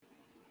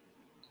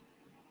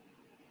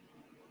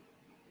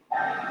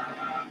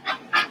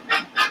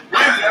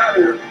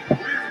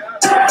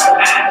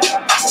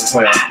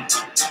Slayer.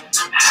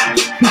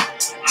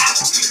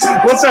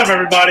 What's up,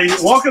 everybody?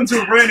 Welcome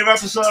to a brand new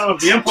episode of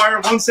the Empire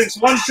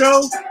 161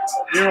 Show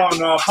here on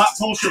Pop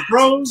Culture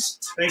Bros.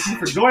 Thank you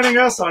for joining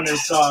us on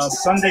this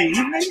Sunday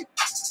evening.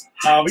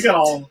 We got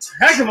a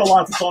heck of a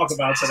lot to talk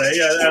about today,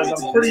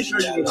 as I'm pretty sure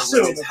you would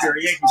assume if you're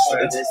a Yankees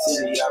fan.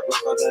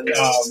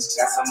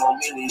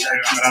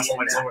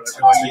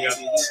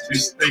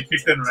 They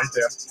kicked in right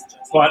there.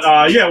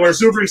 But yeah, we're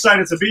super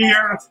excited to be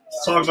here,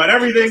 talk about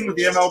everything with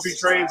the MLB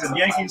trades and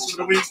Yankees for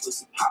the week.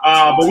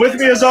 But with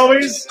me, as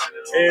always,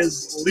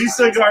 is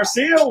Lisa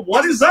Garcia.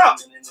 What is up?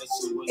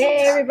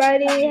 Hey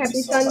everybody,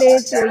 happy Sunday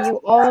to you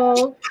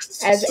all.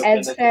 As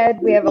Ed said,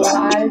 we have a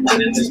lot of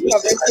things to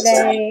cover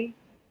today.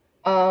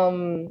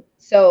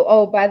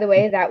 By the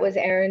way, that was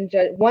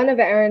one of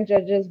Aaron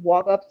Judge's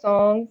walk-up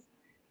songs.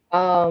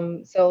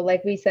 So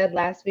like we said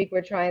last week,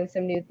 we're trying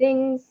some new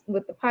things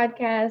with the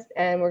podcast,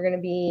 and we're going to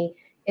be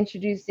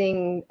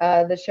introducing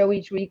the show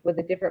each week with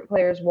a different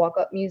player's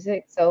walk-up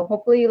music. So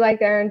hopefully you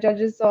liked Aaron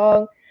Judge's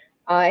song.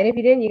 And if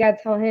you didn't, you got to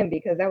tell him,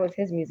 because that was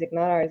his music,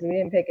 not ours. We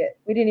didn't pick it.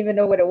 We didn't even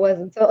know what it was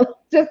until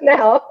just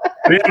now.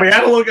 we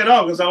had to look it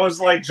up, because I was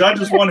like,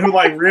 Judge is one who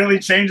like really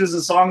changes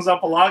his songs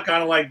up a lot,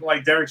 kind of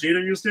like Derek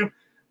Jeter used to.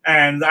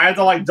 And I had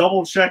to like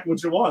double check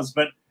which it was,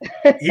 but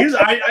he's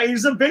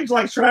a big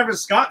like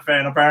Travis Scott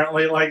fan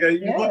apparently. Like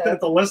you looked at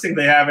the listing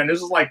they have, and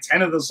there's just like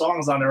 10 of the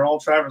songs on there all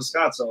Travis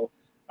Scott. So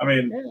I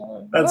mean,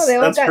 that's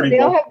pretty cool. They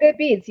all have good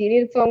beats. You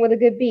need a song with a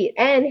good beat.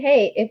 And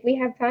hey, if we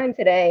have time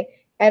today,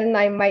 Ed and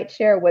I might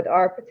share what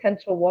our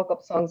potential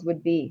walk-up songs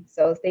would be.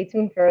 So stay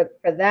tuned for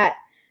that,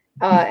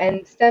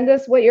 and send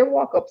us what your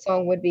walk-up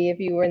song would be if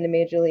you were in the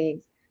major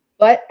leagues.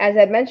 But as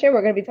I mentioned,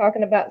 we're going to be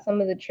talking about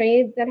some of the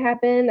trades that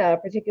happened,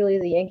 particularly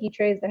the Yankee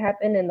trades that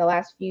happened in the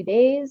last few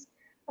days.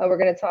 We're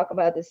going to talk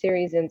about the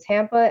series in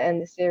Tampa and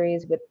the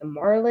series with the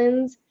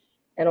Marlins.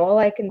 And all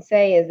I can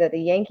say is that the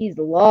Yankees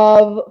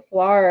love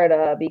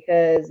Florida,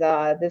 because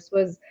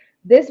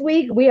this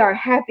week we are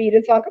happy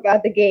to talk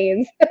about the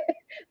games.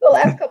 The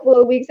last couple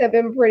of weeks have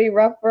been pretty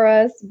rough for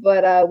us,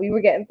 but we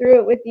were getting through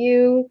it with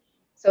you.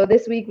 So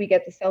this week we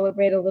get to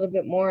celebrate a little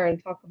bit more and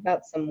talk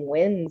about some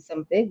wins,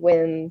 some big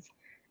wins.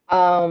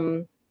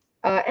 And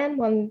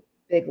one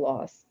big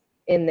loss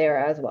in there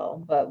as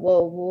well, but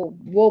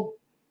we'll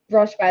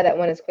brush by that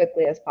one as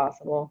quickly as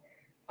possible.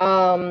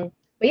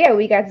 But yeah,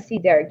 we got to see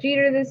Derek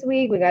Jeter this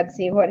week. We got to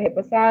see Jorge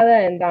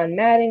Posada and Don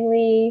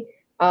Mattingly.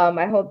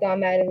 I hope Don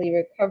Mattingly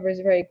recovers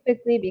very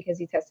quickly, because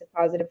he tested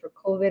positive for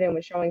COVID and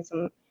was showing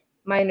some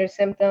minor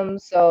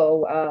symptoms.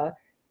 So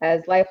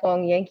as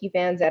lifelong Yankee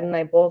fans, Ed and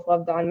I both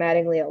love Don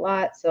Mattingly a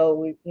lot. So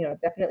we,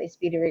 definitely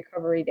speedy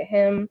recovery to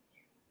him.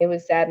 It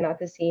was sad not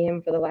to see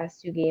him for the last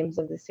two games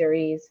of the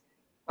series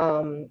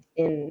in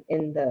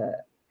the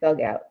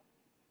dugout.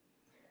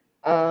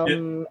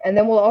 And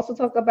then we'll also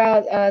talk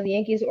about the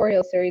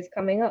Yankees-Orioles series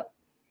coming up.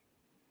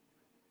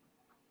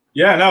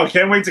 Yeah, no,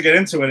 can't wait to get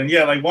into it. And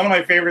yeah, like one of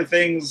my favorite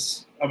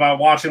things about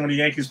watching when the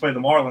Yankees played the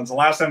Marlins, the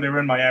last time they were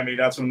in Miami,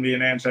 that's when me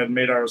and Ange had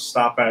made our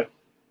stop at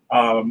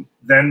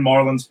then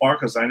Marlins Park,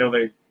 because I know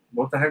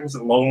what the heck was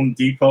it, Lone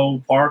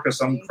Depot Park or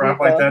some crap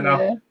like that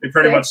now? Yeah. They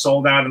pretty much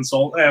sold out and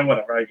sold.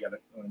 Whatever, I get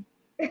it.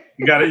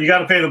 You got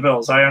to pay the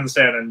bills. I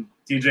understand, and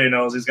DJ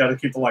knows he's got to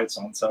keep the lights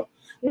on, so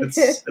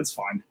it's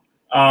fine.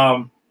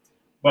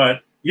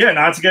 But yeah,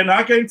 not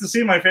getting to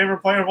see my favorite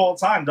player of all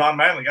time, Don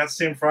Mattingly. Got to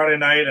see him Friday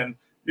night, and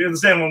you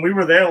understand, when we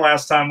were there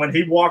last time, when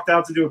he walked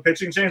out to do a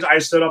pitching change, I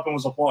stood up and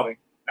was applauding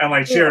and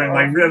like cheering,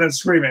 like really and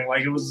screaming,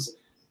 like it was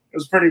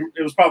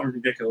probably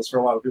ridiculous for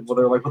a lot of people.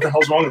 They're like, what the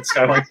hell's wrong with this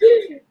guy? Like,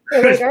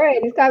 they're like, all right,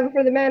 he's coming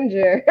for the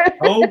manager.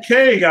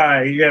 Okay,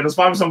 guy. Yeah, there's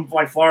probably some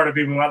like Florida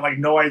people who had like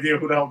no idea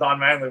who the hell Don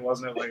Mattingly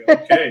was, and they're like,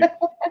 okay,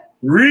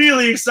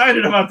 really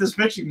excited about this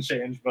pitching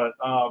change. But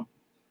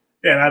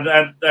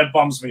yeah, that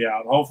bums me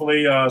out.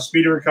 Hopefully,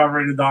 speedy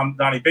recovery to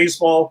Donnie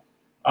Baseball.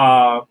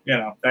 I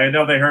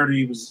know they heard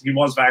he was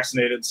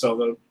vaccinated, so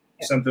the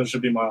symptoms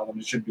should be mild, and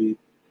he should be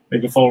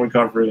make a full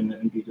recovery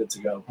and be good to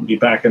go. And be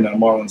back in the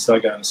Marlins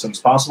dugout as soon as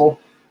possible.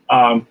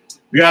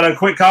 We got a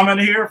quick comment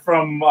here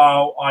from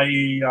a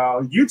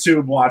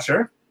YouTube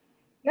watcher.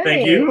 Nice.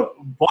 Thank you,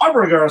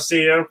 Barbara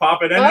Garcia,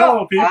 popping in.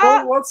 Hello, people.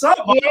 What's up,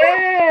 Barbara?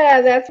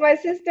 Yeah, that's my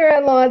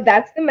sister-in-law.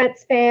 That's the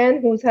Mets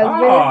fan, whose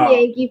husband is a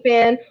Yankee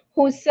fan,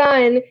 whose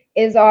son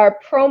is our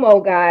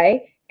promo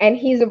guy, and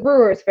he's a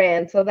Brewers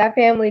fan. So that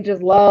family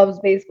just loves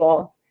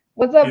baseball.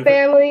 What's up,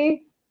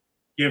 family?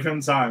 Give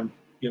him time.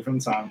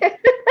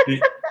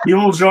 He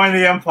will join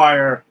the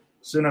Empire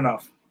soon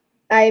enough.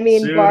 I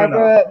mean,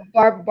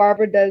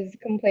 Barbara does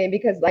complain,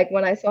 because like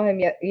when I saw him,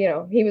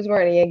 he was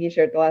wearing a Yankee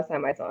shirt the last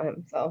time I saw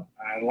him. So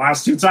the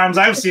last two times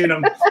I've seen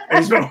him,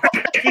 he's been wearing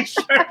a Yankee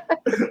shirt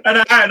and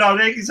a hat, no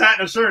Yankees hat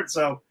and a shirt.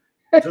 So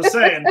just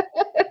saying,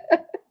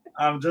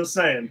 I'm just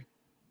saying.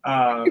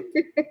 Yeah,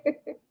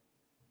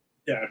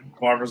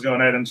 Barbara's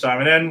going ahead and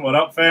chiming in. What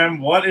up, fam?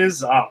 What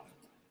is up?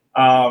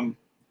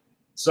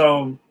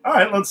 So all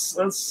right,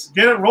 let's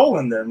get it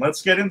rolling then.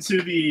 Let's get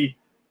into the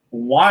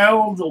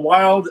wild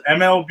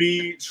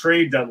MLB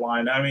trade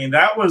deadline. I mean,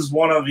 that was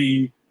one of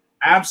the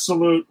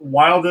absolute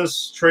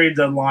wildest trade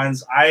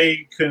deadlines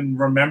I can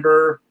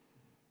remember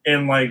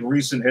in like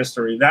recent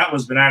history. That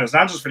was bananas,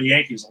 not just for the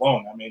Yankees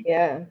alone. I mean,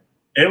 Yeah.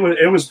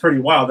 it was pretty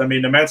wild. I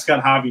mean, the Mets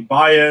got Javi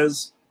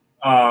Baez,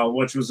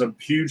 which was a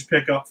huge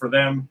pickup for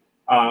them.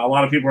 A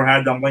lot of people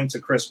had them linked to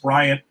Chris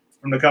Bryant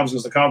from the Cubs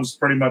because the Cubs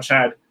pretty much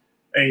had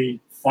a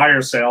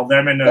fire sale.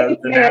 Them and the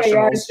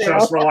Nationals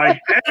just were like,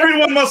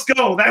 everyone must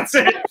go. That's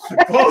it.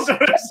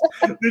 Closers.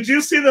 Did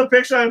you see the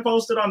picture I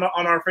posted on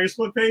our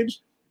Facebook page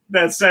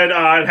that said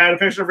it had a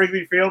picture of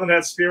Wrigley Field and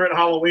had Spirit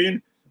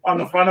Halloween on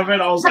the front of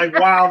it? I was like,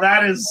 wow,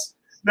 that is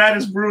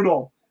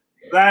brutal.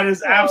 That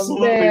is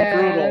absolutely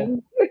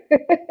brutal.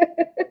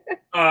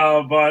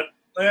 But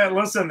yeah,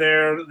 listen,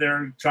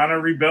 they're trying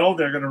to rebuild.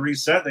 They're going to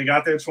reset. They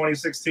got their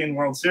 2016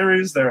 World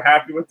Series. They're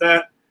happy with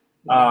that.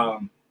 I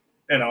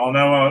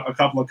know a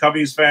couple of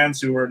Cubbies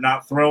fans who were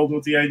not thrilled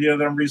with the idea of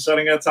them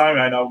resetting at time.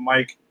 I know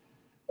Mike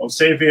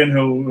Osapian,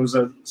 who's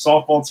a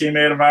softball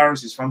teammate of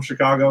ours. He's from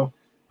Chicago.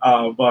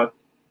 But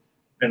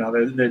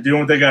they're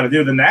doing what they got to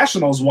do. The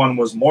Nationals one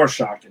was more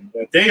shocking.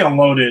 That they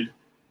unloaded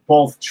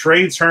both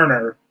Trey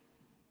Turner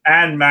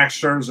and Max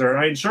Scherzer.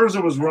 I mean,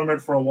 Scherzer was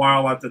rumored for a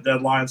while at the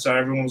deadline, so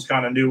everyone was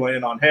kind of new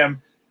in on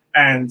him.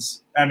 And,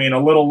 I mean,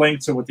 a little link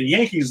to with the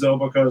Yankees, though,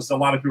 because a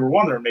lot of people were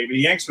wondering, maybe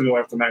the Yanks would go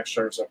after Max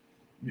Scherzer.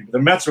 Maybe the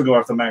Mets would go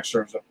after Max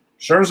Scherzer.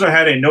 Scherzer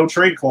had a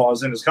no-trade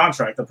clause in his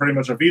contract, pretty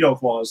much a veto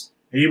clause.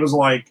 He was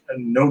like,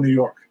 no New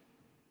York.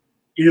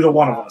 Either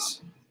one of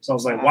us. So I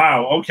was like,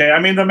 wow, okay. I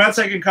mean, the Mets,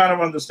 I can kind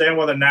of understand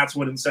why the Nats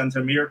wouldn't send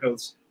him here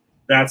because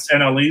that's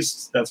NL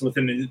East. That's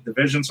within the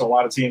division, so a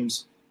lot of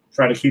teams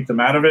try to keep them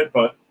out of it.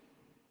 But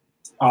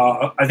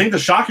I think the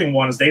shocking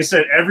one is the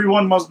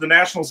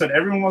Nationals said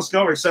everyone must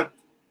go except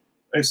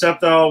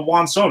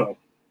Juan Soto.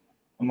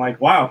 I'm like,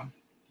 wow.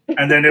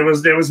 And then there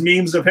was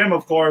memes of him,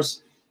 of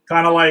course,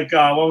 kind of like,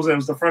 what was it? It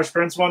was the Fresh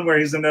Prince one where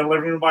he's in the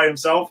living room by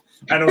himself,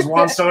 and it was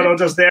Juan Soto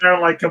just there,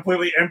 like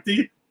completely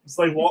empty. It's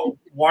like, well,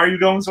 why are you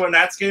going to a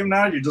Nats game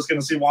now? You're just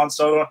going to see Juan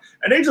Soto.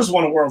 And they just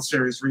won a World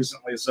Series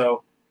recently.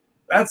 So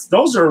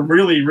those are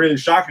really, really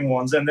shocking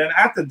ones. And then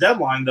at the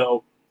deadline,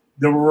 though,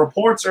 there were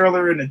reports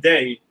earlier in the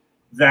day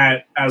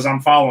that, as I'm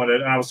following it,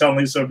 and I was telling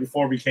Lisa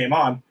before we came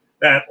on,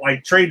 that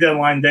like trade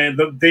deadline day,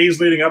 the days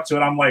leading up to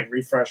it, I'm like,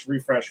 refresh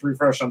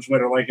on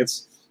Twitter. Like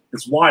it's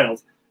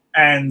wild.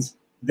 And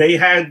they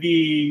had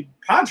the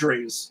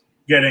Padres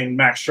getting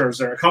Max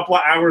Scherzer a couple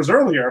of hours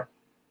earlier.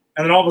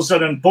 And then all of a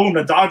sudden, boom,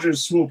 the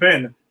Dodgers swoop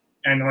in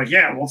and like,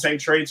 yeah, we'll take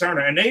Trey Turner.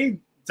 And they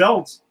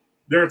dealt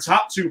their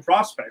top two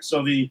prospects.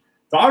 So the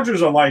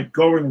Dodgers are like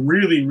going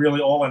really,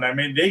 really all in. I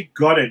mean, they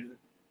gutted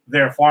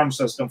their farm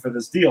system for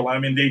this deal. I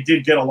mean, they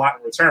did get a lot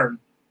in return.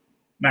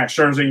 Max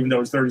Scherzer, even though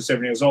he's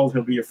 37 years old,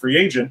 he'll be a free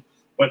agent.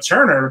 But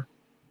Turner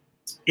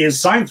is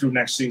signed through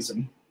next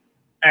season.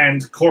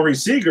 And Corey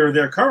Seager,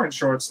 their current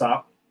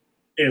shortstop,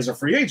 is a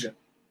free agent.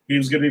 He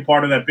was going to be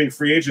part of that big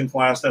free agent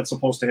class that's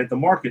supposed to hit the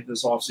market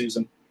this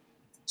offseason.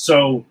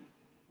 So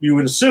you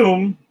would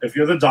assume if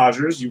you're the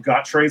Dodgers, you've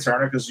got Trey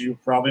Turner because you're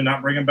probably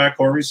not bringing back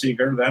Corey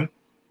Seager. Then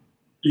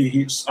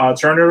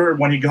Turner,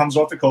 when he comes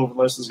off the COVID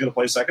list, is going to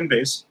play second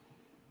base.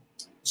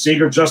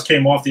 Seager just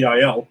came off the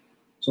IL,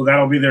 so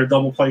that'll be their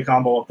double play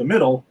combo up the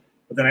middle.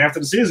 But then after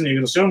the season, you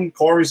can assume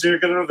Corey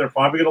Seager, they're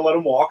probably going to let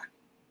him walk,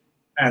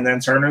 and then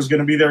Turner's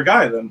going to be their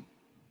guy. Then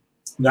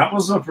that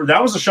was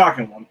a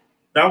shocking one.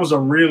 That was a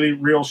really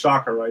real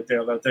shocker right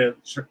there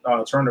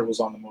that Turner was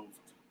on the move.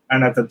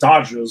 And that the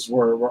Dodgers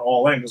were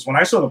all in. Because when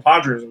I saw the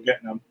Padres were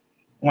getting them,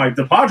 I'm like,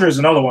 the Padres,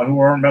 another one who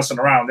weren't messing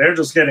around. They're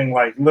just getting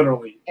like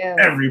literally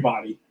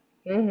everybody.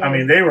 Mm-hmm. I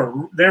mean,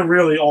 they're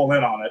really all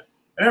in on it.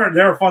 And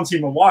they're a fun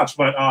team to watch.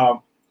 But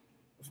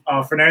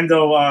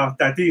Fernando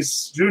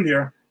Tatis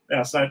Jr.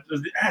 Yes, I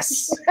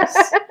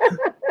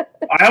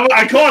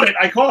caught it.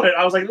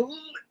 I was like,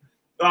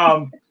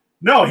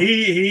 no,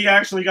 he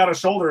actually got a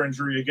shoulder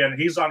injury again.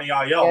 He's on the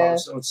IL,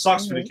 so it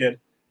sucks for the kid.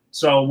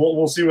 So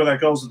we'll see where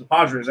that goes with the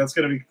Padres. That's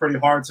going to be pretty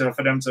hard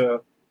for them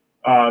to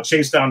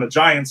chase down the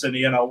Giants in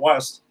the NL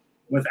West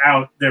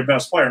without their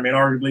best player. I mean,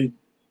 arguably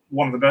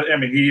one of the best. I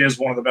mean, he is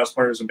one of the best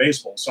players in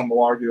baseball. Some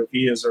will argue if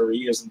he is or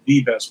he isn't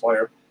the best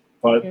player.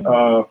 But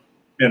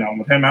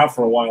with him out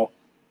for a while,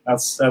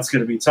 that's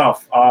going to be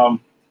tough.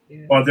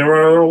 But there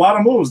were a lot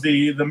of moves.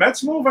 The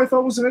Mets move I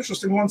thought was an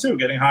interesting one too.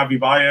 Getting Javi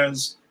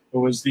Baez, who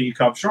was the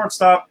Cubs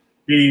shortstop.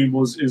 He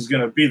is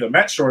going to be the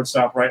Mets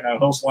shortstop right now.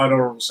 He'll slide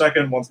over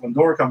second once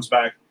Lindor comes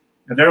back.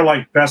 And they're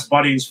like best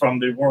buddies from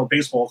the World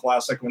Baseball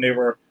Classic when they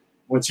were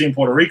with Team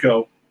Puerto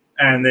Rico.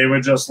 And they were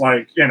just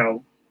like,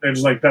 they're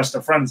just like best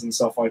of friends and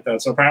stuff like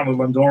that. So apparently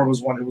Lindor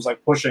was one who was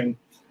like pushing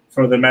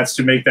for the Mets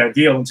to make that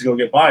deal and to go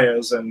get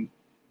Baez. And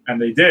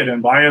they did.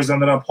 And Baez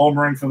ended up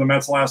homering for the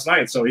Mets last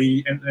night. So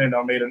he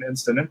made an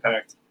instant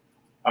impact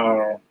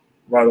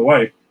right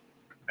away.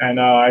 And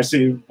I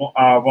see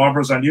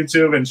Barbara's on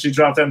YouTube, and she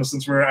dropped in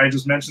since I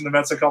just mentioned the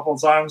Mets a couple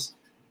of times.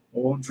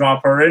 We'll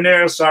drop her in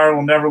there. Sorry,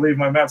 we'll never leave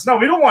my Mets. No,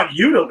 we don't want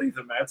you to leave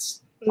the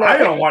Mets. No. I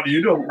don't want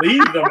you to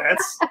leave the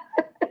Mets.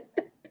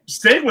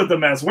 Stay with the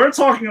Mets. We're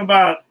talking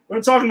about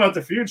we're talking about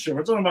the future.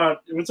 We're talking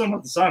about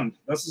the sun.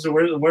 This is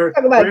we're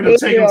Talk about going to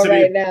take him to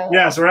right now.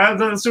 Yes,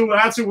 that's who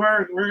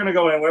we're going to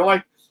go in. We're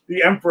like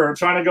the Emperor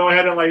trying to go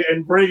ahead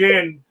and bring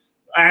in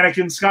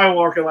Anakin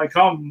Skywalker. Like,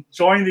 come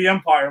join the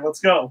Empire. Let's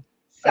go.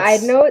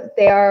 Side note: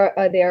 they are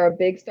a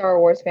big Star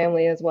Wars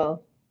family as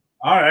well.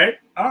 All right.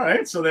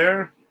 So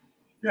they're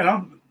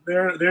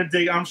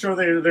digging. I'm sure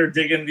they're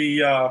digging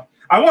the.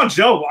 I want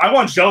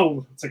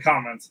Joe to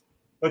comment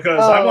because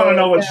I want to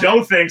know what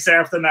Joe thinks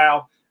after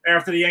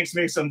the Yanks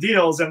make some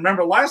deals. And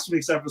remember last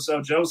week's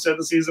episode, Joe said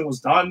the season was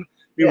done.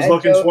 He was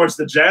looking towards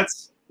the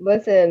Jets.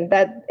 Listen,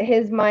 that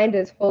his mind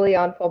is fully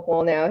on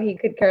football now. He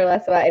could care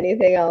less about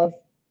anything else.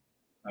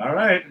 All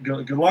right.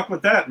 Good luck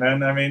with that,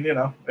 man. I mean, they're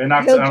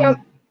not.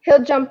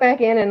 He'll jump back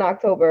in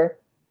October.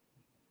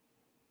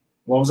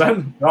 What was that?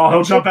 Oh,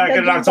 he'll jump back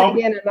in October.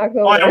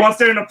 Oh, yeah, once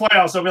they're in the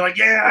playoffs, he'll be like,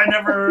 "Yeah, I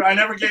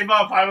never gave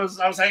up. I was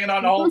hanging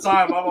on the whole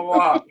time." Blah blah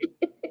blah.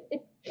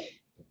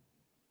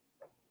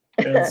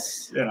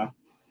 It's All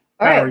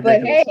right, ridiculous.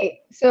 But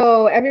hey,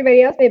 so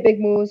everybody else made big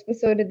moves, but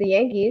so did the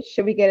Yankees.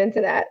 Should we get into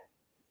that?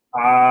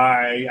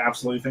 I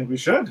absolutely think we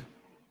should.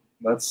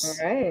 Let's.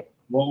 All right.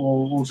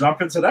 We'll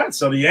jump into that.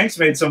 So the Yanks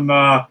made some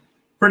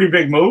pretty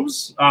big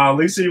moves.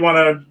 Lisa, you want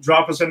to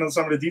drop us into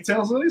some of the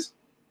details of these?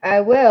 I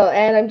will,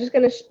 and I'm just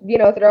gonna,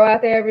 throw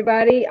out there,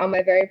 everybody. On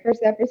my very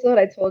first episode,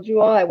 I told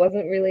you all I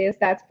wasn't really a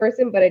stats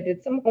person, but I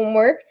did some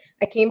homework.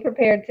 I came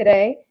prepared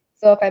today,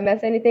 so if I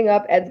mess anything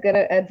up, Ed's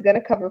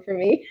gonna cover for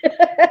me.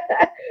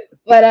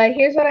 But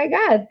here's what I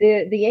got: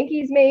 the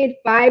Yankees made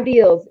 5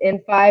 deals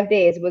in 5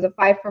 days. It was a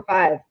 5 for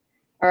 5.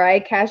 All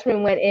right,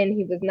 Cashman went in.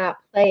 He was not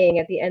playing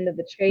at the end of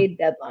the trade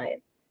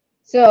deadline.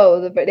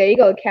 So there you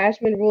go.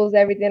 Cashman rules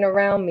everything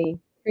around me.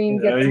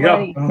 Cream gets the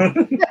money.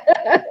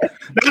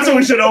 That's what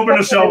we should open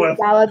the show with.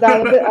 All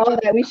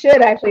that we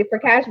should actually for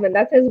Cashman.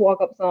 That's his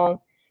walk-up song.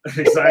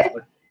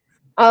 Exactly.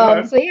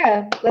 So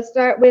yeah, let's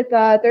start with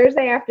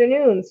Thursday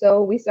afternoon.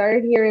 So we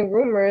started hearing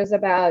rumors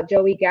about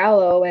Joey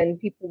Gallo, and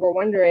people were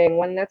wondering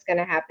when that's going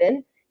to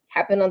happen.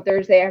 Happened on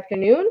Thursday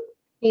afternoon.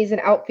 He's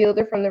an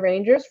outfielder from the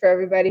Rangers, for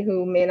everybody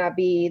who may not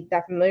be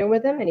that familiar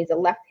with him, and he's a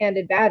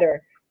left-handed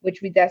batter,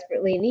 which we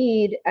desperately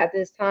need at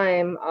this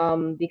time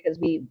because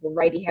we're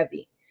righty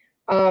heavy.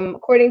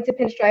 According to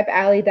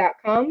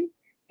PinstripeAlley.com,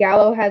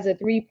 Gallo has a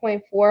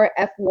 3.4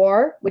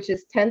 F-WAR, which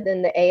is 10th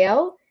in the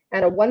AL,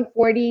 and a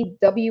 140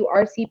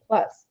 WRC+.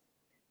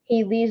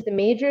 He leads the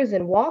majors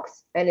in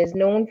walks and is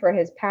known for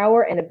his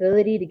power and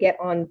ability to get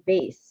on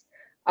base.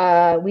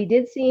 We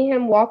did see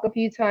him walk a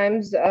few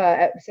times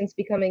since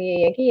becoming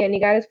a Yankee, and he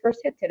got his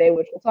first hit today,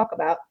 which we'll talk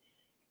about.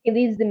 He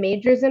leads the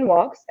majors in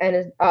walks,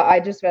 and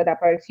I just read that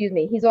part, excuse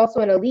me. He's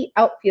also an elite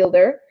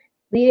outfielder,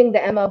 leading the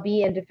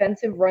MLB in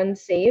defensive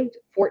runs saved,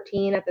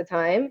 14 at the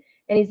time,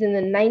 and he's in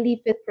the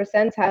 95th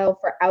percentile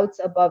for outs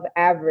above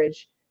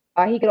average.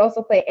 He could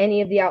also play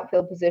any of the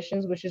outfield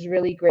positions, which is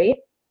really great.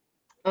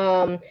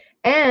 And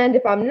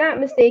if I'm not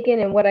mistaken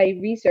in what I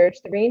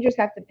researched, the Rangers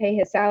have to pay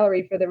his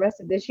salary for the rest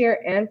of this year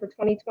and for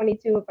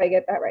 2022, if I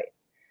get that right.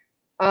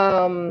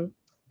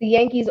 The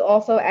Yankees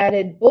also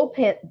added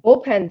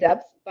bullpen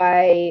depth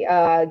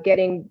by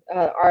getting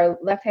our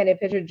left-handed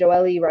pitcher,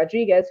 Joely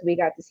Rodriguez, who we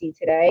got to see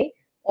today,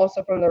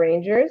 also from the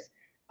Rangers.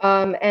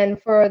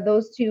 And for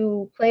those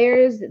 2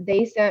 players,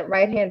 they sent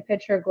right-hand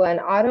pitcher Glenn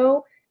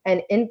Otto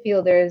and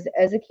infielders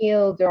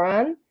Ezekiel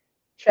Duran,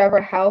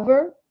 Trevor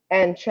Hauver,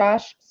 and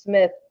Josh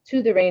Smith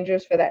to the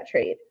Rangers for that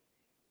trade.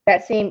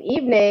 That same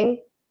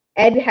evening,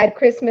 Ed had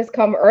Christmas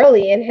come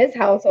early in his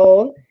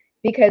household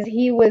because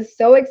he was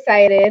so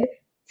excited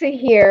to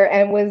hear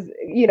and was,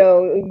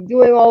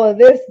 doing all of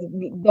this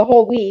the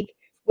whole week,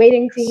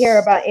 waiting to hear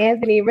about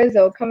Anthony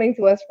Rizzo coming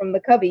to us from the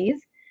Cubbies.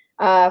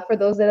 For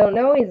those that don't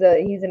know, he's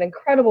an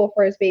incredible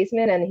first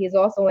baseman, and he's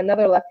also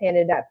another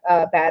left-handed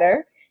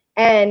batter.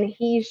 And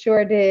he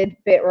sure did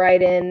fit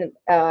right in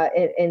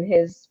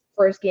his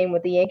first game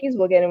with the Yankees.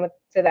 We'll get into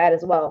that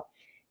as well.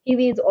 He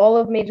leads all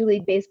of Major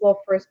League Baseball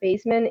first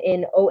basemen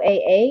in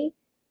OAA,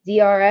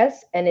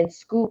 DRS, and in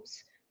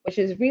scoops, which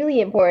is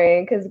really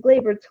important because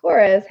Gleyber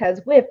Torres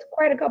has whipped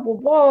quite a couple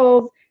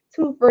balls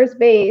to first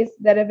base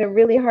that have been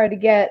really hard to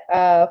get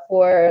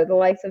for the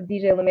likes of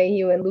DJ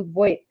LeMahieu and Luke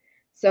Voit.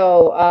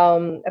 So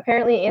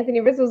apparently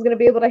Anthony Rizzo is going to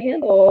be able to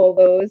handle all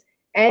those.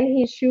 And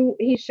he's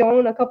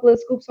shown a couple of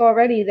scoops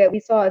already that we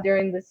saw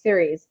during the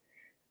series.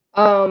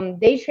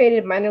 They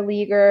traded minor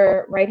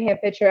leaguer right-hand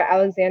pitcher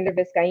Alexander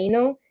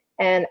Vizcaino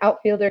and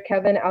outfielder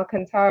Kevin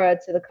Alcantara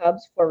to the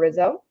Cubs for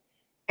Rizzo.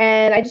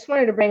 And I just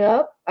wanted to bring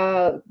up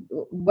I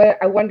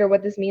wonder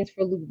what this means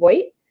for Luke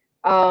Voit.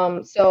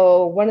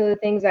 So one of the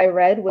things I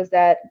read was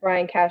that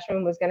Brian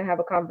Cashman was going to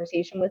have a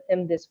conversation with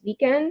him this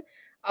weekend.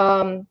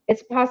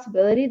 It's a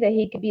possibility that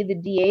he could be the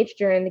DH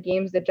during the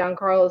games that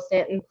Giancarlo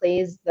Stanton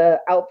plays the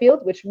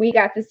outfield, which we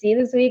got to see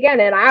this weekend,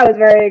 and I was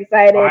very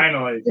excited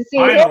to see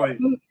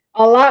him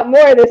a lot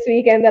more this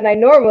weekend than I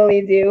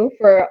normally do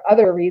for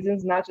other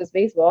reasons, not just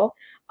baseball.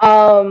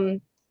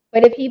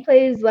 But if he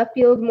plays left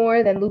field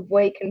more, then Luke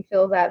Voit can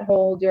fill that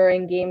hole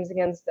during games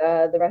against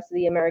the rest of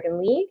the American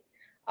League.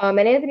 And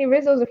Anthony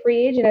Rizzo is a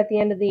free agent at the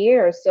end of the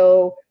year.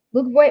 So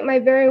Luke Voigt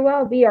might very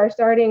well be our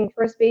starting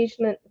first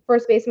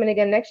baseman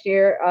again next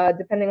year,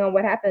 depending on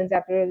what happens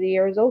after the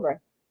year is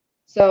over.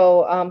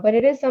 So, but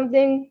it is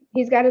something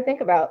he's got to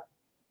think about.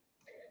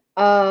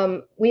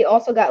 We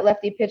also got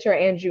lefty pitcher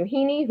Andrew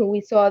Heaney, who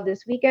we saw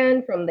this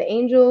weekend from the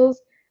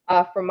Angels,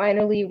 for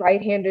minor league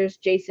right-handers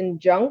Jason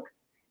Junk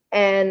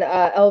and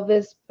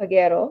Elvis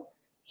Peguero.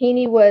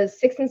 Heaney was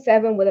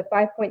 6-7 with a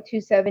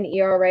 5.27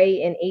 ERA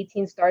in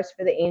 18 starts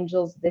for the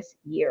Angels this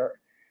year.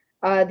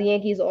 The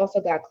Yankees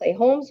also got Clay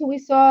Holmes, who we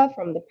saw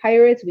from the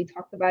Pirates. We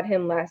talked about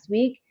him last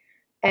week.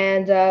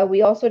 And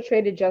we also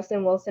traded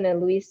Justin Wilson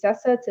and Luis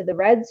Cessa to the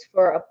Reds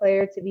for a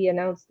player to be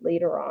announced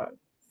later on.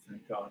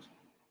 Thank God.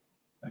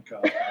 Thank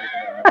God.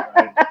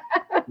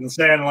 I'm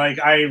saying, like,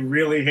 I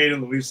really hated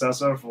Luis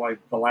Cessa for, like,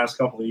 the last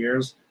couple of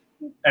years.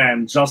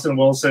 And Justin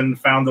Wilson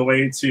found a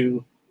way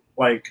to,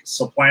 like,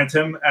 supplant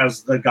him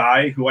as the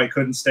guy who I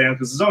couldn't stand.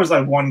 Because there's always,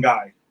 like, one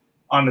guy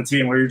on the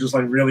team where you're just,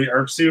 like, really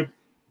irks you.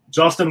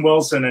 Justin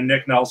Wilson and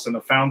Nick Nelson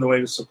have found a way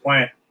to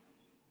supplant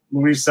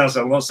Luis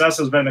Cessa. Well,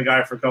 Cessa's been the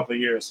guy for a couple of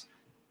years.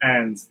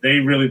 And they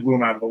really blew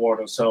him out of the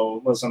water.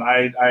 So, listen,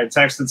 I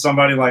texted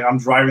somebody, like, I'm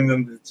driving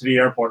them to the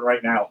airport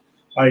right now.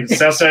 Like,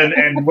 Cessa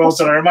and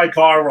Wilson are in my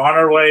car. We're on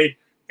our way.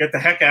 Get the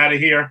heck out of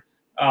here.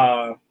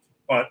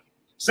 But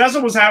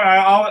Cessa was having –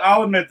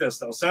 I'll admit this,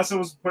 though. Cessa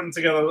was putting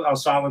together a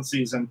solid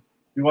season.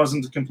 He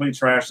wasn't complete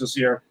trash this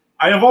year.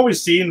 I have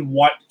always seen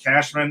what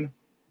Cashman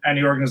and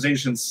the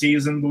organization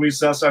sees in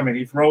Luis Cessa. I mean,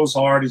 he throws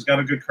hard. He's got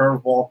a good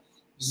curveball.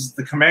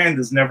 The command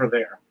is never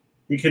there.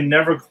 He can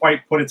never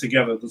quite put it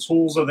together. The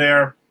tools are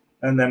there.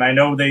 And then I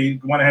know they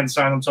went ahead and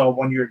signed him to a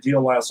one-year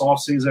deal last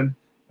offseason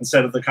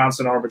instead of the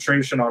constant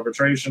arbitration.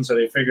 So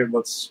they figured,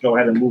 let's go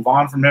ahead and move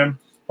on from him.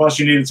 Plus,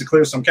 you needed to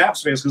clear some cap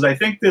space because I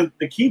think the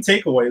key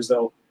takeaways,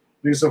 though,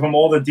 Lisa, from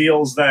all the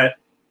deals that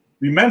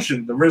we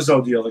mentioned, the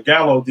Rizzo deal, the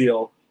Gallo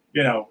deal,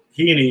 you know,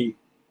 Heaney,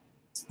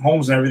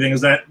 Holmes and everything,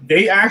 is that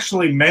they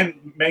actually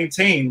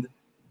maintained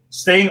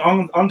staying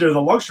under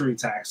the luxury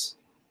tax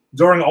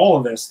during all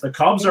of this. The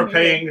Cubs are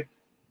paying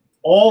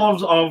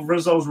all of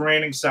Rizzo's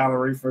remaining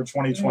salary for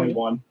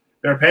 2021.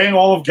 They're paying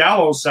all of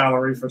Gallo's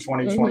salary for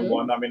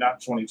 2021. I mean, not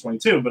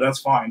 2022, but that's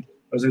fine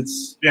because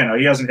it's, you know,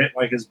 he hasn't hit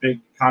like his big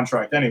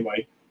contract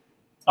anyway.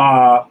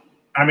 I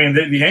mean,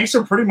 the Yanks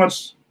are pretty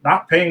much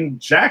not paying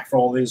jack for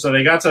all these, so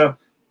they got to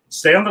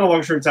stay under the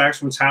luxury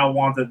tax, which Hal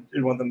wanted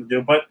them to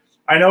do. But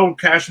I know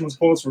Cashman's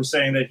quotes were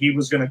saying that he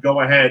was going to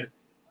go ahead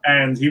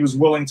and he was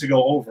willing to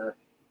go over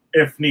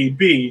if need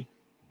be,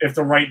 if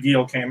the right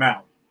deal came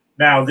out.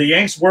 Now, the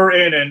Yanks were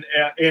in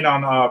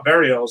on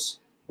Berrios,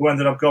 who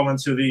ended up going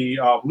to the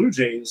Blue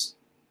Jays,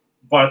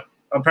 but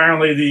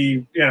apparently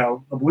the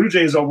Blue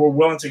Jays were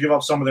willing to give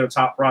up some of their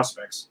top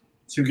prospects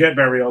to get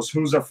Berrios,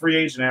 who's a free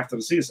agent after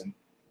the season.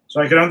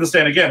 So I can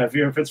understand, again, if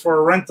it's for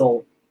a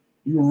rental,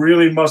 you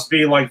really must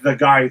be like the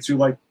guy to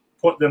like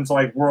put them to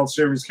like World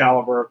Series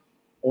caliber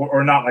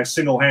or not like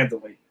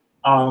single-handedly.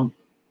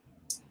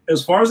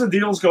 As far as the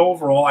deals go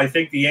overall, I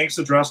think the Yanks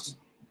addressed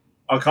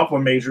a couple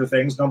of major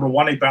things. Number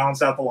one, they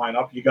balanced out the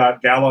lineup. You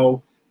got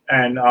Gallo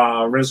and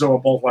Rizzo are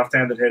both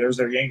left-handed hitters.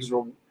 The Yankees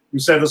were, we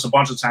said this a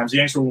bunch of times, the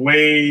Yankees were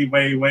way,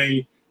 way,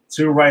 way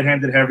too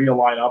right-handed heavy a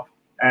lineup.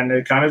 And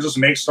it kind of just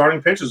makes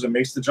starting pitchers. It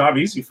makes the job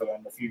easy for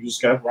them if you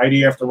just got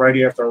righty after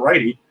righty after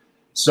righty.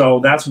 So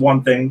that's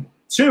one thing.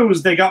 Two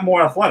is they got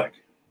more athletic.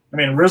 I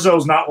mean,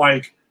 Rizzo's not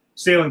like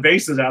stealing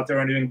bases out there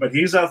or anything, but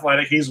he's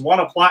athletic. He's won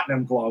a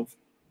platinum glove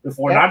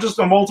before, not just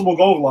a multiple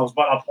gold gloves,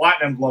 but a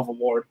platinum glove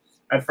award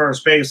at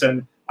first base.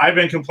 And I've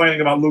been complaining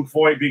about Luke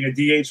Voigt being a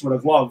DH with a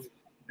glove,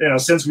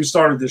 since we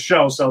started this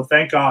show. So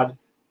thank God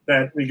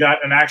that we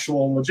got an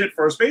actual legit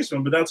first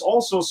baseman. But that's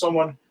also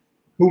someone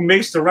who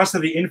makes the rest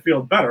of the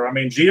infield better. I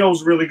mean,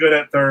 Gio's really good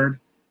at third.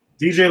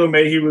 DJ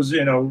LeMahieu was,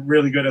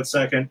 really good at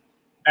second.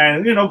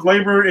 And,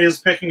 Gleyber is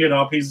picking it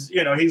up. He's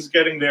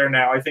getting there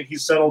now. I think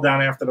he's settled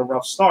down after the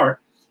rough start.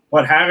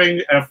 But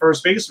having a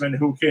first baseman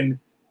who can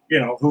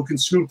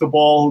scoop the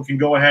ball, who can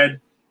go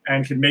ahead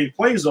and can make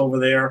plays over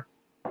there,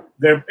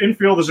 their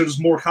infielders are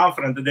just more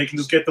confident that they can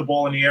just get the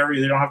ball in the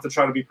area. They don't have to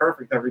try to be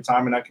perfect every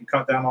time, and that can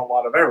cut down on a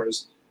lot of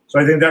errors. So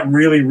I think that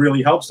really,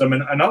 really helps them.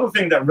 And another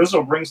thing that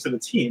Rizzo brings to the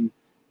team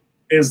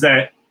is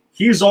that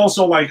he's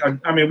also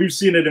we've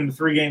seen it in the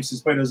 3 games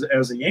he's played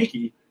as a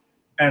Yankee.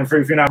 And if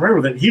you're not familiar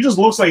with it, he just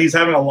looks like he's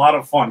having a lot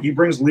of fun. He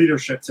brings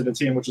leadership to the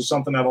team, which is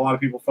something that a lot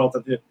of people felt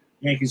that the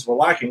Yankees were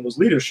lacking, was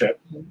leadership.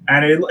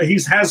 And he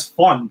has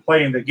fun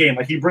playing the game.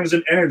 Like, he brings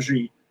an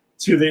energy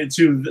to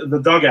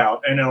the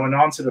dugout, and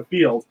onto the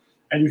field.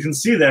 And you can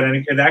see that,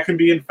 and that can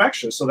be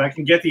infectious. So that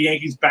can get the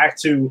Yankees back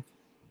to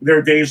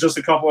their days, just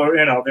a couple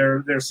of,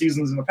 their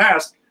seasons in the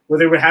past, where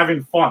they were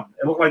having fun.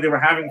 It looked like they were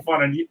having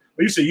fun. And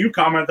Lisa, you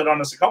commented on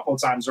this a couple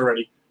of times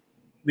already.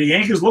 The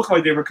Yankees looked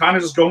like they were kind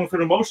of just going through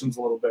the motions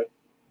a little bit.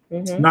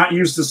 Not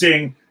used to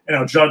seeing,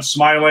 Judge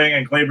smiling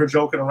and Gleyber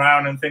joking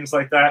around and things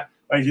like that.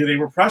 Like, they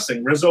were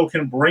pressing. Rizzo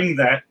can bring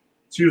that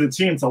to the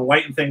team to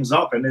lighten things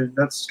up. And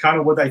that's kind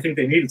of what I think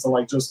they needed, to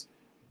let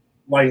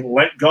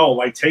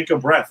go, take a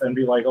breath and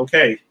be like,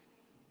 okay,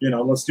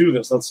 let's do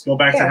this. Let's go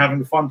back to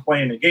having fun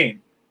playing the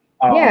game.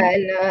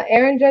 And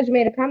Aaron Judge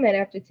made a comment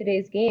after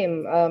today's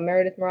game.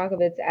 Meredith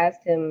Morakovitz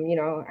asked him,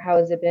 how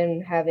has it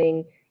been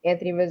having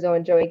Anthony Rizzo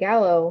and Joey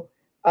Gallo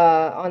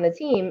on the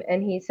team?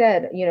 And he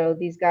said,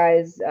 these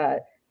guys,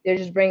 they're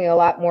just bringing a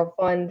lot more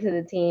fun to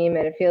the team,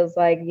 and it feels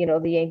like,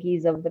 the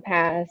Yankees of the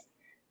past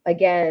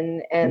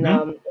again. And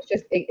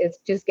it's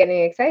just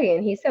getting exciting.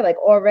 And he said, like,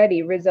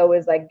 already Rizzo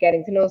is like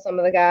getting to know some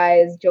of the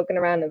guys, joking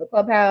around in the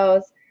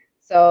clubhouse.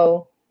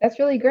 So that's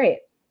really great.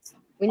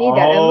 We need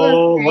that.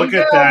 Oh, look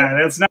at that.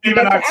 It's not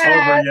even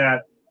October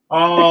yet.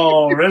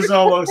 Oh,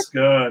 Rizzo looks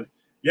good.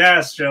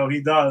 Yes, Joe,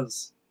 he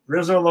does.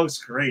 Rizzo looks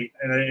great.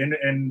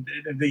 And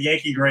the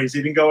Yankee Grays,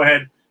 he didn't go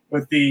ahead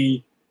with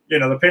the,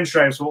 the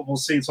pinstripes. We'll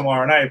see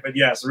tomorrow night. But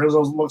yes,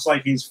 Rizzo looks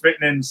like he's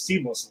fitting in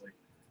seamlessly.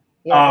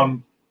 Yeah.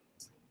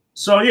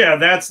 So, yeah,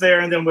 that's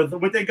there. And then with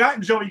what they got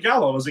in Joey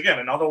Gallo is, again,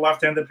 another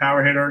left-handed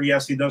power hitter.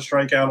 Yes, he does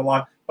strike out a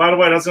lot. By the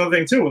way, that's another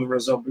thing, too, with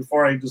Rizzo,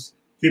 before I just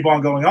keep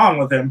on going on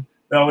with him,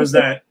 though, is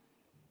that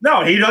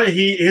no,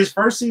 his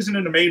first season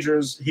in the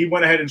majors, he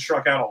went ahead and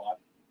struck out a lot.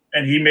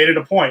 And he made it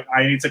a point.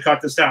 I need to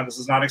cut this down. This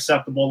is not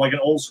acceptable, like an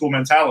old school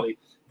mentality.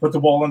 Put the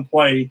ball in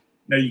play.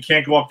 You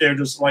can't go up there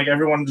just like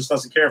everyone just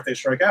doesn't care if they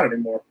strike out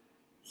anymore.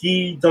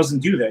 He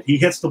doesn't do that. He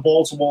hits the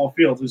ball to ball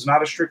field. He's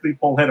not a strictly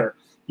pull hitter.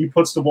 He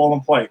puts the ball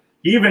in play.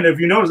 Even if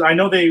you notice, I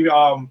know there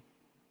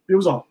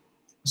was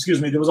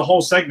a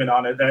whole segment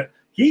on it that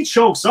he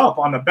chokes up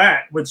on the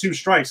bat with 2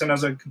 strikes and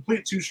has a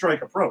complete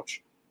 2-strike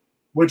approach,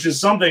 which is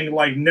something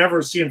like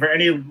never seen for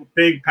any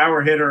big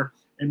power hitter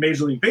in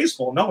Major League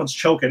Baseball. No one's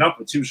choking up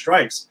with 2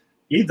 strikes.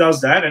 He does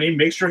that, and he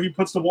makes sure he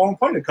puts the ball in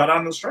play to cut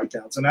on the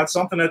strikeouts, and that's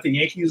something that the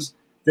Yankees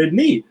did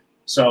need.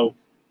 So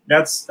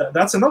that's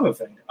another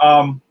thing.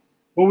 But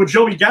with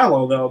Joey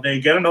Gallo, though, they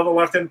get another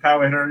left-hand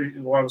power hitter.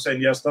 Well, I was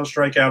saying, yes, does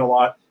strike out a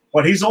lot,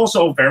 but he's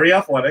also very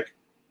athletic.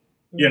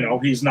 He's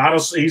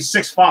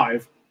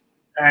 6'5",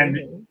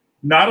 and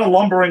not a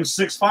lumbering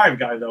 6'5"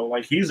 guy, though.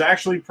 Like, he's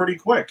actually pretty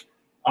quick.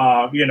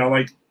 Like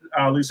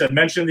Lisa had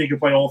mentioned, he could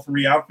play all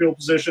 3 outfield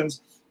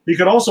positions. He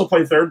could also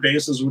play third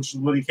base, which is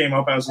what he came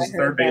up as his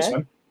third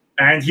baseman.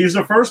 And he's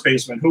a first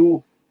baseman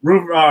who,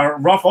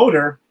 Rough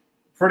Odor,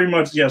 pretty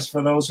much, yes,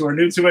 for those who are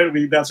new to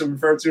it, that's what we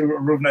refer to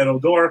Rougned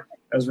Odor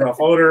as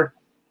Rough Odor.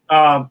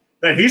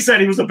 That he said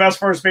he was the best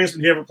first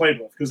baseman he ever played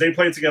with because they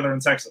played together in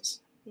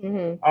Texas.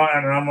 And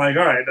I'm like,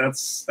 all right,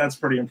 that's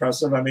pretty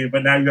impressive. I mean,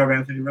 but now you have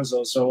Anthony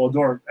Rizzo, so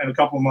Odor in a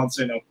couple of months,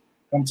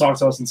 come talk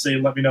to us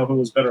and let me know who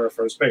was better at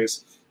first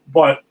base.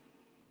 But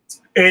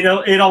it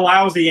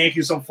allows the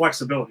Yankees some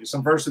flexibility,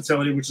 some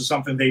versatility, which is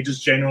something they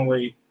just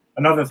genuinely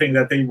another thing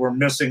that they were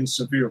missing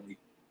severely.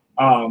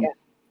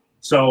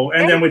 So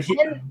and then with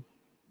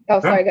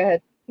sorry, go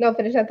ahead. No,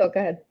 finish that thought. Go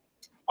ahead.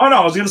 Oh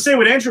no, I was going to say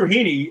with Andrew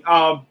Heaney.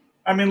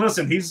 I mean,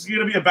 listen, he's going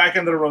to be a back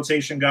end of the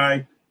rotation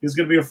guy. He's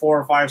going to be a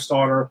 4 or 5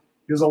 starter.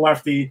 He's a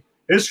lefty.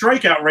 His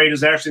strikeout rate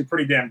is actually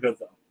pretty damn good,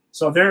 though.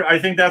 So I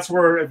think that's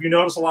where, if you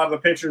notice a lot of the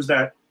pitchers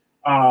that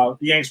the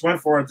Yanks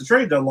went for at the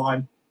trade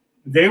deadline,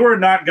 they were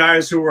not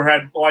guys who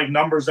had like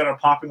numbers that are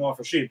popping off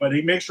a sheet. But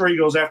he makes sure he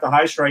goes after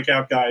high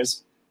strikeout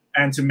guys,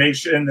 and to make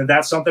sure, and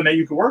that's something that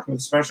you can work with,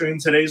 especially in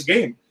today's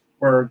game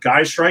where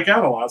guys strike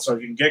out a lot. So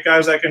if you can get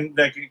guys that can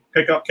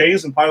pick up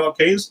Ks and pile up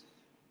Ks,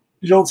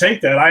 you'll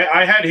take that.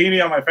 I had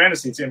Heaney on my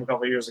fantasy team a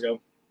couple of years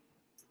ago,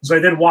 so I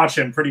did watch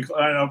him pretty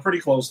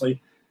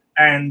closely,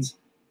 and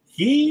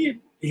he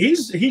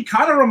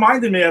kind of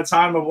reminded me at a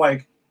time of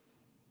like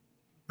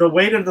the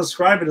way to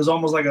describe it is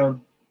almost like a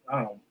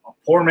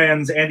poor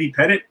man's Andy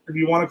Pettitte, if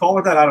you want to call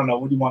it that. I don't know.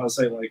 What do you want to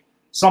say? Like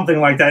something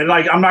like that.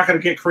 Like I'm not going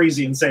to get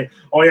crazy and say,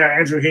 oh yeah,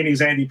 Andrew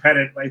Heaney's Andy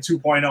Pettitte like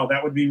 2.0.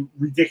 That would be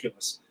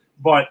ridiculous.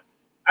 But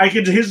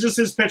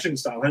his pitching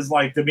style, his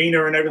like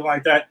demeanor and everything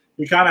like that.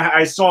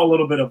 I saw a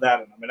little bit of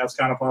that in him, and that's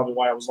kind of probably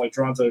why I was like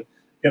drawn to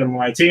get him on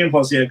my team.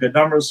 Plus, he had good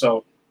numbers,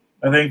 so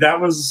I think that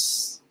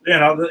was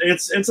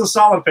it's a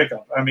solid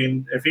pickup. I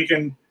mean, if he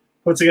can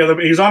put together,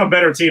 he's on a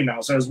better team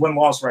now, so his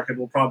win-loss record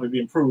will probably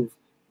be improved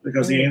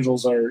because the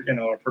Angels are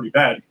pretty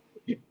bad.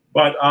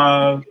 But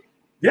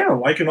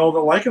liking all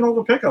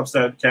the pickups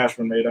that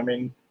Cashman made. I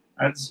mean,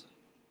 I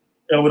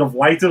would have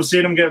liked to have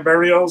seen him get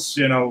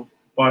Berrios,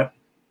 but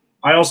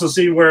I also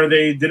see where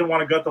they didn't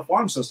want to gut the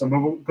farm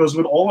system because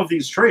with all of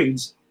these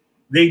trades,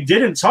 they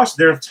didn't touch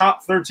their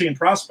top 13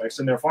 prospects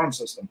in their farm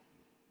system.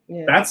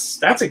 Yeah.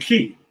 That's a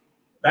key.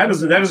 That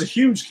is a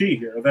huge key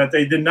here, that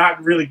they did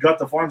not really gut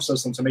the farm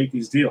system to make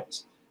these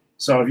deals.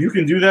 So if you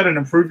can do that and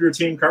improve your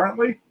team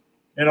currently,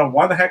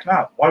 why the heck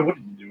not? Why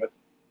wouldn't you do it?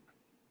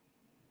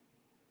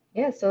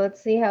 Yeah, so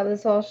let's see how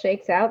this all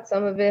shakes out.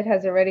 Some of it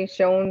has already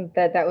shown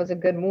that was a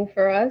good move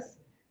for us.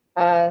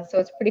 So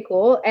it's pretty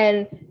cool.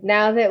 And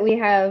now that we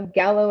have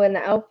Gallo in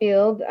the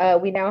outfield,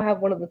 we now have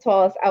one of the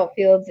tallest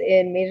outfields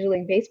in Major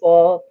League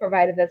Baseball,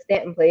 provided that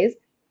Stanton plays.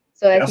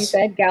 So as you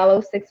said, Gallo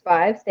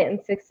 6'5", Stanton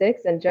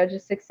 6'6", and Judge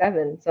is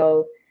 6'7".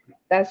 So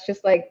that's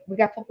just like we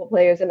got football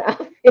players in the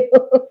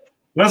outfield.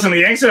 Listen, the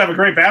Yanks would have a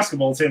great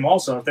basketball team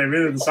also if they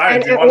really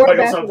decided And to want to play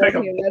basketball some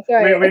pickup. team, that's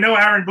right. We know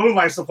Aaron Boone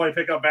likes to play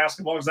pickup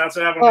basketball because that's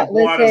what happened.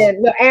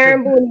 Listen,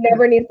 Aaron Boone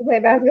never needs to play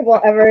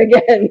basketball ever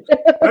again.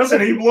 Listen,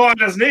 he blew on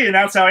his knee, and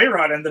that's how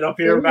A-Rod ended up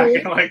here back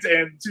in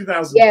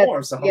 2004.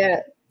 Yeah, so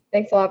yeah,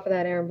 thanks a lot for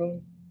that, Aaron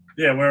Boone.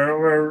 Yeah,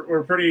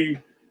 we're pretty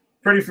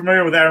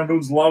familiar with Aaron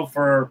Boone's love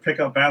for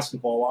pickup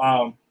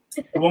basketball.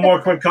 One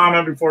more quick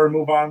comment before we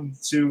move on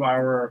to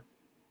our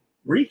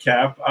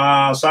recap.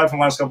 Aside from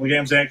the last couple of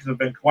games, the Yankees have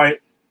been quite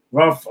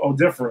rough,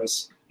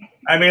 odiferous.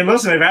 I mean,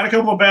 listen, they've had a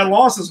couple of bad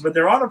losses, but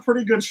they're on a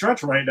pretty good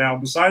stretch right now.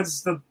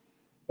 Besides a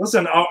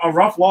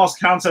rough loss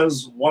counts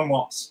as one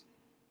loss.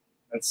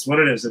 That's what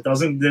it is.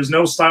 There's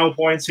no style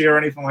points here or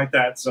anything like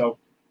that. So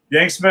the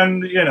Yanks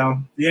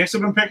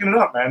have been picking it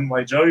up, man.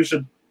 Like, Joe, you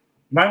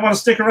might want to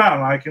stick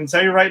around. I can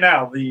tell you right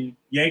now, the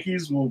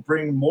Yankees will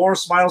bring more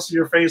smiles to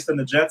your face than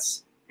the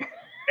Jets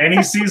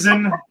any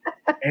season,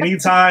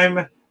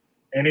 anytime,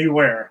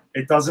 anywhere.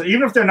 It doesn't,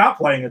 even if they're not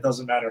playing, it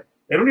doesn't matter.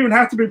 They don't even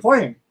have to be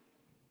playing.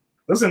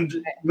 Listen,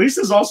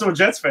 Lisa's also a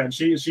Jets fan.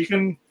 She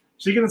can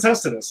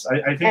attest to this.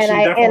 I think she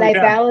definitely can. And I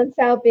balance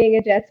out being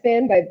a Jets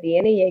fan by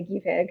being a Yankee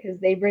fan because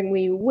they bring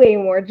me way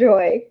more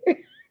joy.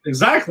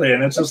 Exactly,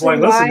 and it's just like,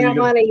 listen. Why I'm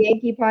on a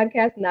Yankee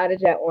podcast, not a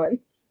Jet one.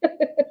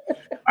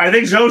 I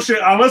think Joe should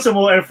listen.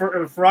 Well, if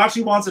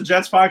Faraci wants a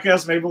Jets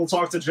podcast, maybe we'll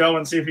talk to Joe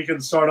and see if he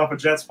can start up a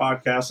Jets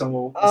podcast, and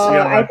we'll see how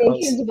that I think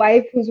goes. His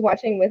wife, who's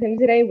watching with him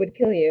today, would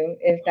kill you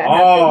if that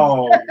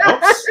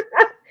happens.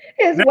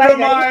 His Never wife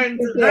mind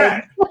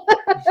that.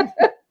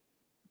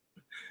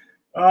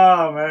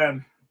 Oh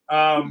man.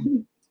 All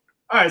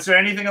right. So,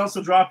 anything else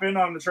to drop in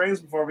on the trades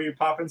before we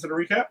pop into the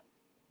recap?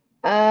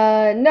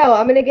 No,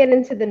 I'm gonna get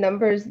into the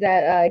numbers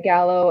that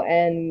Gallo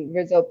and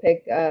Rizzo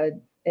picked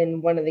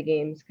in one of the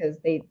games because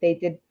they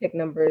did pick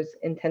numbers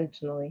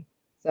intentionally.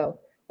 So,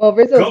 well,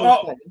 Rizzo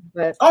was funny,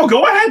 but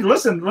go ahead.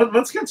 Listen,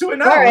 let's get to it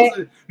now. All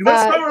right.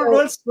 Let's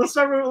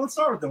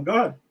start with them. Go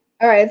ahead.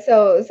 All right,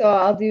 so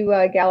I'll do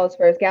Gallo's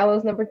first.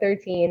 Gallo's number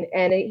 13,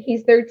 and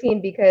he's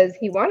 13 because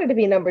he wanted to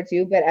be number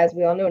 2, but as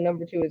we all know,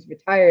 number 2 is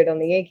retired on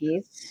the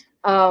Yankees.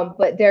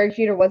 But Derek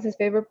Jeter was his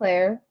favorite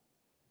player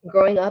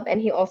growing up, and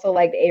he also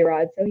liked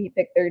A-Rod, so he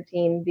picked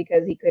 13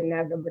 because he couldn't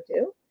have number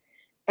 2.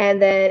 And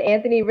then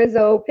Anthony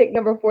Rizzo picked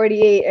number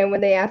 48, and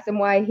when they asked him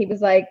why, he was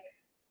like,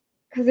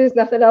 because there's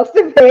nothing else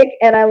to pick,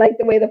 and I like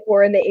the way the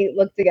 4 and the 8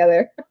 look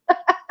together.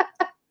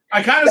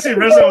 I kind of see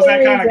Rizzo as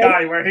that kind of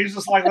guy where he's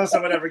just like,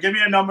 listen, whatever, give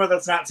me a number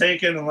that's not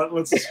taken, and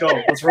let's just go.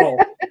 Let's roll.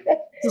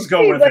 Just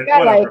go with it.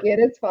 I like it.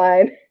 It's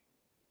fine.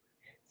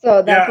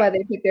 So that's why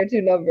they picked their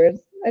 2 numbers.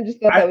 I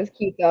just thought that was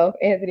cute, though.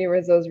 Anthony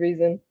Rizzo's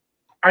reason.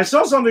 I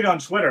saw something on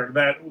Twitter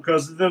that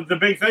because the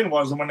big thing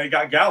was when they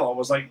got Gallo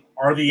was like,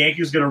 are the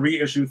Yankees going to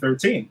reissue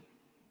 13?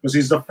 Because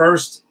he's the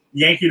first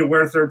Yankee to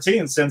wear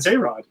 13 since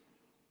A-Rod.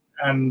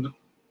 And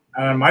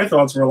my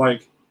thoughts were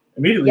like,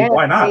 immediately,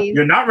 why not? Please.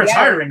 You're not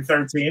retiring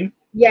 13.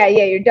 Yeah,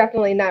 you're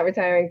definitely not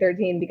retiring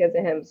 13 because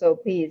of him. So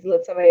please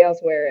let somebody else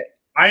wear it.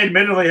 I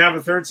admittedly have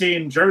a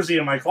 13 jersey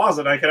in my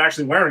closet I could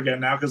actually wear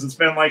again now because it's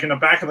been like in the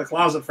back of the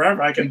closet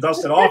forever. I can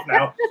dust it off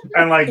now.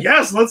 And like,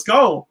 yes, let's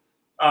go.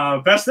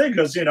 Best thing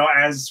because,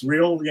 as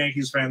real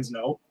Yankees fans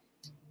know,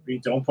 we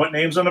don't put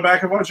names on the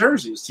back of our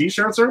jerseys.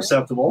 T-shirts are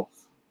acceptable.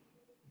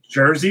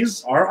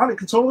 Jerseys are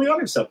totally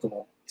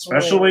unacceptable,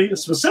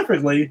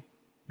 specifically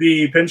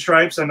the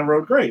pinstripes and the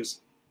road grays.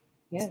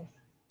 Yes.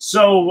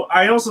 So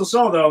I also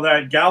saw, though,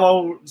 that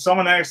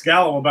someone asked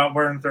Gallo about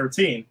wearing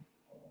 13.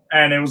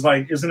 And it was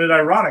like, isn't it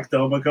ironic,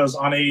 though, because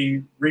on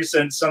a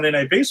recent Sunday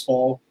Night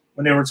Baseball,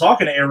 when they were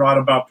talking to A-Rod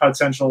about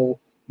potential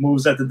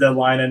moves at the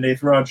deadline and they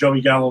threw out Joey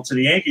Gallo to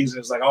the Yankees, and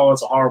it was like, oh,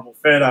 it's a horrible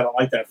fit. I don't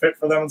like that fit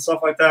for them and stuff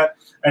like that.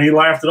 And he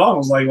laughed it off. I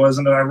was like, well,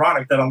 isn't it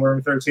ironic that I'm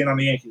wearing 13 on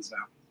the Yankees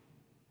now?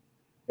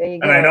 There you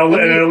go. And I know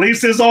at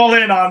least is all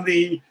in on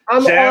the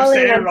I'm all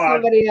in on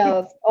somebody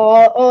else.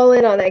 All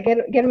in on that.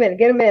 Get him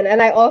in.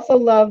 And I also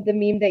love the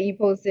meme that you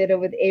posted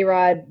with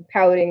A-Rod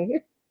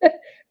pouting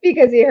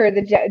because he heard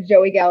that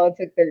Joey Gallo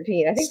took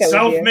 13. I think that was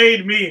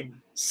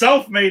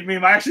self-made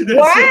meme. I actually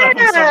didn't see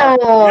that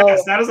one.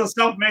 Yes, that is a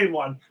self-made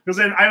one. Because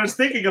I was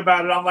thinking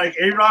about it. I'm like,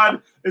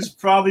 A-Rod is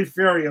probably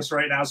furious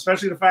right now,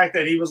 especially the fact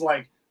that he was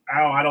like,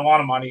 oh, I don't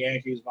want him on the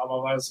Yankees, blah,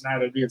 blah, blah.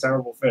 It'd be a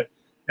terrible fit.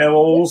 And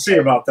we'll see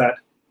about that.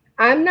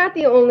 I'm not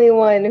the only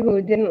one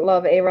who didn't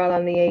love A-Rod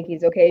on the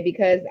Yankees, okay?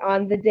 Because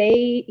on the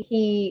day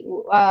he,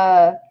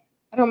 I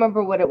don't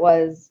remember what it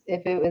was.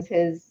 If it was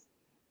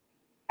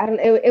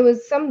it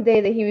was some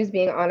day that he was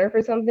being honored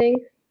for something.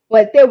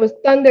 But there was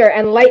thunder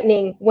and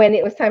lightning when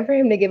it was time for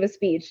him to give a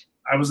speech.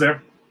 I was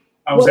there.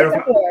 I was there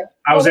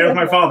with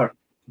my father.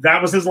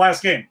 That was his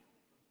last game.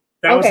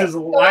 That was his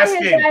last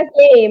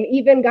game.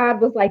 Even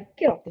God was like,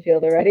 get off the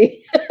field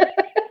already.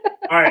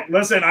 All right,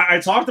 listen. I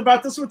talked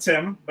about this with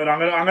Tim, but I'm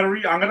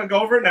gonna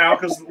go over it now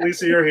because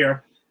Lisa, you're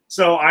here.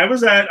 So I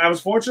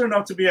was fortunate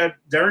enough to be at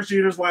Derek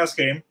Jeter's last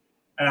game,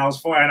 and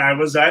I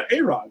was at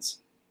A-Rod's.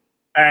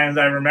 And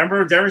I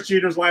remember Derek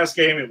Jeter's last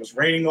game. It was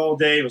raining all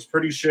day. It was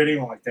pretty shitty.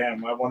 I'm like,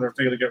 damn, I wonder if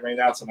they're going to get rained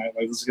out tonight.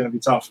 Like, this is going to be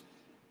tough.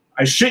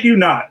 I shit you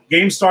not.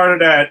 Game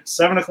started at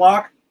 7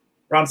 o'clock,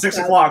 around 6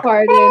 o'clock.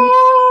 Like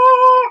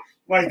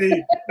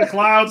the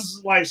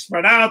clouds like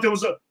spread out.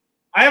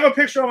 I have a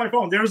picture on my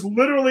phone. There's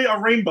literally a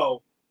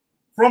rainbow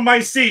from my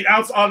seat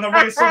out on the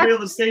right side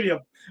of the stadium.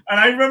 And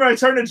I remember I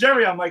turned to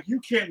Jerry. I'm like, you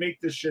can't make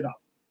this shit up.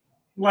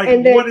 Like,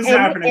 what is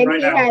happening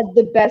right now? And he had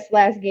the best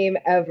last game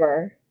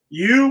ever.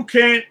 You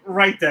can't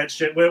write that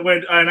shit.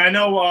 And I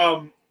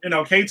know,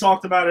 Kay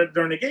talked about it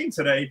during the game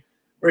today,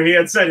 where he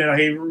had said,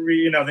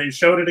 they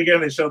showed it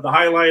again. They showed the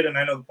highlight, and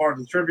I know the part of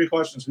the trivia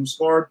question is who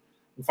scored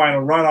the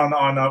final run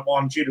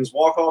on Jeter's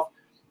walk-off.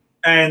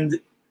 And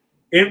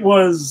it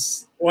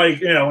was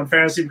like, when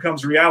fantasy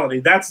becomes reality,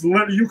 that's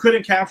literally, you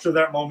couldn't capture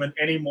that moment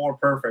any more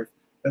perfect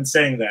than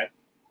saying that.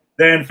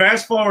 Then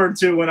fast forward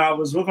to when I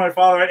was with my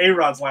father at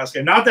A-Rod's last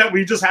game. Not that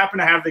we just happened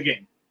to have the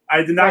game.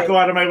 I did not go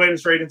out of my way to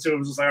straight into it. It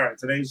was just like, all right,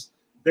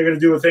 they're going to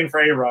do a thing for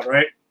A-Rod,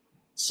 right?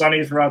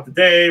 Sunny throughout the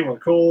day. We're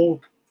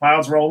cool.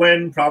 Clouds roll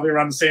in, probably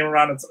around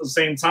the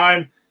same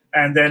time.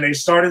 And then they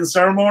started the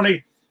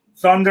ceremony.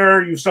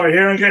 Thunder, you start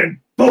hearing it, and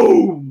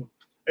boom!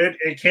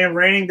 It came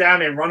raining down.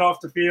 They run off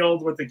the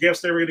field with the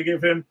gifts they were going to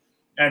give him.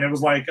 And it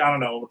was like, I don't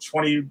know,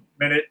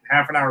 20-minute,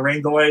 half an hour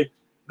rain delay.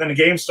 Then the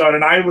game started,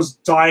 and I was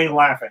dying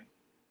laughing.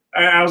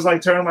 And I was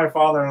like turning to my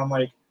father, and I'm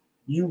like,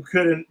 you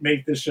couldn't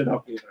make this shit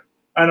up either.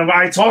 And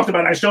I talked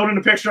about it. I showed him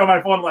the picture on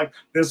my phone, like,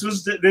 this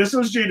was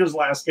Jeter's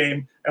last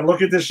game, and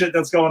look at this shit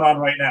that's going on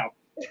right now.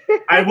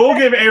 I will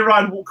give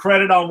A-Rod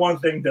credit on one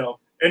thing, though.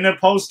 In the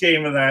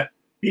post-game of that,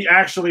 he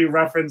actually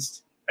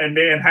referenced and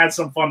had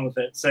some fun with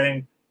it,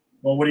 saying,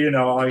 well, what do you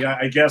know?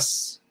 I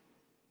guess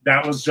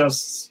that was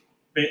just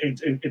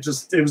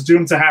it was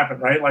doomed to happen,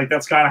 right? Like,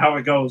 that's kind of how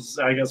it goes,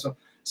 I guess.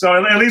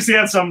 So at least he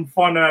had some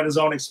fun at his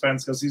own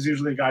expense, because he's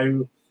usually a guy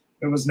who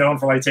was known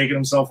for like taking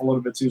himself a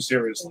little bit too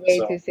seriously. Way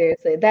too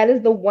seriously. That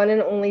is the one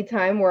and only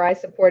time where I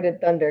supported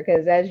Thunder,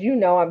 because as you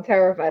know, I'm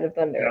terrified of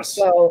Thunder. Yes.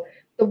 So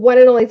the one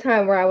and only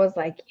time where I was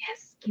like,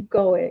 yes, keep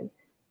going,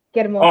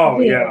 get him off. Oh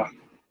yeah,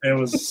 it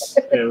was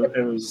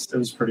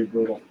pretty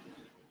brutal.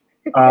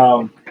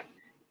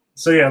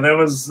 So yeah,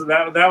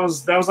 that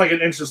was like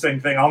an interesting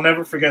thing. I'll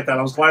never forget that.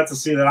 I was glad to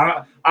see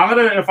that. I'm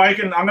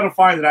gonna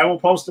find it. I will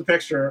post a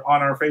picture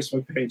on our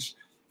Facebook page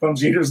from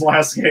Jeter's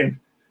last game,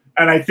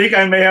 and I think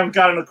I may have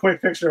gotten a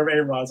quick picture of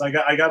A-Rod's. I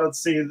got to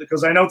see,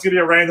 because I know it's gonna be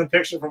a random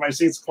picture from my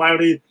seat's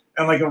cloudy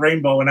and like a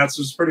rainbow, and that's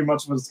just pretty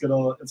much what it's gonna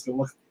look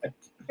like.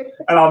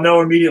 And I'll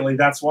know immediately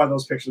that's why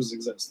those pictures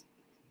exist.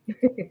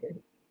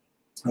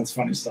 That's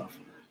funny stuff.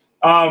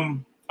 All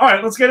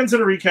right, let's get into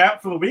the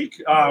recap for the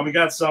week. We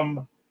got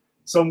some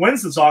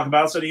wins to talk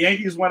about. So the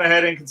Yankees went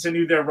ahead and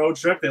continued their road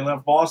trip. They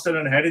left Boston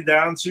and headed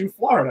down to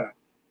Florida,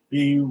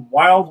 the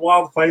wild,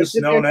 wild place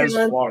known as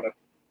Florida.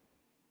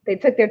 They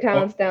took their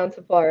talents down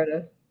to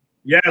Florida.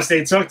 Yes,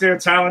 they took their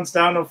talents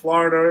down to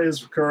Florida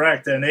is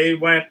correct. And they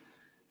went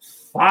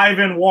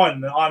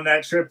 5-1 on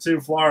that trip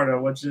to Florida,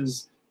 which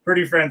is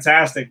pretty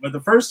fantastic. But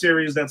the first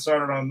series that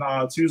started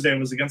on Tuesday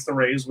was against the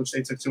Rays, which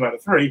they took 2 out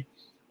of 3.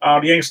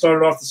 The Yankees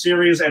started off the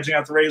series, edging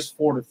out the Rays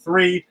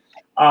 4-3.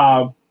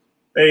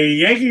 The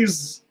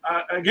Yankees,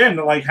 again,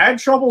 had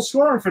trouble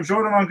scoring for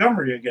Jordan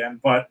Montgomery again,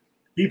 but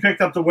he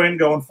picked up the win,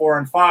 going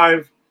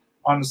 4-5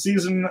 on the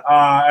season.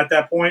 At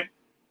that point,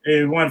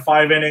 it went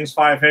 5 innings,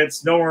 5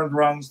 hits, no earned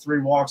runs,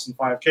 3 walks, and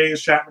 5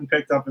 Ks. Chapman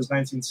picked up his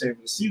 19th save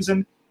of the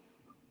season.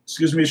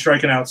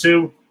 Striking out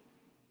 2.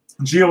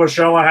 Gio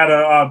Urshela had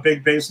a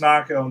big base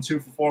knock, on 2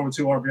 for 4 with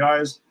 2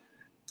 RBIs.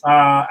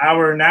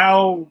 Our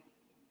now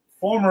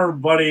former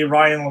buddy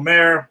Ryan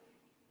LeMaire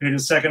hit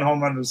his second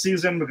home run of the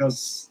season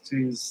because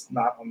he's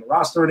not on the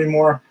roster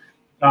anymore.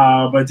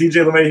 But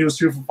DJ LeMahieu, he was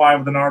 2 for 5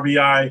 with an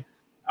RBI,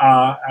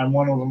 and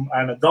one of them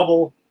and a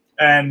double.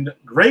 And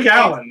Greg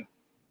Allen,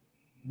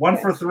 1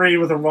 for 3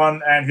 with a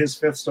run and his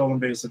 5th stolen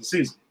base of the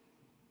season.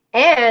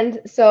 And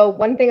so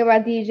one thing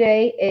about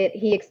DJ,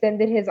 he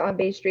extended his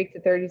on-base streak to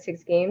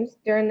 36 games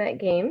during that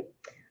game.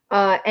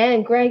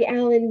 And Greg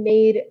Allen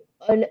made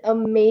an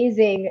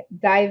amazing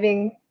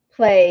diving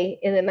play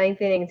in the 9th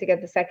inning to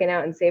get the second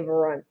out and save a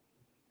run.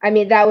 I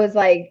mean, that was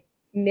like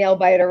nail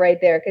biter right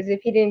there, because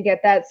if he didn't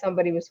get that,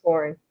 somebody was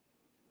scoring.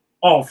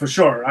 Oh, for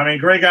sure. I mean,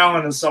 Greg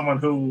Allen is someone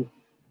who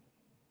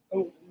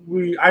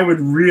I would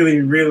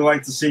really, really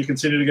like to see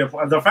continue to get.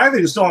 The fact that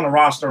he's still on the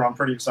roster, I'm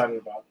pretty excited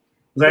about.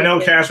 Because I know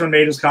Cashman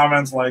made his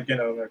comments like,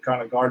 that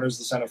kind of Gardner's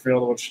the center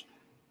fielder, which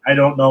I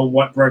don't know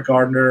what Brett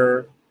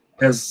Gardner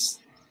has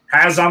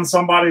on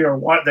somebody or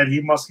what, that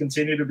he must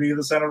continue to be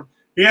the center.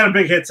 He had a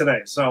big hit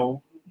today,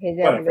 so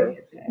whatever.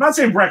 I'm not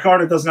saying Brett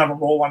Gardner doesn't have a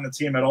role on the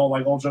team at all,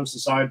 like all jokes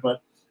aside,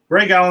 but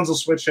Greg Allen's a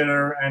switch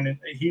hitter, and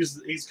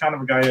he's kind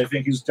of a guy I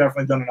think he's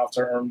definitely done enough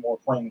to earn more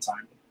playing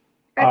time.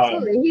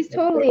 Absolutely. He's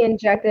totally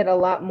injected a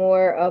lot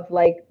more of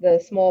like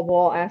the small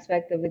ball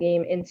aspect of the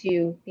game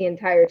into the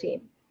entire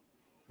team.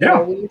 Yeah.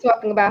 We were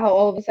talking about how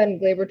all of a sudden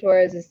Gleyber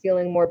Torres is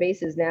stealing more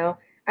bases now.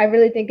 I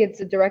really think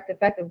it's a direct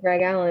effect of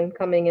Greg Allen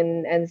coming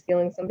in and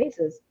stealing some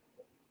bases.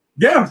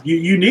 Yeah,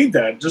 you need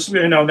that. Just,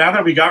 now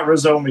that we got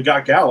Rizzo and we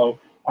got Gallo,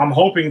 I'm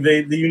hoping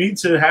you need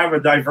to have a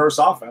diverse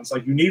offense.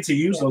 Like, you need to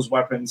use those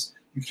weapons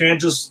You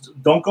can't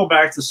don't go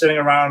back to sitting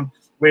around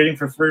waiting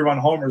for 3-run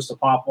homers to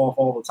pop off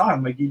all the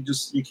time. Like you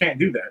can't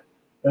do that.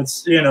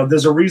 That's,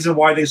 there's a reason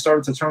why they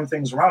started to turn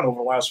things around over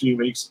the last few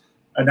weeks.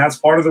 And that's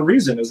part of the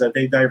reason is that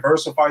they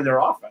diversified their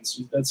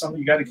offense. That's something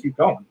you got to keep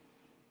going.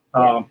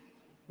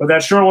 But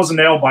that sure was a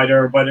nail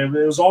biter. But it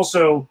was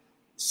also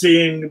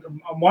seeing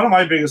one of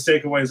my biggest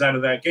takeaways out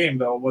of that game,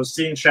 though, was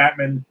seeing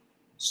Chapman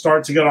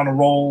start to get on a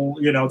roll,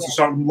 to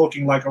start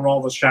looking like a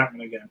Aroldis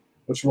Chapman again,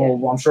 which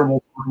I'm sure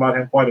we'll talk about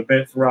him quite a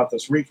bit throughout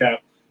this recap.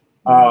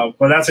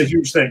 But that's a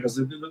huge thing because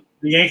the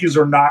Yankees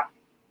are not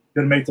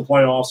going to make the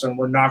playoffs, and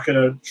we're not going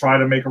to try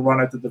to make a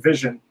run at the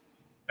division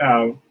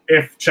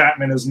if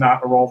Chapman is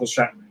not Aroldis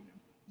Chapman again.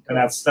 And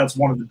that's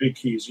one of the big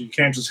keys. You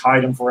can't just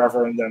hide him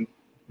forever. And then,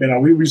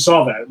 we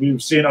saw that.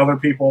 We've seen other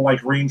people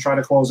like Green try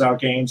to close out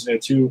games. They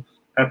had 2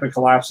 epic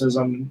collapses.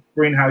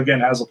 Green, again,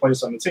 has a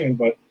place on the team,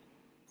 but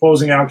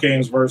closing out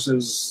games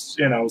versus,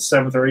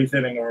 7th or 8th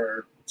inning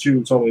are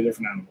 2 totally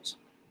different animals.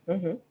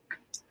 Mm-hmm.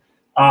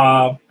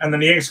 And then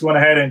the Yankees went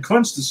ahead and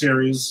clinched the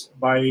series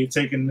by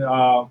taking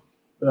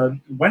the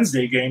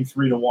Wednesday game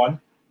 3-1.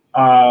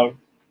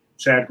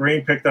 Chad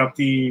Green picked up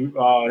his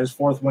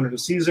 4th win of the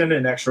season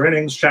in extra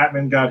innings.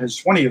 Chapman got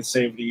his 20th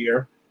save of the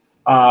year.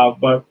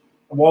 But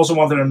I also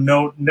wanted to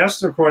note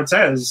Nestor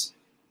Cortes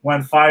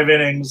went 5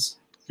 innings,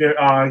 giving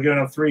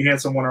up 3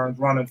 hits and 1 earned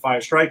run and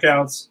 5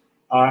 strikeouts.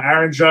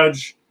 Aaron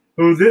Judge,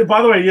 who did,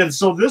 by the way,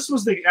 so this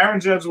was Aaron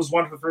Judge was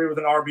 1 for 3 with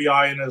an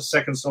RBI and his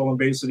 2nd stolen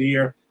base of the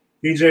year.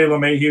 DJ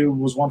LeMahieu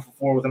was 1 for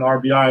 4 with an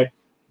RBI.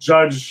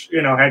 Judge,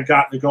 had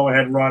got the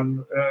go-ahead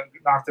run,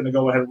 knocked in the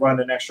go-ahead run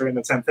in extra in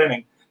the 10th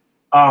inning.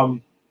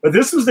 But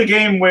this was the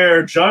game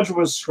where Judge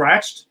was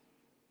scratched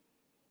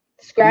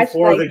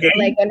before the game.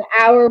 Like an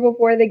hour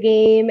before the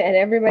game, and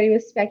everybody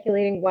was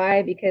speculating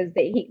why, because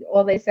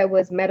all they said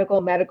was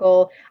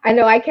medical. I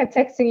know I kept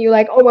texting you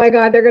like, oh my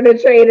God, they're going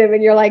to trade him.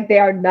 And you're like, they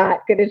are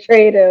not going to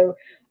trade him.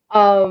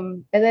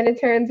 And then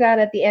it turns out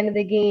at the end of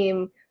the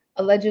game,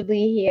 allegedly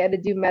he had to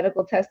do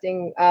medical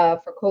testing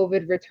for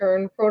COVID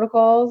return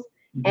protocols.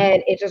 Mm-hmm.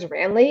 And it just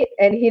ran late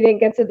and he didn't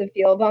get to the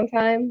field on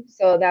time.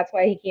 So that's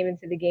why he came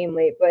into the game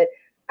late. But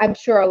I'm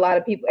sure a lot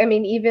of people,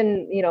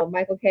 even,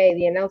 Michael Kay,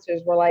 the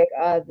announcers were like,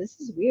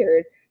 this is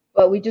weird,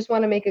 but we just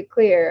want to make it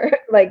clear.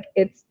 Like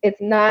it's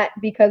not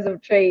because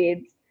of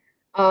trades.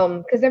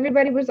 Because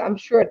everybody was, I'm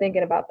sure,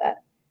 thinking about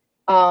that.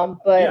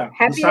 But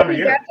happy that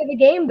he got to the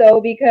game though,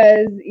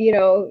 because,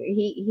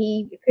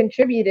 he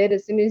contributed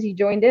as soon as he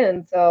joined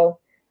in. So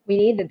we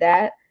needed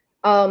that.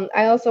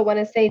 I also want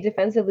to say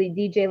defensively,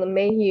 DJ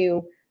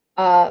LeMahieu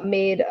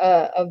made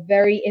a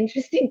very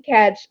interesting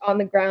catch on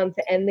the ground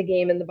to end the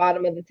game in the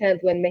bottom of the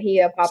 10th when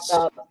Mejia popped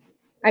up.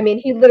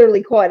 He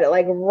literally caught it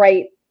like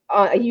right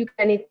on. You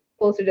can't any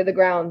closer to the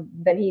ground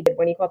than he did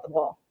when he caught the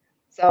ball.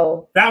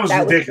 So that was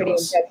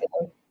ridiculous. Pretty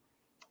impressive.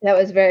 That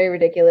was very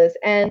ridiculous.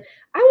 And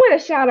I want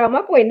to shout out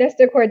my boy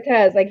Nestor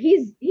Cortes. Like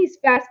he's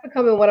fast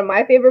becoming one of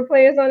my favorite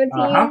players on the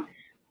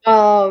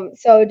team.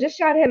 So just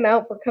shout him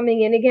out for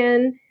coming in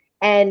again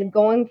and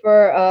going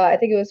for I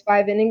think it was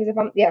 5 innings.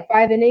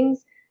 5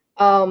 innings.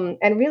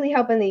 And really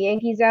helping the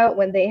Yankees out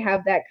when they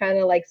have that kind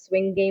of like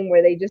swing game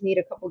where they just need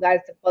a couple guys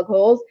to plug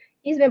holes.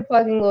 He's been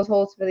plugging those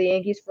holes for the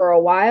Yankees for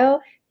a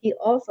while. He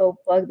also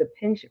plugged the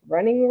pinch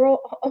running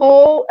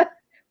hole.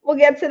 We'll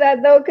get to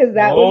that though, because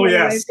that was one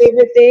of my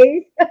favorite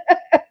things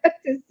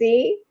to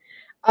see.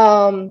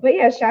 But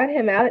yeah, shout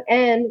him out.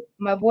 And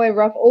my boy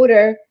Ruff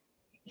Oder,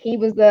 he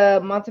was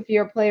the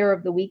Montefiore Player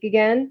of the Week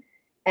again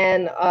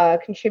and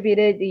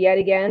contributed yet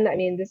again.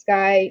 This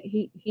guy,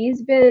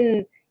 he's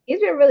been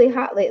really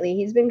hot lately.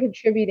 He's been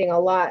contributing a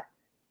lot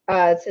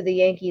to the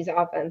Yankees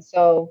offense.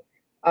 So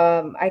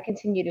I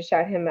continue to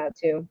shout him out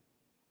too.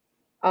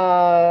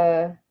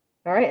 All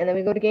right, and then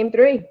we go to game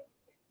 3.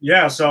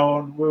 Yeah,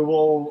 so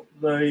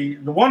the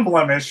one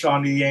blemish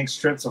on the Yanks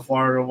trip to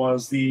Florida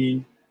was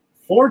the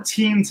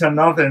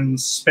 14-0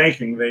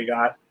 spanking they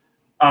got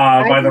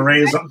by the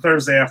Rays on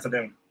Thursday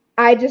afternoon.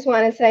 I just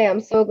want to say I'm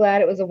so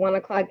glad it was a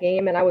 1:00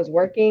 game and I was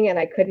working and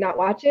I could not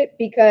watch it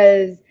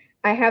because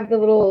I have the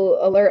little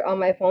alert on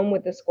my phone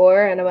with the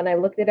score. And when I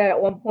looked at it at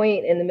one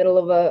point in the middle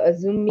of a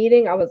Zoom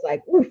meeting, I was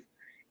like, oof.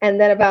 And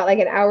then about like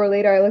an hour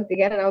later, I looked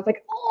again and I was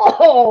like,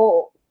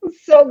 oh, I'm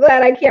so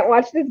glad I can't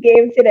watch this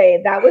game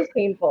today. That was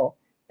painful.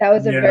 That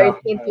was a very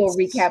painful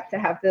recap to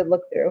have to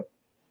look through.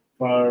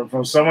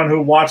 From someone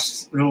who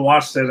watched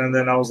it, and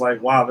then I was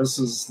like, wow, this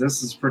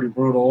is pretty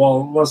brutal.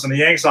 Well, listen, the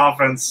Yanks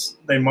offense,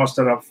 they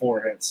mustered up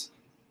 4 hits.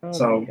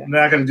 So I'm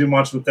not going to do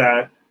much with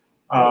that.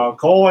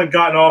 Cole had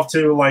gotten off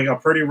to like a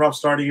pretty rough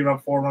start. He gave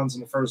up 4 runs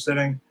in the first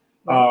inning.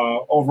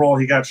 Overall,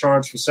 he got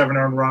charged for 7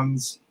 earned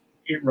runs,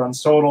 8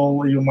 runs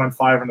total. He even went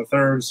 5 in the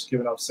thirds,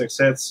 giving up 6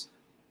 hits,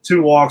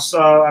 2 walks.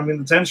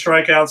 The 10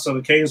 strikeouts, so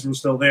the Ks were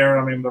still there.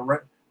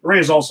 The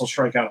Rays also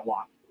strike out a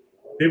lot.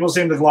 People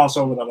seem to gloss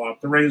over that a lot.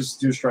 The Rays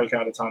do strike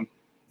out a ton.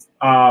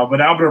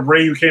 But Albert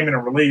Abreu came in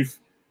relief.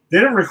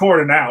 Didn't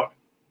record an out.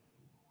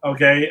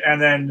 Okay,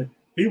 and then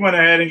he went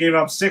ahead and gave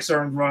up 6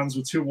 earned runs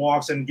with 2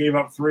 walks and gave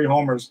up 3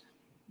 homers.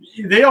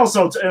 they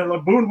also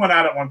Boone went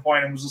out at one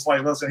point and was just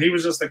like, listen, he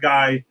was just a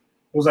guy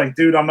who was like,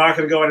 dude, I'm not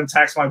going to go ahead and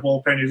tax my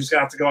bullpen. You're just going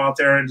to have to go out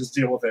there and just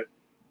deal with it.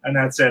 And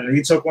that's it. And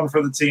he took one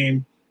for the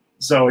team.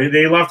 So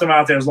they left him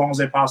out there as long as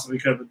they possibly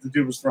could, but the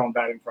dude was throwing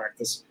batting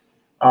practice.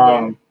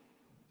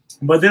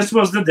 But this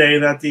was the day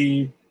that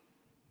the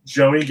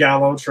Joey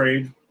Gallo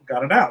trade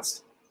got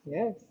announced.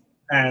 Yes.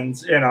 And,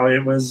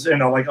 it was,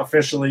 like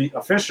officially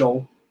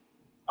official.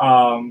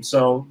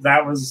 So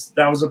that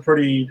was a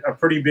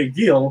pretty big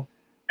deal.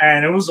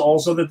 And it was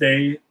also the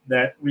day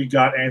that we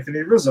got Anthony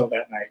Rizzo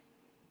that night.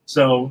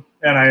 So,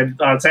 and I had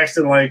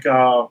texted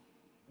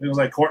it was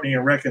like Courtney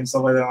and Rick and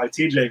stuff like that, like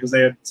TJ, because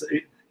they had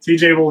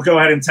TJ will go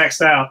ahead and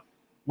text out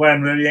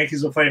when the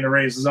Yankees are playing the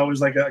Rays. There's always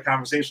like a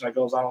conversation that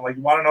goes on. I'm like,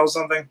 you want to know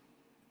something?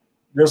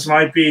 This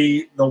might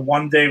be the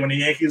one day when the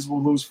Yankees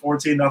will lose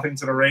 14-0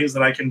 to the Rays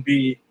that I can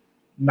be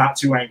not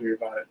too angry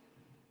about it.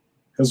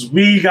 Because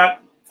we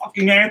got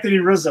fucking Anthony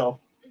Rizzo.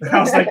 And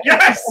I was like,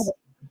 yes!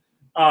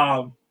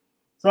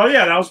 So,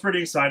 yeah, that was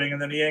pretty exciting.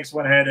 And then the Yanks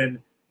went ahead and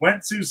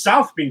went to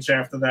South Beach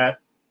after that.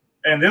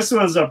 And this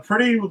was the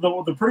pretty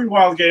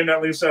wild game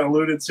that Lisa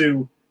alluded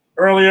to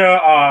earlier.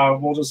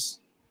 We'll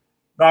just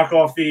knock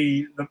off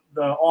the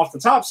off the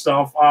top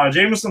stuff.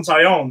 Jameson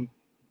Taillon,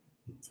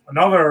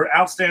 another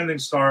outstanding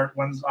start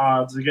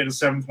to get his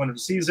 7th win of the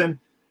season.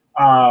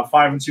 5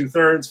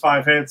 2/3,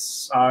 5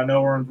 hits,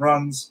 no earned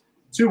runs,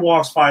 2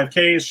 walks, 5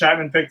 Ks.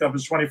 Chapman picked up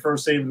his 21st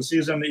save of the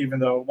season, even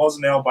though it was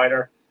a nail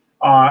biter.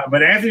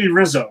 But Anthony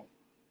Rizzo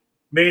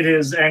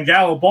and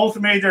Gallo both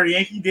made their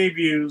Yankee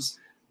debuts.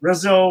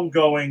 Rizzo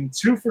going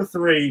 2 for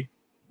 3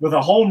 with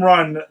a home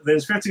run,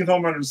 his 15th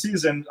home run of the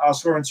season,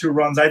 scoring 2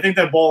 runs. I think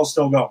that ball is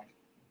still going.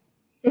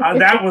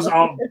 That was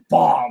a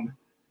bomb.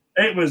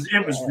 It was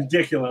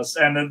ridiculous.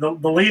 And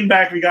the lean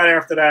back we got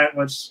after that,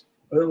 which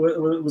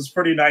was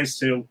pretty nice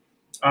too.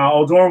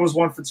 Odor was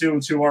 1 for 2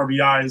 with 2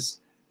 RBIs.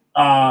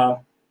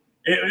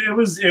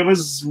 It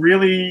was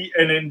really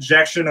an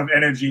injection of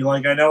energy.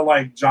 Like, I know,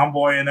 like, John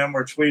Boy and them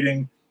were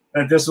tweeting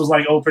that this was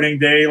like opening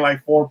day,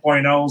 like 4.0.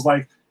 It was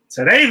like,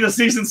 today the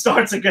season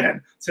starts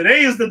again.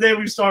 Today is the day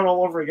we start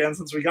all over again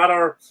since we got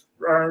our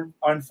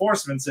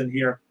enforcements in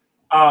here.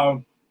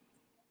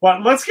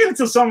 But let's get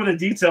into some of the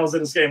details of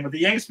this game. With the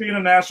Yanks being a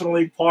National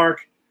League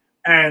park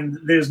and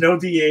there's no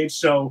DH,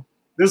 so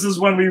this is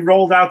when we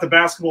rolled out the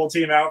basketball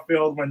team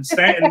outfield, when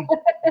Stanton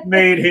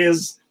made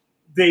his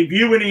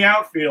debut in the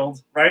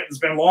outfield, right? It's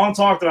been long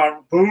talked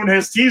about. Boone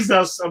has teased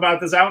us about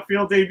this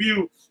outfield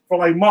debut for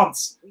like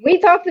months. We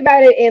talked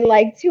about it in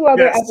like 2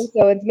 other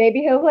episodes.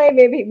 Maybe he'll play,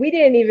 maybe we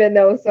didn't even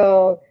know.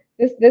 So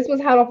this was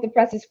hot off the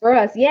presses for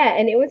us. Yeah,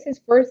 and it was his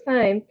first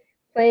time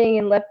playing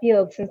in left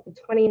field since the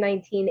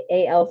 2019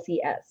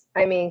 ALCS.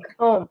 I mean,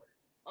 come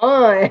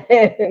on.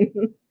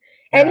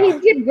 And he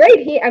did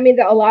great.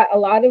 A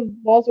lot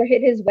of balls were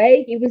hit his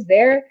way. He was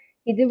there.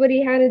 He did what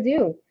he had to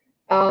do.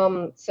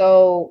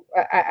 So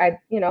I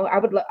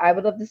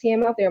would love to see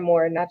him out there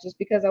more, not just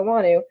because I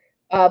want to,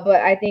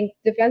 but I think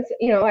defense,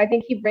 I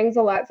think he brings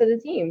a lot to the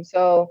team.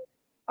 So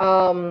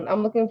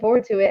I'm looking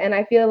forward to it. And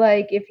I feel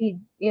like if he,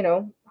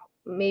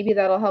 maybe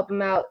that'll help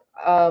him out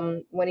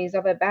when he's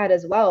up at bat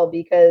as well,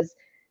 because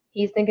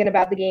he's thinking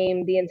about the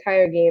game, the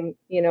entire game.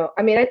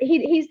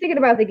 He's thinking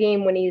about the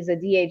game when he's a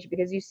DH,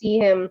 because you see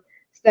him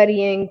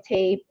studying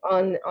tape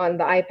on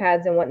the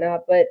iPads and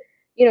whatnot. But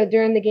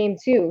during the game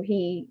too,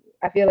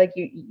 I feel like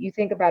you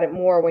think about it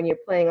more when you're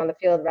playing on the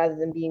field rather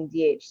than being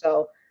DH.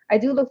 So I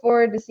do look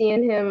forward to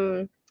seeing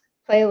him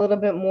play a little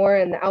bit more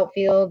in the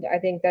outfield. I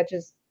think that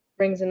just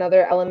brings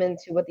another element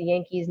to what the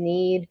Yankees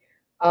need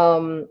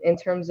in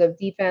terms of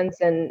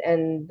defense and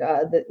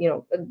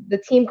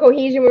the team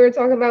cohesion we were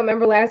talking about.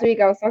 Remember last week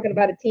I was talking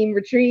about a team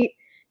retreat.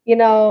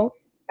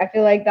 I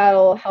feel like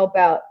that'll help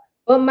out.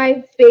 But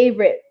my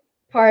favorite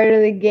part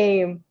of the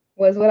game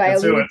was what I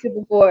alluded to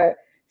before.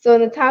 So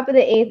in the top of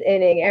the 8th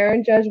inning,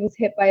 Aaron Judge was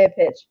hit by a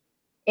pitch.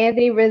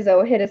 Anthony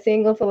Rizzo hit a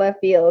single to left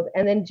field,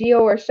 and then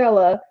Gio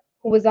Urshela,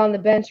 who was on the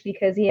bench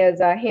because he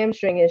has a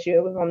hamstring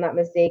issue, if I'm not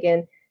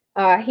mistaken,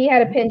 he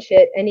had a pinch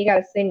hit and he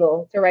got a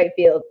single to right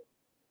field.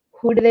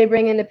 Who do they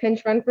bring in to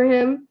pinch run for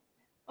him?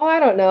 Oh, I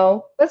don't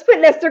know. Let's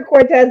put Nestor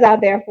Cortez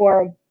out there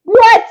for him.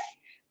 What?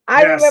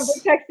 I remember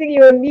texting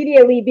you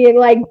immediately being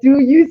like, do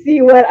you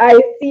see what I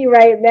see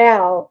right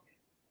now?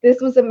 This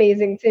was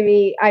amazing to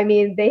me. I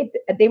mean,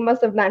 they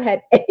must have not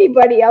had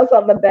anybody else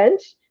on the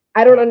bench.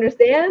 I don't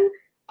understand.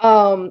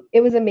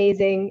 It was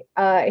amazing.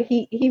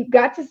 He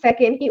got to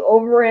second. He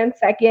overran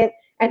second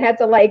and had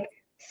to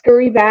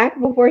scurry back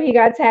before he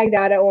got tagged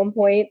out at one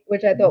point,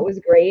 which I thought was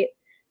great.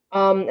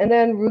 And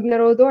then Rougned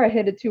Odor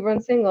hit a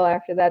 2-run single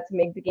after that to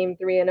make the game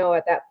 3-0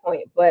 at that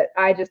point. But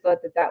I just thought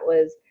that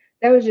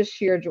was just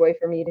sheer joy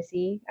for me to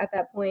see at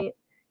that point.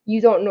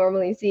 You don't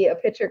normally see a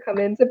pitcher come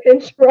in to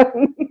pinch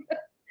run.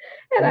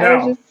 And I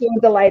was just so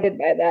delighted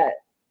by that.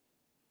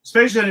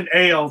 Especially in an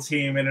AL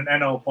team in an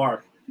NL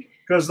park.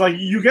 Because,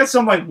 you get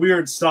some,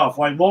 weird stuff.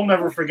 We'll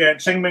never forget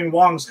Ching-Ming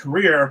Wang's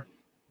career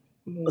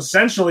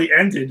essentially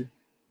ended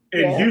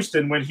in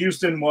Houston when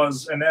Houston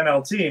was an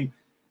NL team,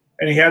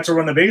 and he had to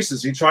run the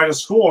bases. He tried to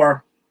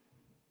score,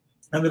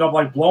 ended up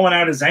like blowing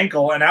out his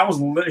ankle, and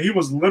he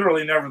was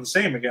literally never the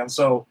same again.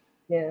 So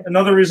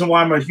another reason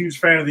why I'm a huge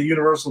fan of the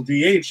universal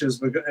DH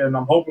is, and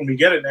I'm hoping we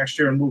get it next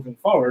year and moving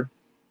forward,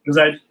 is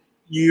that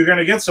you're going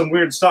to get some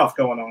weird stuff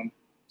going on,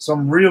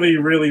 some really,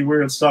 really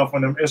weird stuff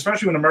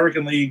especially when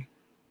American League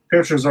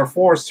pitchers are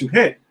forced to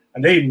hit,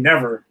 and they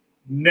never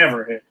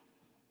hit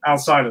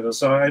outside of this.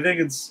 So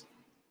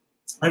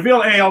I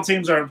feel AL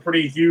teams are at a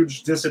pretty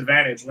huge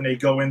disadvantage when they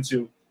go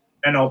into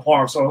NL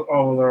Parks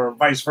or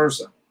vice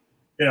versa.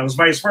 It's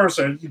vice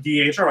versa.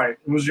 DH, all right,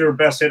 who's your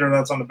best hitter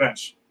that's on the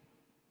bench?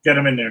 Get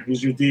him in there.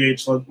 He's your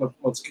DH.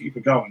 Let's keep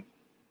it going.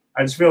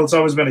 I just feel it's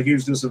always been a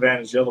huge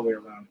disadvantage the other way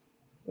around.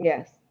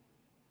 Yes.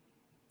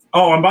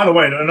 Oh, and by the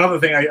way, another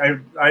thing,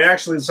 I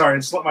actually, sorry,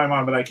 it slipped my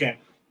mind, but I can't.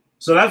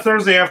 So that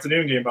Thursday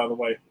afternoon game, by the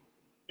way,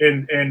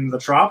 in the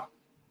Trop,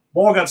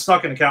 ball got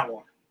stuck in the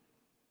catwalk.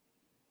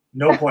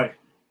 No play.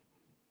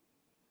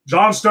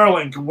 John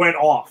Sterling went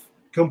off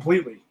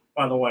completely,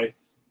 by the way.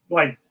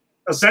 Like,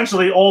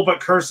 essentially all but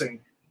cursing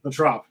the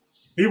Trop.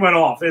 He went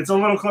off. It's a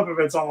little clip of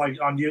it's on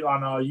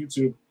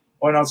YouTube.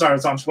 Or no, sorry,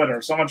 it's on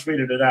Twitter. Someone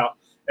tweeted it out.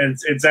 And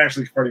it's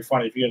actually pretty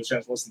funny if you get a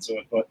chance to listen to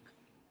it. But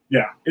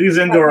yeah, these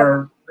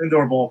indoor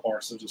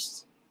ballparks are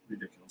just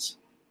ridiculous.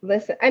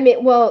 Listen,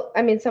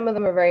 some of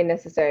them are very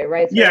necessary,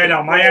 right? So yeah, I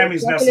know.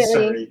 Miami's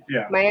necessary.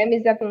 Yeah,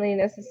 Miami's definitely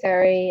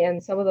necessary,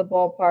 and some of the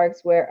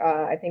ballparks where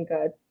I think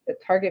the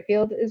Target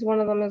Field is one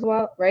of them as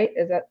well, right?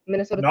 Is that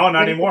Minnesota? No,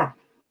 not anymore.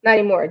 Not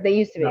anymore. They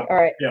used to be. No. All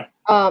right. Yeah.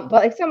 But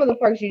like some of the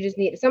parks you just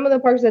need. Some of the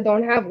parks that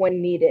don't have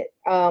one need it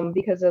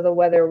because of the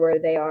weather where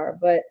they are.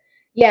 But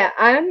yeah,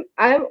 I'm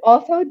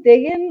also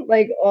digging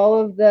like all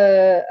of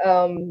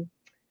the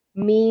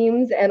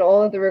memes and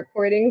all of the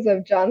recordings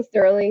of John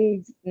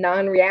Sterling's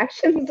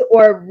non-reactions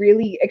or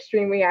really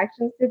extreme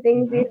reactions to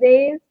things these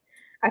days.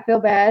 I feel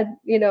bad,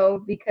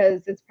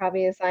 because it's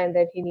probably a sign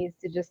that he needs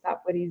to just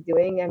stop what he's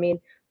doing. I mean,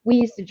 we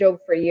used to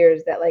joke for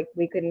years that like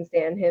we couldn't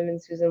stand him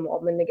and Susan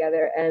Waldman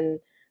together, and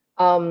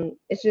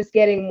it's just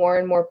getting more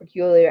and more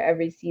peculiar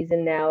every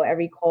season now,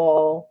 every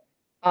call.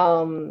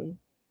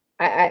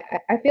 I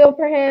feel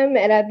for him,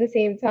 and at the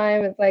same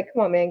time, it's like,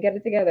 come on, man, get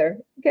it together,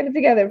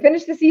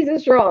 finish the season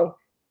strong.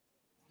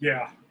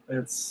 Yeah,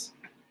 it's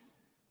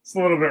a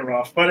little bit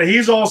rough, but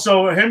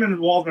him and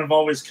Waldman have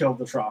always killed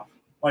the Trop,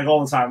 like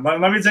all the time.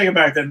 Let me take it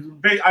back.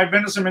 Then I've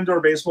been to some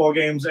indoor baseball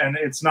games, and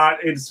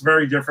it's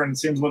very different. It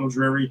seems a little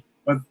dreary,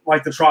 but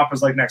like the Trop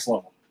is like next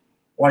level.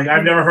 Like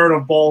I've never heard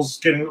of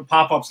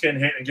pop-ups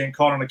getting hit and getting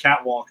caught on a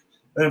catwalk.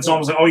 And it's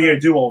almost like, oh yeah,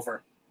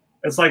 do-over.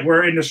 It's like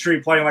we're in the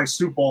street playing like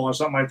Stoop Ball or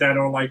something like that,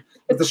 or like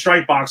with the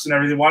strike box and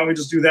everything. Why don't we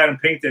just do that and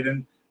paint it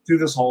and do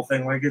this whole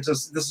thing? Like this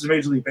is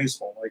Major League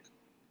Baseball. Like,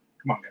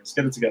 come on, guys,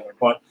 get it together.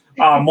 But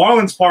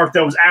Marlins Park,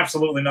 there was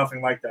absolutely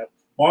nothing like that.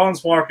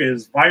 Marlins Park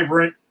is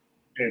vibrant.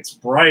 It's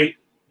bright.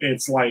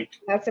 It's like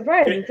that's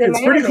surprising.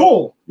 It's pretty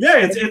cool. Yeah,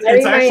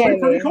 it's actually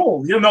pretty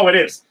cool. It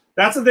is.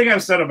 That's the thing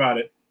I've said about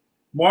it.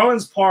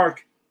 Marlins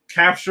Park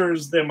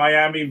captures the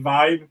Miami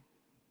vibe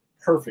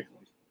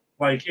perfectly.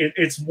 Like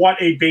it's what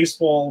a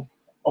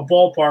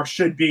ballpark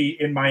should be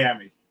in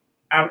Miami.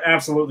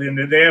 Absolutely, and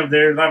they have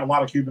a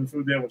lot of Cuban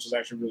food there, which is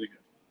actually really good.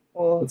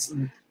 Well,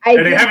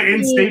 and they have it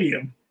in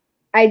stadium.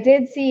 I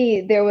did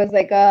see there was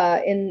like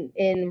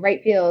in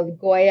right field,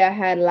 Goya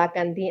had La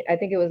Cantina. I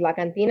think it was La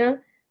Cantina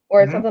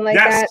or something like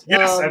that.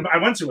 Yes, I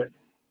went to it.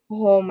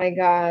 Oh my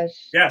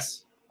gosh.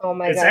 Yes. Oh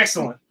my gosh. It's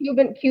excellent.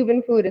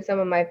 Cuban food is some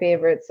of my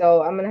favorites,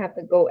 so I'm gonna have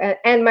to go.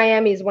 And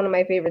Miami is one of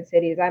my favorite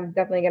cities. I'm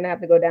definitely gonna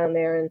have to go down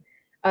there.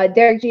 And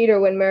Derek Jeter,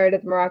 when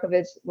Meredith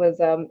Marakovich was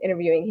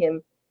interviewing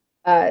him,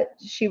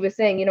 she was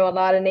saying, a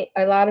lot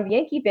of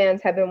Yankee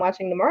fans have been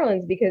watching the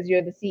Marlins because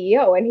you're the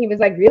CEO, and he was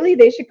like, really,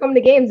 they should come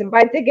to games and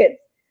buy tickets.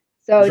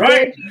 So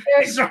Derek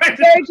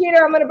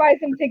Jeter, I'm gonna buy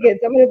some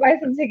tickets.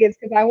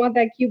 Because I want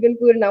that Cuban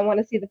food and I want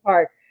to see the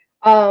park.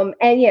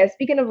 And yeah,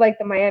 speaking of like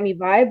the Miami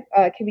vibe,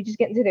 can we just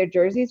get into their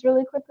jerseys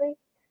really quickly?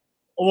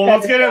 Well,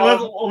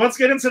 let's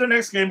get into the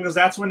next game because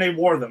that's when they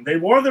wore them. They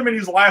wore them in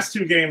these last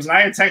two games, and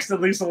I had texted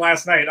Lisa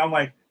last night. I'm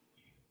like,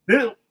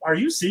 are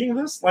you seeing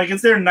this? Like,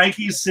 it's their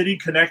Nike City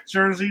Connect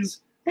jerseys,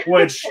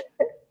 which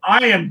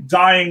I am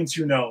dying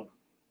to know.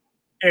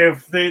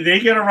 If they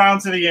get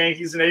around to the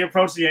Yankees and they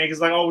approach the Yankees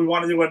like, oh, we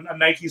want to do a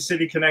Nike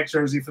City Connect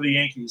jersey for the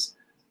Yankees,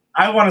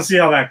 I want to see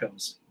how that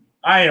goes.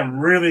 I am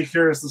really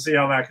curious to see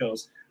how that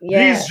goes.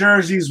 Yeah. These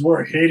jerseys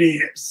were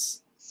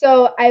hideous.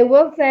 So I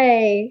will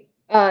say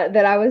that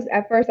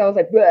at first I was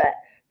like, bleh.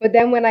 But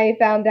then when I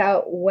found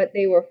out what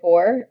they were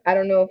for, I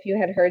don't know if you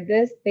had heard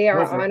this, they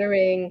are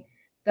honoring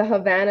the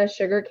Havana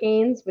Sugar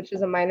Canes, which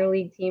is a minor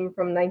league team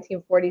from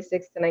 1946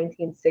 to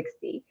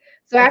 1960.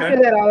 So after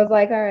that, I was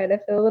like, all right, I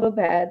feel a little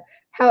bad.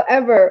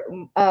 However,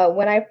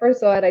 when I first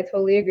saw it, I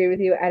totally agree with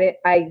you.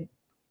 I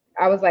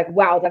was like,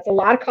 wow, that's a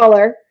lot of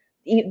color.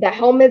 The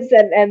helmets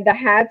and the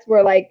hats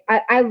were like,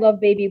 I love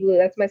baby blue.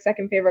 That's my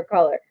second favorite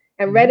color.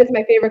 And red is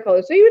my favorite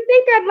color. So you would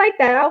think I'd like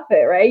that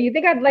outfit, right? You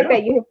think I'd like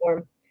that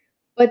uniform.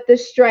 But the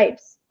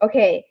stripes,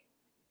 okay.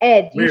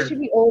 Ed, you should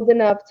be old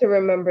enough to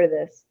remember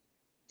this.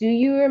 do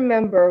you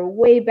remember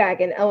way back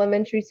in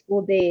elementary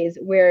school days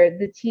where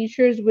the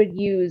teachers would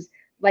use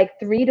like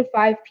 3 to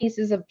 5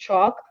 pieces of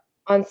chalk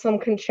on some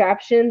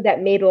contraption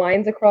that made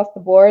lines across the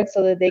board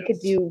so that they could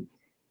Yes. do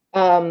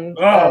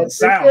Oh, the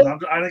sound!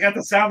 cursive? I got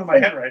the sound in my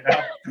head right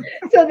now.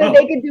 So that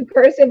they Oh, could do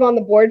cursive on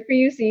the board for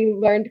you, so you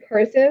learned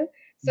cursive.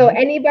 So mhm.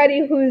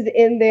 anybody who's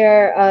in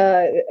their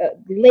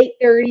late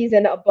 30s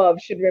and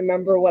above should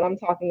remember what I'm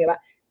talking about.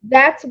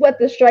 That's what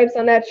the stripes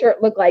on that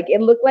shirt look like.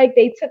 It looked like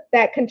they took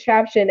that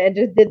contraption and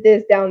just did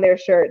this down their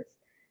shirts.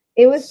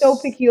 It was so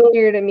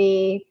peculiar to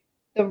me.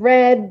 The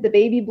red, the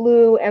baby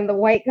blue, and the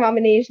white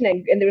combination,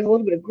 and there was a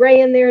little bit of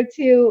gray in there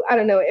too. I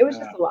don't know. It was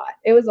just Yeah. a lot.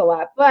 It was a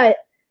lot. But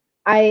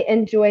I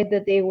enjoyed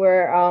that they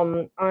were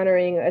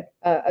honoring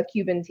a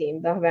Cuban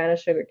team, the Havana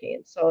Sugar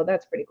Cane. So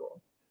that's pretty cool.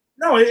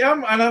 No,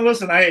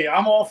 listen.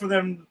 I'm all for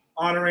them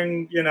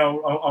honoring,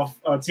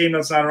 a team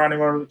that's not around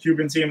anymore, the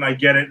Cuban team. I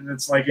get it.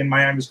 It's like in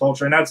Miami's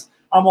culture, and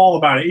I'm all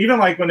about it. Even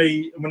like when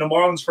the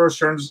Marlins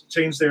first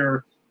changed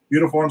their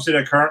uniforms to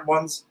their current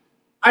ones,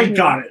 I Hmm.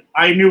 got it.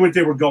 I knew what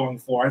they were going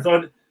for.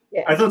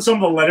 Yeah. I thought some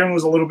of the lettering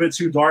was a little bit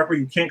too dark, where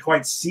you can't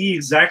quite see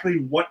exactly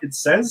what it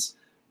says.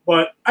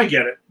 But I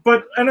get it.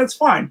 And it's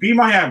fine. Be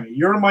Miami.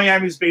 You're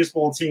Miami's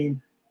baseball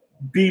team.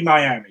 Be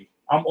Miami.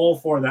 I'm all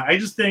for that. I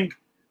just think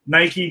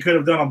Nike could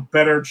have done a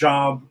better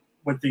job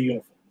with the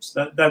uniforms.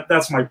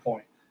 That's my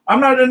point. I'm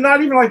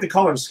not even like the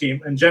color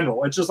scheme in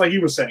general. It's just like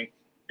you were saying.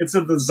 It's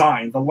the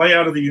design, the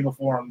layout of the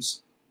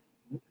uniforms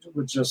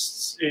would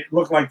just it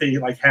looked like they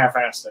like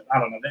half-assed it. I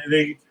don't know.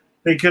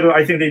 They could have.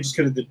 I think they just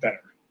could have did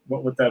better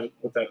with that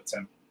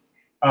attempt.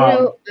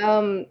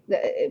 Um,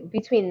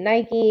 Between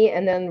Nike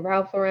and then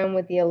Ralph Lauren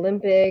with the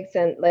Olympics,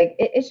 and like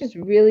it's just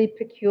really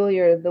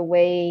peculiar the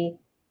way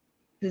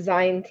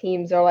design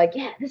teams are like,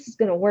 yeah, this is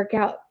gonna work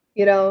out.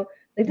 Like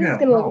this is yeah,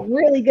 gonna look no,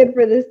 really good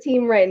for this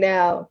team right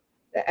now.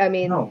 I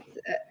mean, no.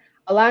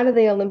 a lot of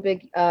the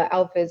Olympic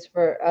outfits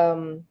for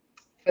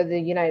the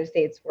United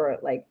States were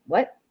like,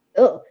 what?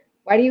 Ugh.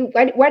 Why do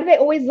they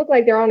always look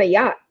like they're on a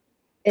yacht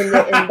in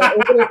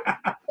the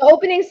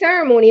opening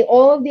ceremony?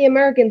 All of the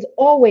Americans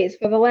always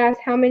for the last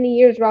how many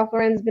years Ralph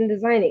Lauren's been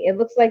designing. It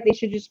looks like they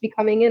should just be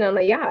coming in on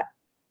a yacht.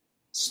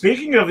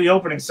 Speaking of the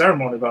opening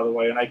ceremony, by the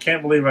way, and I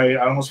can't believe I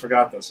almost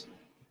forgot this.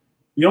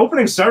 The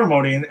opening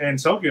ceremony in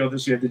Tokyo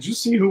this year. Did you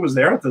see who was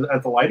there at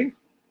the lighting?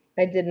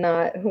 I did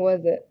not. Who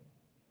was it?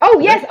 Oh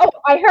yes. Hideki,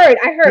 Oh, I heard.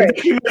 I heard.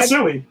 Hideki I,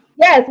 Matsui,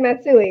 yes,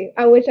 Matsui.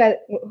 I wish I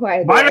who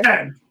I my there.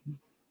 man,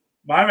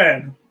 my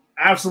man.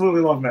 Absolutely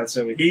love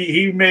Matsui.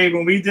 He made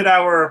when we did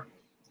our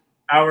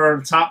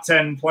top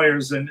 10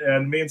 players, and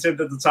me and Tim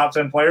did the top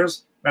 10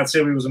 players.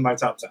 Matsui was in my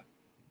top 10.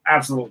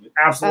 Absolutely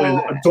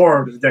Uh,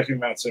 adored Hideki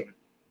Matsui.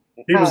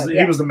 He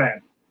yeah. was the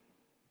man.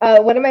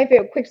 One of my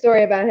favorite quick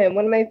story about him.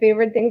 One of my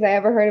favorite things I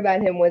ever heard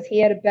about him was he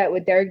had a bet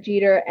with Derek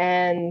Jeter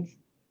and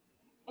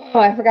oh,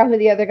 I forgot who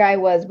the other guy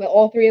was, but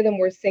all three of them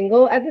were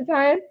single at the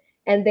time,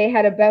 and they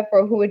had a bet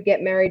for who would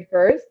get married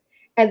first.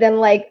 And then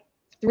like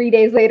 3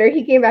 days later,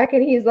 he came back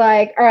and he's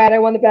like, "All right, I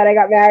won the bet. I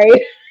got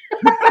married."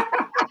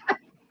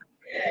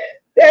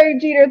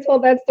 Derek Jeter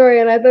told that story,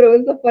 and I thought it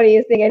was the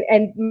funniest thing.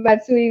 And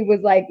Matsui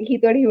was like, he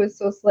thought he was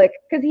so slick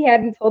because he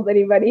hadn't told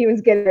anybody he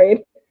was getting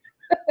married.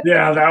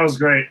 Yeah, that was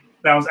great.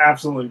 That was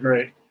absolutely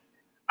great.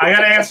 I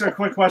got to answer a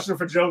quick question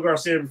for Joe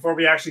Garcia before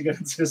we actually get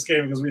into this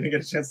game because we didn't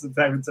get a chance to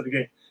dive into the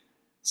game.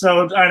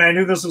 So, and I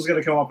knew this was going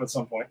to come up at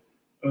some point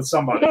with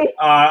somebody.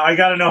 I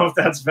got to know if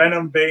that's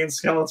Venom, Bane,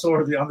 Skeletor,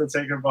 or the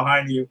Undertaker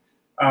behind you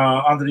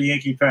under the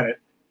Yankee pennant.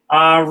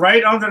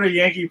 Right under the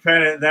Yankee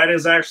pennant, that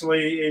is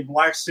actually a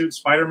black suit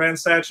Spider-Man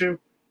statue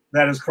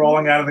that is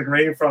crawling out of the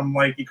grave from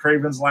like the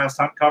Craven's Last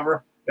Hunt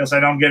cover. Yes, I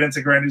don't get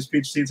into Grandy's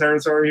Peach Tea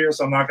territory here,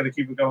 so I'm not going to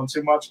keep it going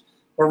too much.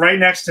 But right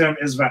next to him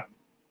is Venom.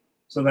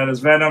 So that is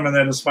Venom, and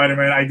that is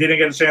Spider-Man. I didn't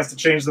get a chance to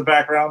change the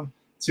background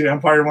to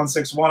Empire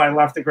 161. I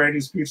left the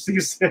Grandy's Peach Tea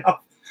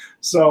stuff.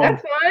 So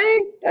That's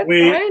fine. That's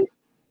we fine.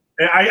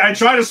 I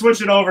try to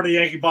switch it over to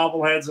Yankee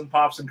bobbleheads and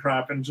pops and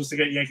crap, and just to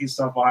get Yankee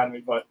stuff behind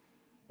me, but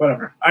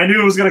whatever. I knew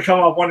it was going to come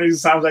up one of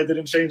these times. I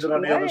didn't change it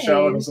on the other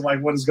show, and it Nice. was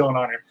like, what is going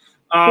on here?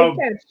 Good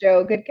catch,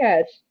 Joe. Good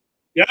catch.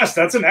 Yes,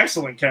 that's an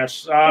excellent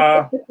catch.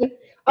 But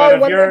Oh, if one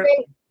more you're,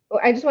 thing.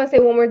 I just want to say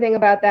one more thing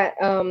about that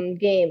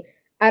game.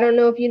 I don't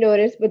know if you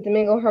noticed, but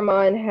Domingo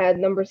Herman had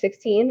number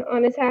 16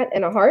 on his hat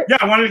and a heart. yeah,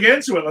 I wanted to get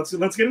into it. Let's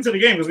get into the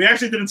game because we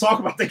actually didn't talk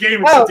about the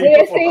game Oh, except the we were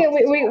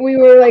uniforms. saying we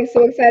were like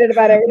so excited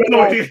about everything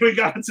No, else. we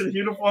got into the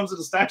uniforms of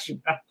the statue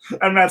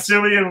and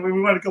Matsui, and we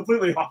went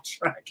completely off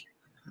track.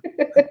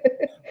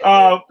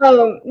 Uh,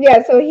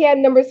 Yeah, so he had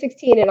number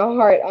 16 and a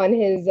heart on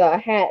his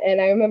hat, and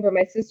I remember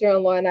my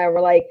sister-in-law and I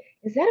were like,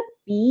 "Is that a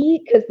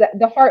bee?" Because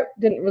the heart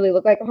didn't really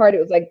look like a heart; it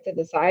was like to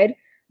the side.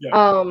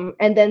 yeah,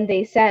 And then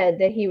they said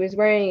that he was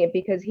wearing it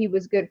because he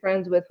was good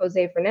friends with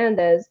Jose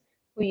Fernandez,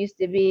 who used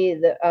to be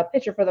the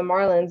pitcher for the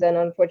Marlins and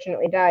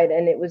unfortunately died,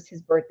 and it was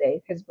his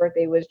birthday. His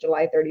birthday was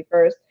July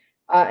 31st,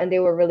 and they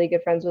were really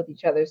good friends with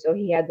each other, so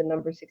he had the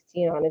number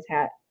 16 on his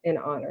hat in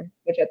honor,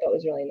 which I thought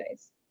was really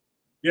nice.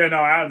 Yeah,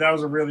 no, that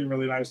was a really,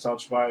 really nice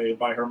touch by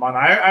Herman.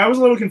 I was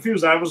a little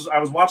confused. I was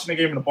watching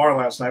the game in the bar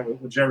last night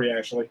with Jerry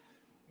actually,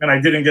 and I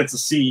didn't get to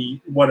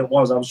see what it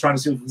was. I was trying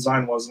to see what the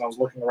design was, and I was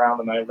looking around,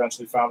 and I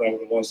eventually found out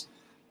what it was.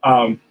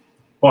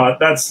 But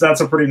that's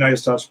a pretty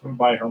nice touch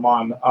by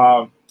Herman,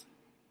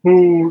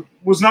 who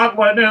was not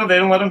they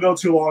didn't let him go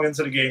too long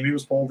into the game. He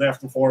was pulled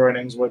after 4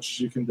 innings, which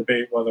you can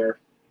debate whether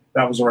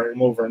that was the right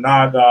move or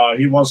not.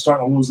 He was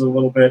starting to lose it a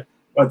little bit.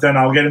 But then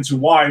I'll get into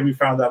why we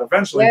found out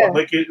eventually. Yeah.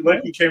 But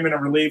Licky came in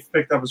relief,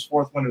 picked up his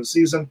 4th win of the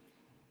season.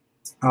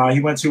 He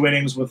went 2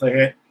 innings with a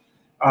hit,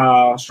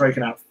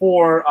 striking out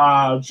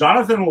 4.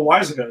 Jonathan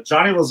Loizaga,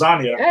 Johnny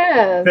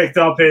Lasagna, picked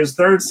up his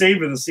 3rd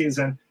save of the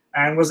season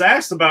and was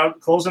asked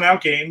about closing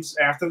out games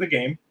after the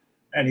game.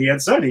 And he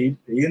had said he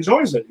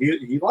enjoys it.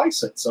 He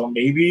likes it. So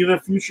maybe the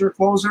future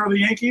closer of the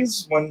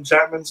Yankees when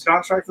Chapman's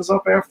contract is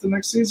up after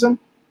next season.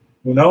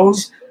 Who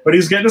knows? But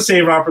he's getting the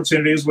save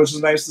opportunities, which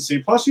is nice to see.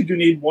 Plus, you do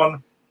need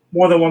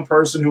more than one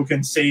person who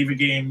can save a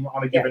game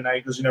on a given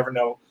night because you never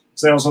know.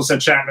 So they also said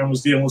Chapman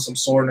was dealing with some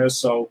soreness,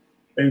 so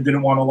they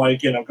didn't want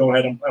to go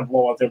ahead and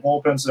blow out their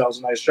bullpen. So that was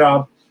a nice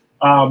job.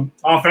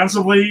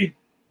 Offensively,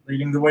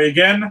 leading the way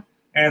again,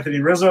 Anthony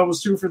Rizzo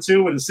was 2 for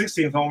 2 with his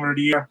 16th homer of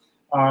the year.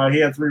 He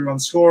had 3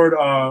 runs scored.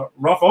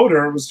 Ruff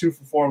Odor was 2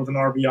 for 4 with an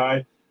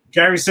RBI.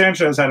 Gary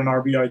Sanchez had an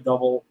RBI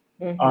double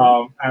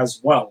as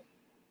well.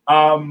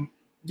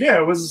 Yeah,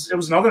 it was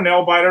another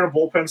nail biter. The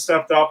bullpen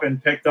stepped up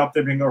and picked up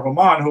Domingo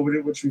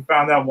Germán, which we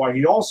found out why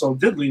he also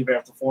did leave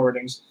after 4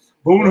 innings.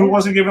 Boone, who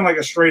wasn't given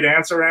a straight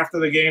answer after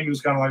the game, he was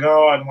kind of like,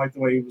 oh, I didn't like the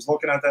way he was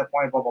looking at that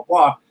point, blah,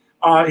 blah,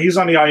 blah. He's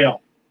on the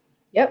IL.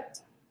 Yep.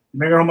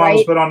 Domingo Germán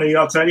was put on the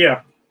outside.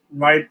 Yeah.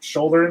 Right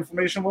shoulder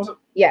inflammation, was it?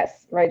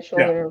 Yes, right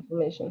shoulder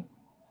inflammation.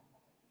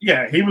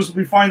 Yeah,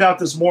 we find out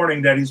this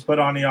morning that he's put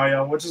on the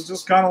IL, which is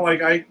just kind of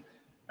like I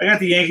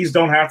got the Yankees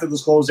don't have to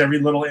disclose every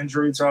little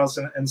injury to us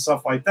and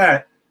stuff like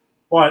that.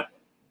 But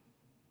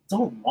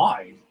don't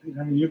lie.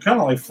 I mean, you're kind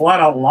of flat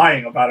out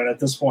lying about it at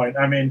this point.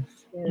 I mean,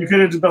 you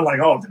could have just been like,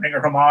 oh, Domingo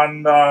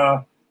Germán,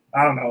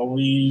 I don't know,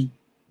 we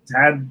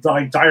had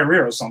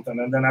diarrhea or something,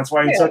 and then that's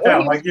why he took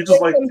out. You're just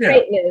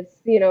tightness,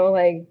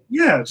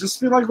 Yeah, just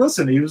be like,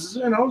 listen, he was,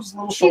 just a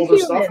little shoulder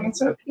stuff, and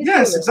that's it.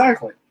 Yes, human.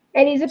 Exactly.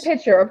 And he's a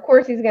pitcher. Of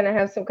course, he's going to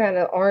have some kind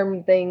of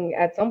arm thing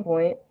at some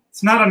point.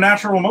 It's not a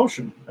natural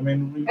motion.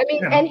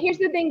 And here's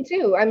the thing,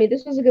 too. I mean,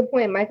 this was a good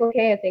point. Michael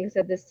Kay, I think,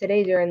 said this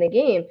today during the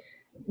game.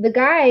 The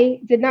guy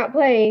did not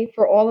play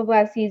for all of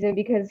last season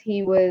because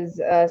he was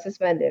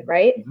suspended,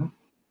 right?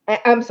 Mm-hmm.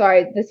 I'm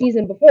sorry, the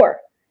season before.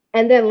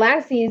 And then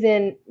last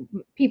season,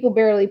 people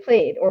barely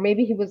played, or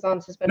maybe he was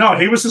on suspension. No,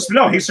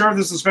 he served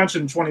the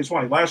suspension in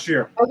 2020, last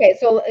year. Okay,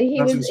 so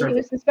he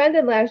was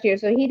suspended last year,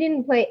 so he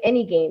didn't play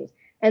any games.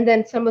 And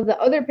then some of the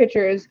other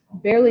pitchers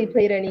barely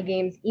played any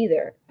games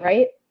either,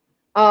 right?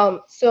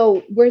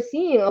 So we're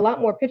seeing a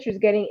lot more pitchers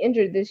getting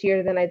injured this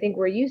year than I think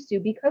we're used to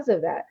because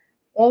of that.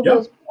 All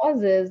those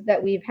pauses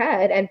that we've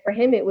had, and for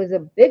him it was a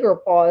bigger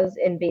pause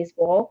in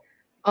baseball.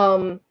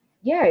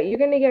 You're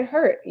gonna get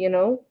hurt,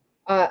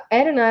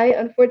 Ed and I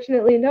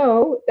unfortunately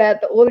know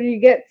that the older you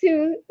get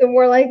too, the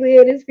more likely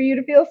it is for you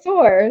to feel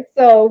sore.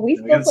 So we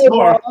still play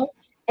ball,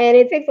 and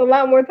it takes a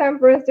lot more time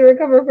for us to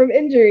recover from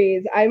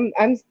injuries.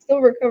 I'm still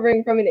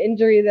recovering from an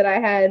injury that I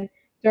had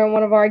during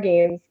one of our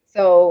games.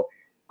 So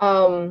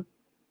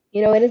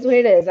it is what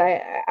it is.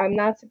 I'm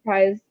not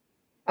surprised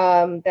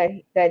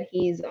that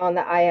he's on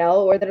the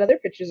IL or that other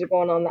pitchers are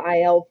going on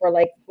the IL for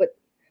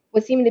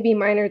what seem to be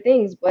minor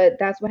things, but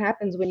that's what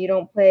happens when you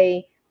don't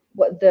play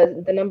what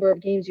the number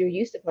of games you're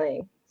used to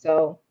playing.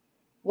 So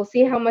we'll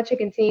see how much it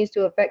continues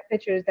to affect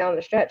pitchers down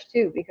the stretch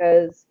too,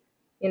 because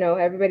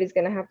everybody's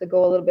going to have to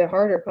go a little bit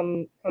harder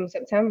come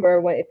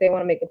September if they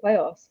want to make the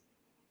playoffs.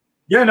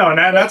 Yeah, no, and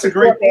that's a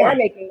great point. They are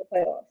making the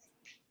playoffs.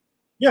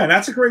 Yeah, and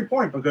that's a great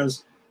point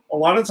because a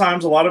lot of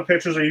times, a lot of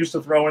pitchers are used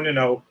to throwing,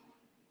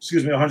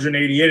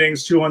 180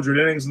 innings, 200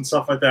 innings, and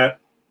stuff like that.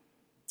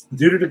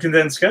 Due to the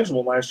condensed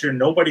schedule last year,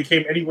 nobody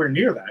came anywhere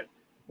near that.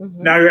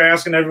 Mm-hmm. Now you're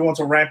asking everyone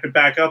to ramp it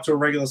back up to a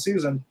regular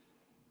season,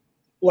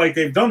 like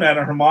they've done that.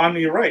 And Germán,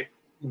 you're right,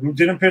 who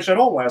didn't pitch at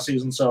all last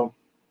season, so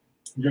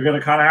you're going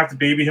to kind of have to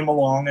baby him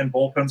along, and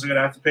bullpens are going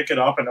to have to pick it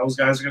up, and those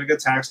guys are going to get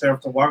taxed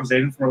after a while because they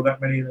didn't throw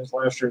that many innings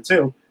last year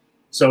too.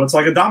 So it's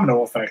like a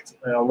domino effect,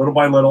 little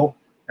by little.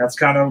 That's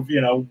kind of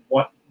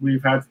what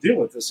we've had to deal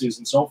with this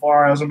season. So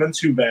far, it hasn't been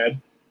too bad,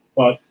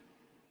 but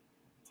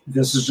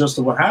this is just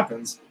what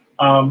happens.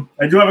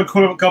 I do have a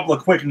couple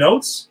of quick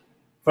notes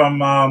from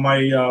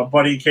my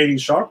buddy Katie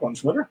Sharp on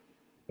Twitter,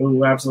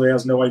 who absolutely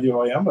has no idea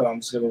who I am, but I'm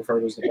just going to refer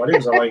to as the buddy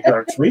because I like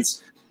our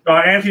tweets.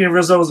 Anthony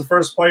Rizzo was the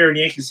first player in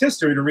Yankees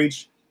history to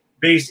reach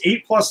base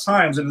 8+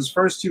 times in his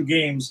first 2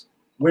 games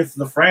with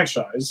the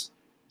franchise.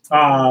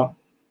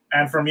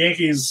 And from New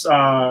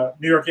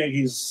York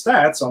Yankees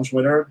stats on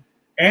Twitter,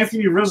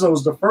 Anthony Rizzo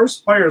is the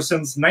first player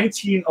since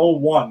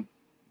 1901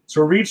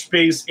 to reach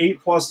base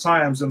 8+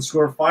 times and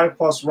score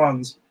 5+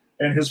 runs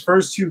in his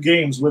first 2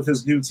 games with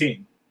his new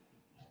team.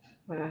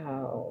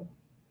 Wow.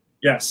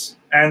 Yes.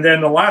 And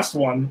then the last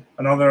one,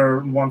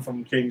 another one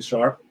from Katie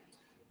Sharp.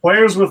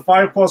 Players with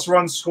 5+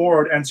 runs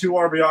scored and 2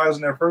 RBIs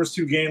in their first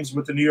 2 games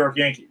with the New York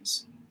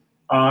Yankees.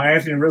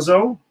 Anthony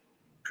Rizzo,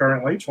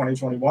 currently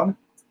 2021,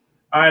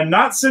 and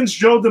not since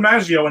Joe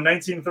DiMaggio in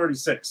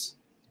 1936.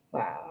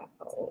 Wow.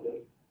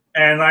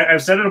 And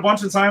I've said it a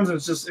bunch of times, and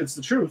it's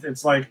the truth.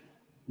 It's like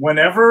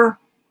whenever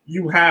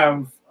you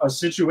have a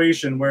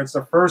situation where it's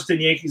the first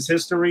in Yankees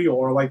history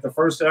or like the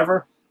first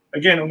ever,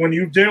 again, when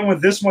you're dealing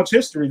with this much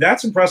history,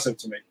 that's impressive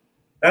to me.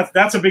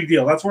 That's a big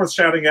deal. That's worth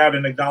shouting out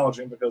and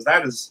acknowledging because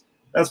that's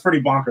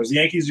pretty bonkers. The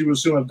Yankees, you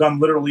assume, have done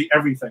literally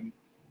everything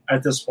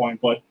at this point.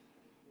 But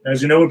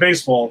as you know with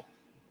baseball,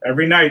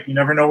 every night you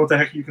never know what the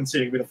heck you can see.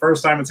 It'll be the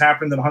first time it's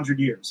happened in 100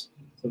 years.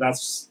 So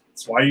that's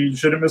why you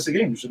shouldn't miss a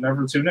game. You should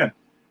never tune in.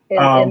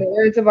 In the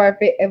words of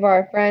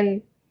our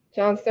friend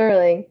John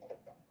Sterling,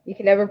 you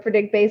can never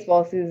predict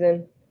baseball,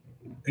 Susan.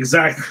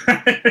 Exactly.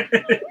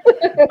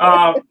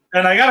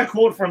 And I got a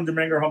quote from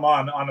Domingo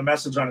Germán on a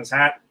message on his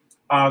hat.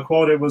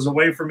 Quote, "It was a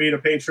way for me to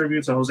pay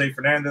tribute to Jose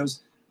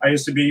Fernandez. I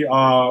used to be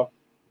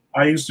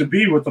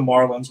with the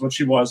Marlins," which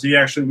he was.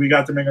 We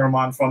got Domingo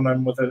Germán from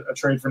them with a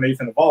trade for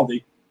Nathan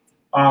Eovaldi.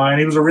 And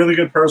he was a really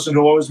good person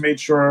who always made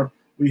sure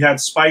we had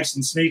spikes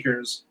and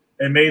sneakers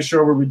and made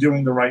sure we were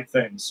doing the right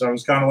things. So it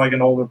was kind of like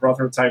an older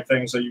brother type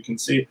thing, so you can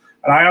see.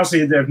 And I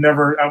honestly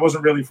I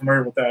wasn't really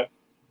familiar with that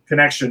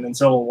connection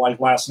until like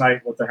last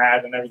night with the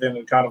hat and everything.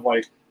 That kind of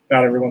like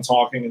got everyone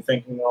talking and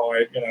thinking, all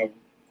right,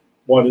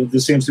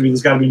 this seems to be,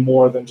 there's got to be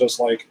more than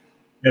just like,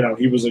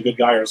 he was a good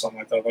guy or something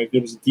like that. Like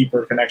there was a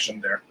deeper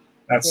connection there.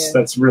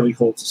 That's really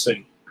cool to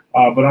see.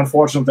 But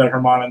unfortunate that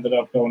Germán ended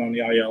up going on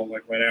the IL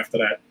like right after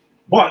that.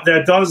 But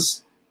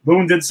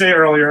Boone did say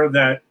earlier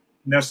that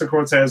Nestor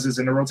Cortez is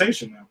in the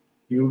rotation now.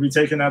 He will be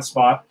taking that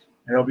spot,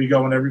 and he'll be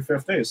going every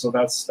 5th day. So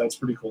that's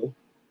pretty cool.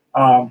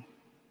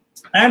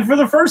 And for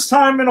the first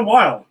time in a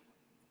while,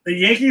 the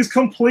Yankees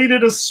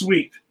completed a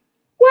sweep.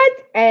 What?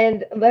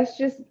 And let's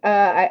just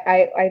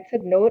I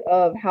took note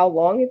of how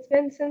long it's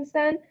been since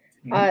then.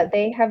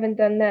 They haven't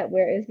done that.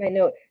 Where is my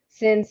note?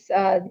 Since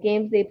the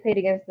games they played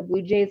against the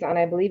Blue Jays on,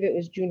 I believe it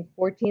was June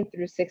 14th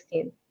through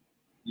 16th.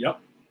 Yep.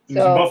 It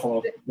was in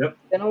Buffalo. Yep.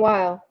 It's been a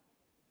while.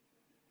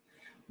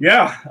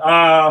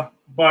 Yeah.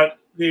 But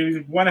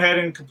they went ahead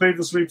and completed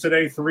the sweep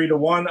today,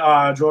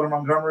 3-1. Jordan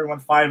Montgomery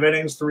went 5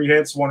 innings, 3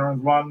 hits, 1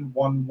 earned run,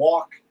 1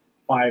 walk,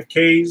 5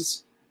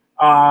 Ks.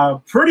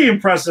 Pretty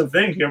impressive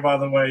thing here, by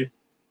the way.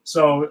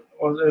 So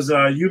as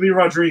Yuli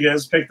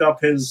Rodriguez picked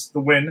up the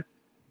win,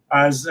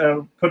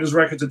 put his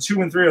record to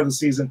 2-3 of the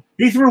season.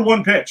 He threw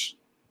 1 pitch.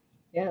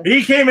 Yeah.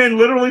 He came in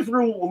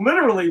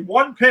threw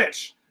 1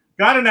 pitch,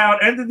 got an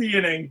out, ended the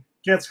inning,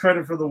 gets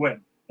credit for the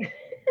win.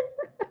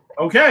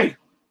 Okay.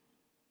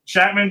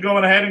 Chapman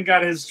going ahead and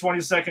got his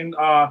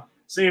 22nd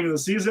save of the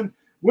season,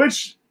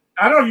 which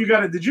I don't know if you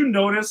got it. Did you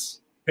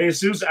notice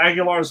Jesus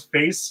Aguilar's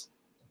face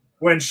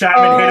when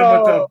Chapman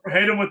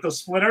hit him with the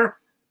splitter?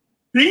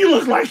 He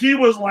looked like he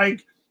was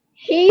like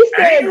he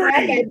stared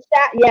back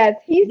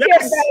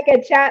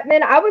at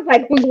Chapman. I was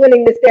like, who's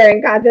winning the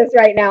staring contest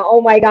right now?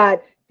 Oh my God.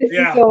 This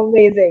is so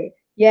amazing.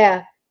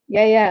 Yeah.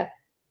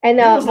 And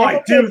he was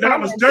like, dude, that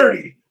was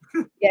dirty.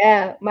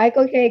 Yeah.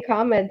 Michael K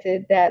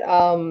commented that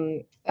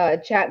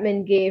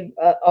Chapman gave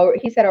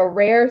he said a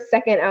rare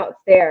second out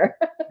stare.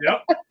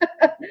 Yep.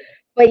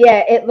 But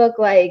yeah, it looked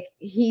like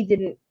he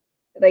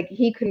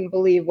couldn't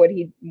believe what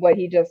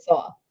he just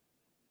saw.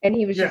 And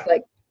he was just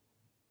like,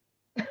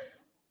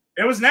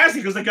 it was nasty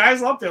because the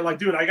guys up there like,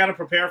 dude, I got to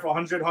prepare for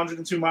 100,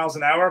 102 miles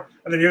an hour,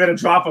 and then you're going to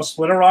drop a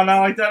splitter on that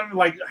like that. I'm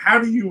like, how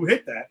do you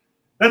hit that?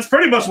 That's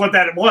pretty much what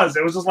that was.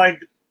 It was just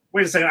like,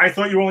 wait a second, I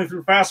thought you only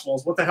threw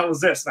fastballs. What the hell is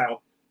this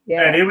now?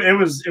 Yeah. And it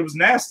was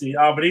nasty.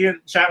 But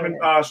Chapman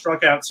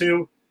struck out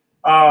too.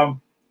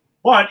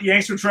 But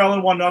Yanks were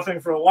trailing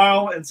 1-0 for a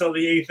while until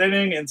the 8th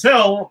inning,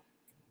 until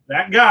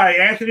that guy,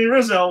 Anthony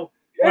Rizzo,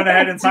 went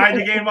ahead and tied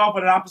the game up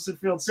with an opposite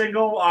field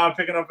single,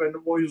 picking up he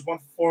was 1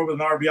 for 4 with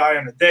an RBI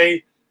on the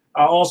day.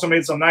 Also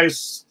made some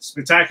nice,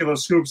 spectacular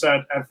scoops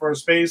at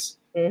first base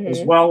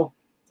as well.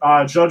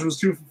 Judge was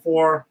 2 for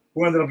 4,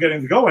 who ended up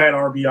getting the go-ahead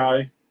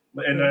RBI,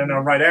 and then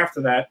right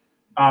after that,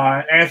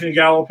 Anthony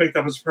Gallo picked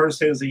up his first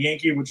hit as a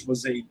Yankee, which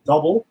was a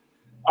double.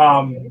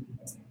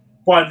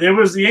 But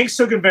the Yanks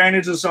took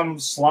advantage of some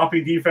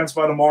sloppy defense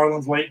by the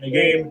Marlins late in the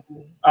game,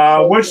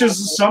 which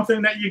is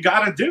something that you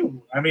got to do.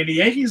 I mean, the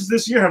Yankees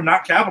this year have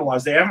not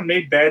capitalized. They haven't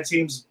made bad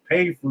teams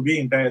pay for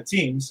being bad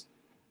teams,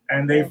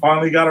 and they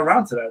finally got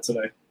around to that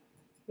today.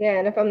 Yeah,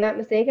 and if I'm not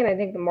mistaken, I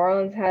think the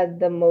Marlins had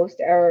the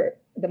most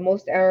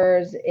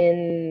errors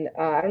in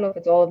I don't know if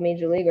it's all of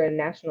Major League or in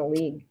National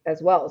League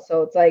as well.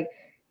 So it's like,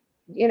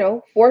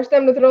 force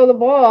them to throw the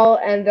ball,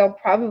 and they're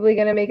probably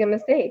going to make a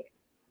mistake.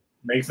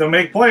 Make them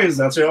make plays.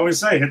 That's what I always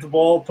say. Hit the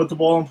ball, put the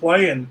ball in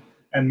play, and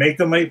make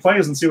them make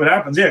plays and see what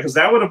happens. Yeah, because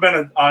that would have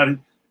been an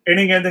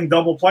inning-ending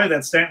double play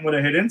that Stanton would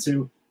have hit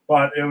into,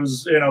 but it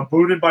was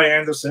booted by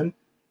Anderson,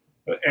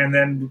 and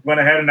then went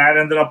ahead and that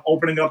ended up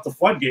opening up the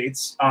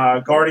floodgates.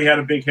 Gardy had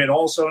a big hit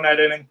also in that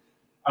inning.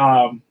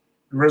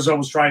 Rizzo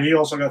was trying. He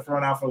also got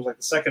thrown out for like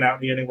the second out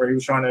in the inning where he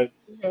was trying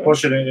to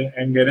push it in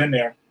and get in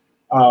there.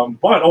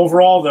 But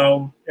overall,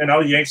 though,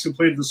 the Yanks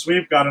completed the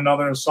sweep, got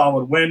another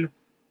solid win.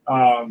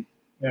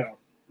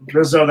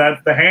 Rizzo,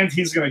 that the hand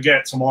he's going to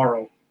get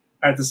tomorrow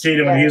at the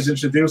stadium when he is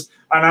introduced.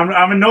 And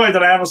I'm annoyed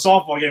that I have a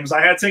softball game because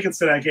I had tickets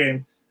to that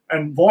game.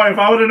 And boy, if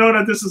I would have known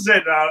that this is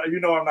it, I'm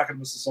not going to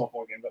miss a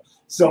softball game.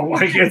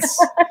 It's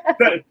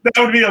that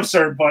would be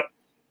absurd. But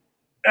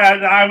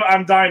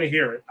I'm dying to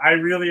hear it. I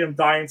really am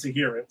dying to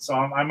hear it. So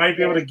I might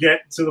be able to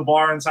get to the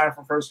bar in time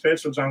for first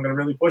pitch, which I'm going to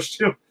really push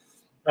to,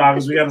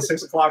 because we got a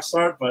 6:00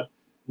 start. But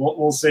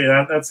we'll see.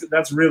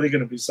 That's really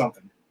going to be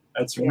something.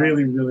 That's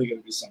really, really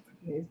going to be something.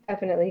 He's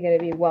definitely going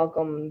to be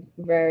welcomed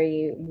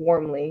very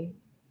warmly.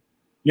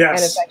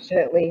 Yes. And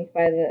affectionately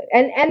by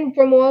and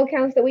from all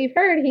accounts that we've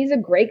heard, he's a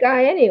great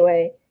guy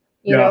anyway.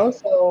 You know,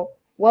 so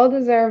well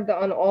deserved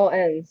on all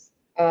ends.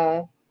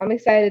 I'm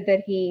excited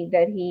that he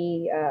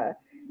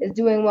is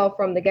doing well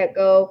from the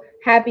get-go.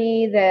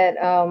 Happy that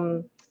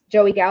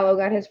Joey Gallo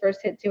got his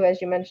first hit too,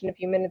 as you mentioned a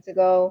few minutes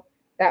ago.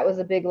 That was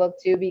a big look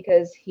too,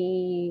 because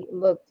he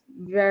looked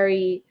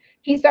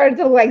he started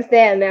to look like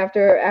Stanton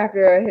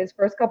after his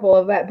first couple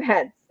of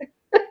at-bats.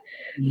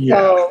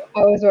 So I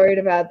was worried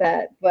about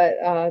that, but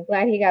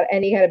glad he got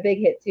a big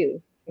hit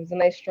too. It was a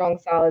nice, strong,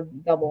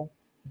 solid double.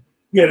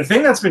 Yeah, the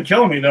thing that's been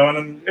killing me though,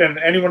 and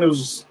anyone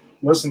who's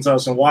listened to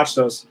us and watched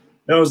us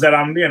knows that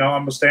I'm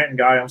a Stanton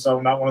guy.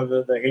 I'm not one of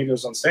the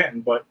haters on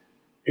Stanton, but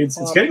it's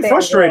getting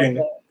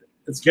frustrating.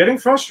 It's getting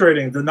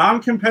frustrating. The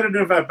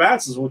non-competitive at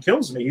bats is what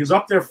kills me. He's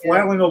up there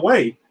flailing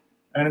away,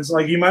 and it's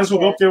like you might as well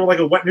go up there with like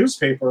a wet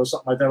newspaper or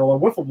something like that, or a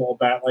wiffle ball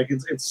bat. Like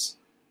it's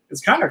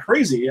kind of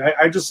crazy.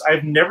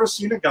 I've never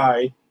seen a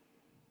guy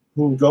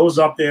who goes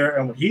up there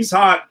and when he's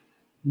hot,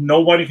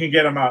 nobody can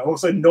get him out. It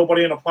looks like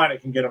nobody on the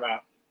planet can get him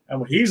out. And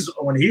when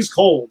he's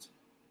cold,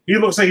 he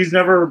looks like he's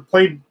never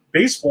played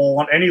baseball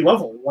on any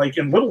level, like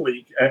in Little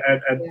League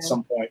at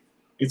some point.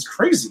 It's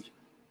crazy.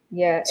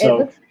 Yeah, it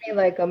looks to me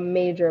like a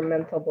major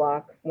mental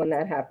block when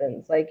that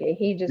happens. Like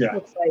he just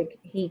looks like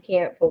he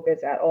can't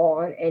focus at all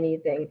on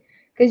anything,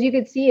 because you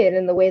could see it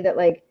in the way that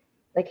like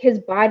his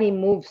body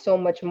moves so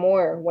much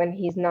more when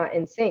he's not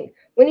in sync.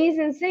 When he's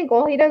in sync,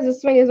 all he does is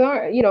swing his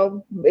arm.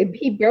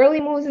 He barely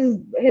moves his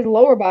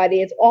lower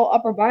body. It's all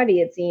upper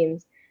body, it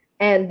seems,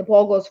 and the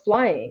ball goes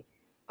flying.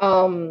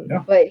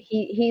 But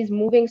he's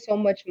moving so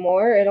much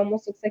more. It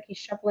almost looks like he's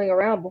shuffling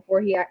around before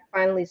he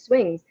finally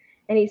swings.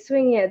 And he's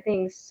swinging at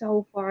things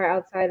so far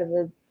outside of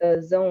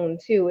the zone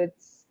too.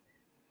 It's,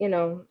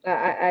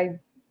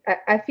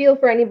 I feel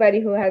for anybody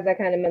who has that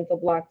kind of mental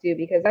block too,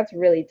 because that's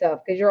really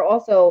tough. Because you're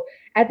also,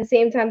 at the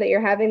same time that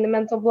you're having the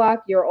mental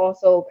block, you're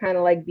also kind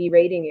of like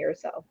berating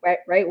yourself,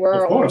 right? We're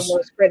our own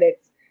worst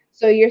critics.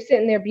 So you're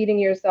sitting there beating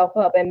yourself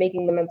up and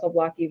making the mental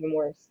block even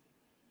worse.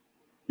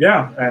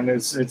 Yeah, and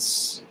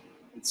it's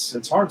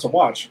hard to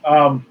watch.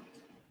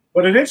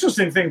 But an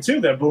interesting thing too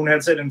that Boone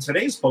had said in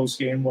today's post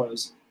game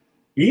was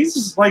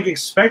he's like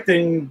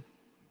expecting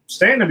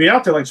Stanton to be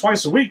out there like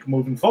twice a week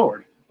moving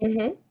forward.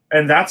 Mm-hmm.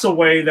 And that's a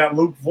way that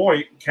Luke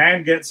Voit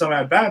can get some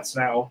at-bats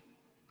now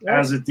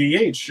as a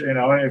DH.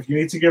 If you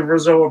need to give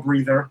Rizzo a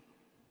breather,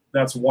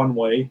 that's one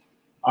way.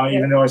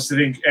 Even though I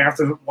think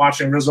after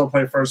watching Rizzo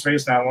play first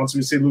base now, once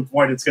we see Luke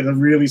Voit, it's going to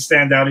really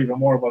stand out even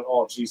more. But,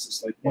 oh,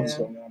 Jesus, like what's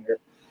going on here?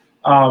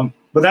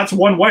 But that's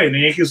one way. And the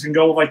Yankees can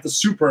go with like the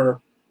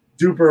super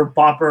duper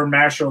bopper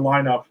masher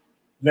lineup.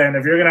 Then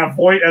if you're going to have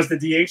Voit as the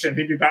DH and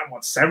he'd be batting,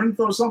 7th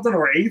or something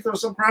or 8th or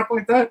some crap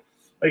like that,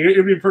 like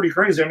it'd be pretty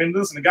crazy. I mean,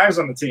 listen, the guy's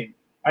on the team.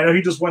 I know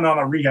he just went on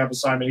a rehab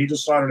assignment. He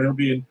just started. He'll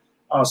be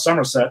in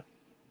Somerset,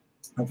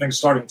 I think,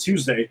 starting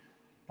Tuesday.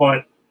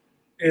 But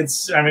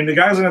the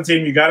guy's on the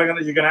team. You're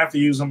gonna have to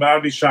use him. But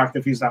I'd be shocked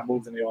if he's not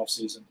moved in the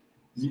offseason.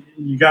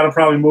 You got to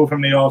probably move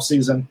him in the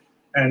offseason.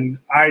 And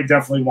I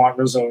definitely want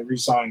Rizzo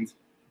re-signed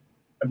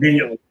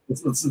immediately.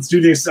 Let's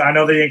do this. I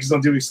know the Yankees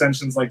don't do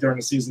extensions like during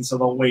the season, so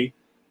they'll wait.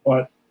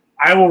 But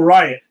I will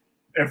riot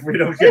if we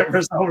don't get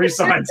Rizzo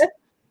re-signed.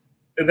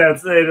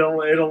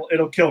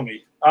 It'll kill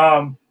me.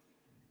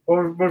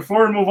 But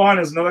before we move on,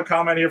 there's another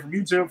comment here from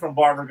YouTube from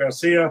Barbara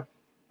Garcia.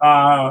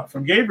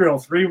 From Gabriel,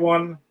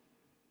 3-1,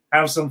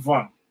 have some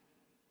fun.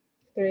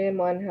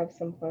 3-1, have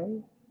some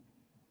fun.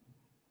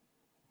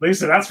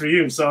 Lisa, that's for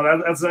you. So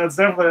that's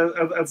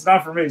definitely that's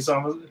not for me.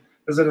 So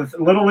is it a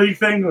Little League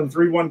thing when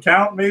 3-1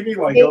 count maybe?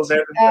 Like goes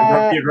there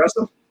and be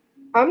aggressive?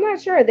 I'm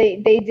not sure. They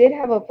did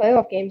have a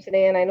playoff game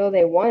today, and I know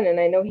they won, and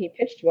I know he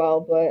pitched well,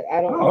 but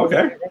I don't know what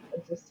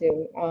references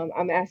to.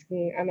 I'm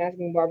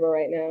asking Barbara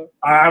right now.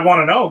 I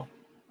want to know.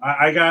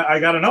 I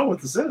got to know what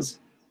this is.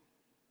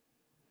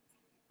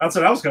 That's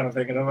what I was kind of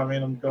thinking of. I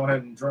mean, I'm going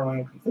ahead and drawing my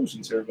own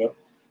conclusions here, but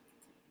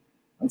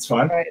that's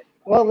fine. All right.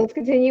 Well, let's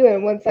continue,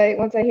 and once I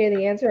hear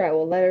the answer, I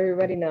will let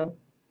everybody know.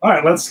 All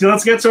right, let's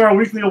get to our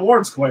weekly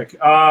awards quick.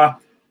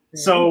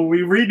 So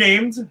we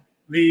renamed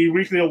the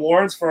weekly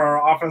awards for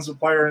our offensive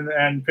player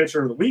and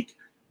pitcher of the week.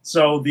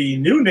 So the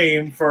new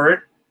name for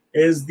it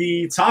is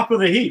the top of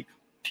the heap.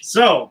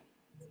 So,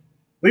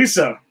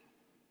 Lisa,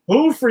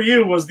 who for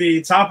you was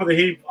the top of the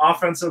heap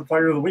offensive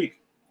player of the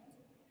week?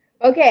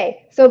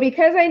 Okay, so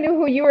because I knew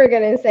who you were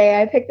going to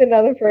say, I picked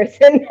another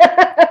person.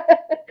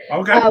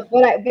 Okay.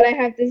 But I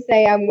have to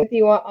say I'm with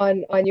you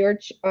on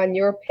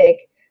your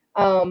pick.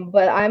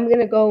 But I'm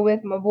gonna go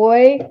with my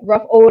boy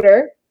Rough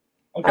Odor.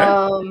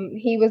 Okay.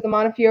 He was the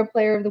Montefiore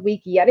Player of the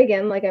Week yet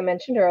again, like I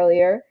mentioned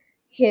earlier.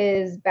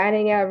 His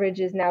batting average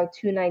is now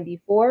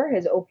 294.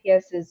 His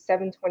OPS is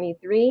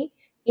 723.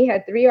 He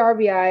had 3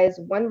 RBIs,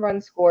 1 run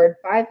scored,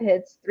 5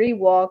 hits, 3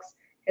 walks.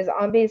 His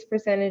on base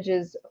percentage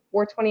is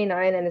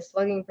 429, and his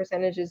slugging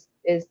percentage is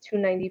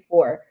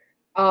 294.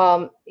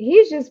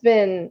 He's just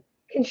been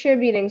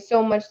contributing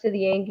so much to the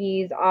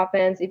Yankees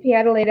offense. If he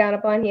had to lay down a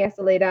bunt, he has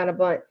to lay down a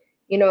bunt.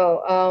 You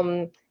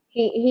know,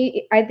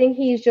 I think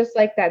he's just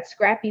like that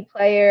scrappy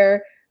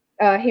player.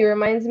 He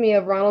reminds me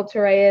of Ronald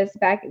Torreyes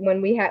back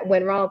when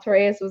Ronald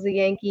Torreyes was a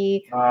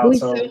Yankee.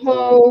 Luis So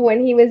Soho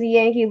when he was a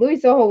Yankee.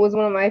 Luis Soho was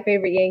one of my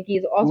favorite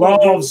Yankees. Also a love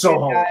really good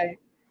Soho. guy.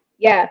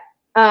 Yeah.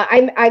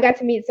 I got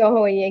to meet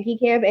Soho in Yankee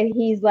camp, and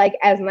he's like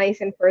as nice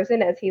in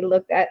person as he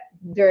looked at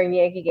during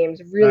Yankee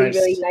games. Really,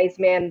 really Nice. nice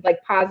man,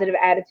 like positive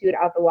attitude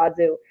out the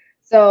wazoo.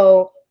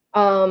 So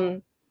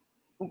Rougned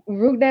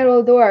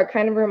Odor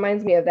kind of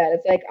reminds me of that.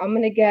 It's like I'm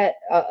gonna get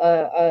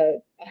a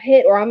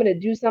hit, or I'm gonna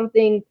do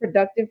something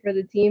productive for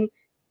the team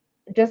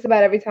just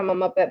about every time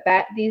I'm up at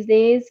bat these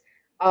days.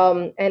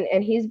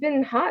 And he's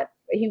been hot.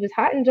 He was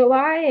hot in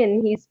July,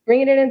 and he's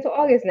bringing it into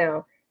August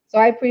now. So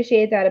I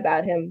appreciate that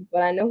about him.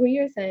 But I know who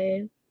you're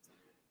saying.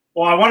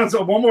 Well, I wanted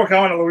to one more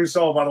comment on Luis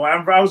Soho, by the way.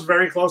 I was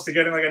very close to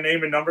getting like a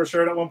name and number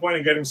shirt at one point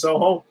and getting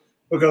Soho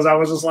because I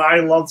was just like, I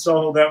loved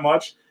Soho that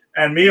much.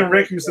 And me and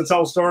Rick used to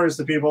tell stories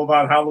to people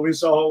about how Luis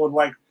Soho would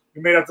like,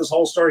 we made up this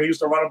whole story. He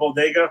used to run a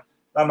bodega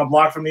on the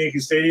block from the Yankee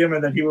Stadium.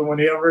 And then he would,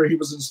 whenever he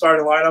was in the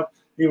starting lineup,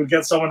 he would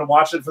get someone to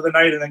watch it for the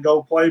night and then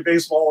go play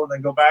baseball and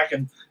then go back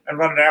and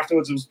run it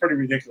afterwards. It was pretty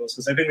ridiculous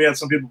because I think we had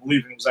some people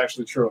believing it was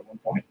actually true at one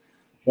point.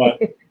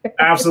 But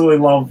absolutely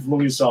love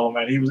Luis Soho,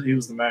 man. He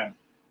was the man.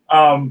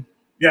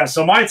 Yeah,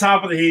 so my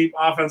top of the heap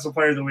offensive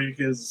player of the week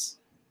is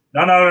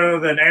none other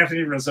than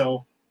Anthony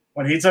Rizzo.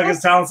 When he took his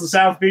talents to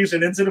South Beach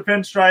and into the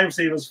pinstripes,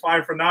 he was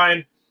 5 for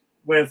 9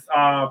 with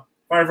 5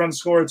 runs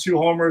scored, 2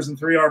 homers, and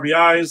 3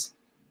 RBIs.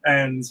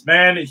 And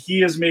man,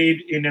 he has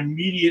made an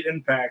immediate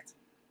impact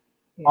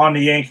on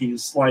the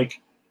Yankees.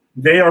 Like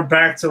they are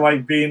back to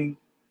like being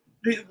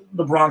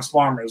the Bronx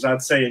Bombers,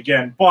 I'd say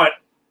again. But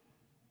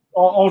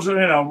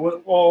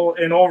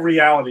in all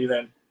reality,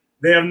 then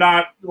they have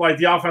not like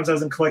the offense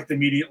hasn't clicked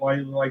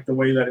immediately like the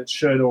way that it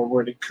should or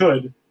what it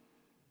could.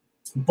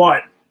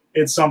 But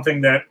it's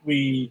something that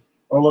we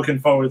are looking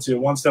forward to.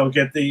 Once they'll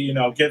get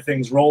get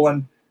things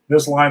rolling,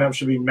 this lineup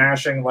should be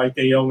mashing like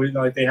they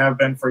have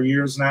been for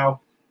years now.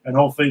 And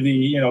hopefully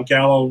the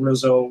Gallo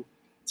Rizzo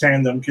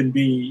tandem can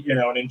be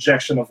an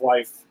injection of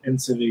life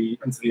into the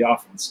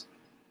offense.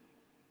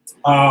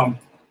 So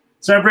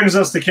that brings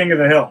us to King of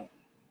the Hill,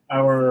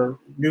 our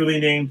newly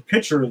named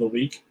pitcher of the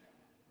week.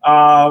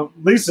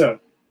 Lisa,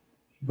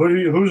 who are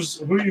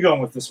you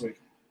going with this week?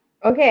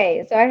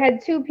 Okay, so I had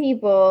 2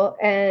 people,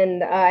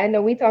 and I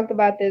know we talked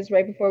about this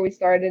right before we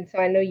started. So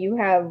I know you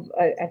have,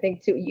 I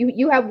think 2.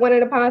 You have one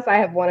in a possible. I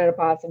have one in a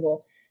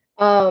possible.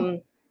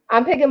 I'm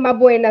picking my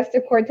boy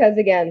Nestor Cortez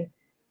again.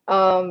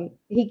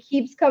 He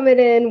keeps coming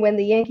in when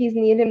the Yankees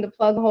need him to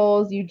plug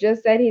holes. You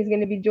just said he's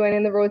going to be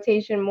joining the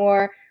rotation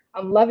more.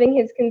 I'm loving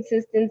his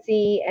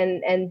consistency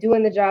and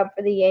doing the job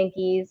for the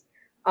Yankees.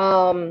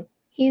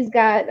 He's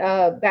got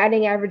a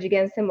batting average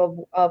against him of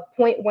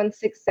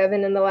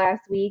 .167 in the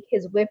last week.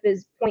 His WHIP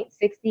is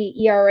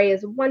 .60. ERA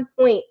is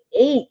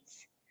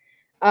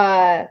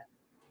 1.8.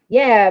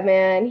 Yeah,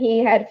 man. He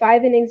had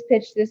 5 innings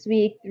pitched this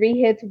week, 3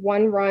 hits,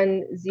 1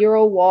 run,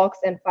 0 walks,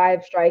 and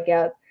 5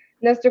 strikeouts.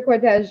 Nestor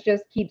Cortez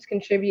just keeps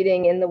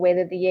contributing in the way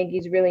that the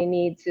Yankees really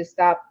need to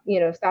stop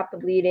the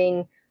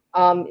bleeding.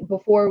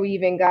 Before we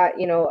even got,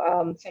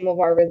 some of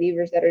our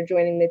relievers that are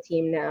joining the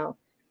team now.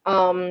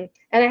 And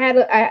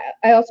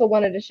I also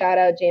wanted to shout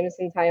out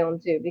Jameson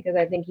Taillon too, because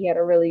I think he had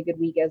a really good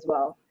week as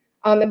well.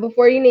 And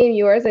before you name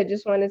yours, I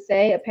just want to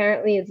say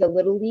apparently it's a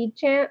little league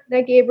chant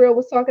that Gabriel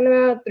was talking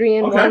about. 3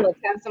 and 1. Let's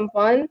have some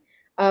fun.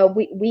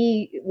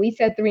 We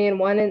said 3 and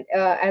 1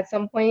 at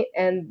some point,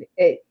 and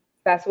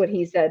that's what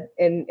he said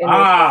in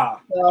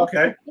so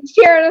okay. He's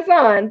cheering us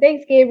on.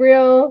 Thanks,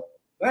 Gabriel.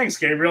 Thanks,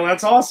 Gabriel.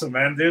 That's awesome,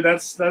 man, dude.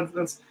 That's.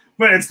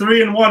 But it's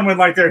 3 and 1 when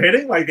like they're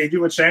hitting, like they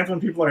do a chant when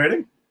people are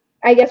hitting.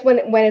 I guess when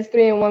it's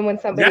 3 and 1 when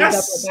somebody's up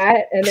at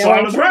bat, and they're so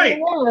I was right.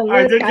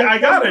 I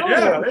got it.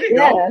 Yeah, there you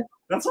go.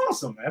 That's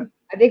awesome, man.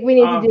 I think we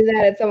need to do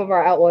that at some of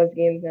our Outlaws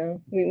games now.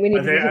 We need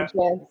to do some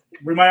chants.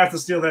 We might have to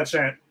steal that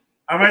chant.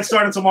 I might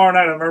start it tomorrow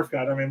night at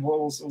Murphcott. I mean,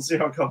 we'll see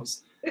how it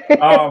goes.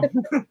 All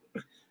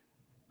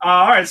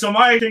right, so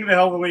my King of the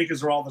Hill of the week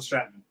is Aroldis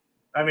Chapman.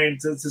 I mean,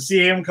 to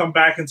see him come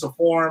back into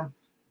form,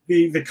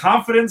 the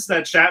confidence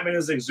that Chapman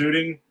is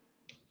exuding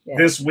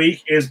this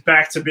week is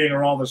back to being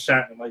Aroldis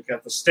Chapman. Like,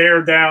 got the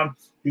stare down.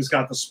 He's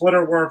got the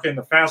splitter working,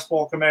 the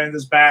fastball command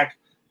is back.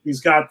 He's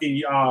got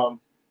the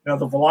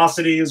the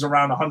velocity is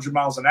around 100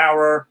 miles an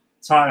hour.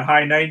 It's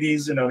high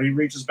 90s. He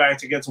reaches back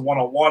to get to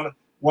 101,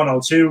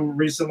 102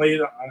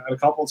 recently. A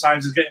couple of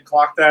times he's getting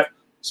clocked at.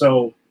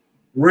 So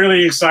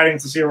really exciting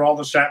to see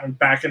Aroldis Chapman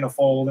back in the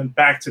fold and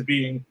back to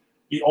being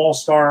the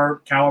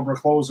all-star caliber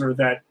closer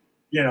that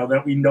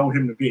we know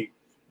him to be.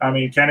 I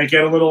mean, can it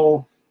get a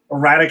little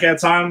erratic at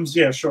times?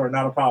 Yeah, sure,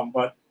 not a problem.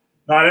 But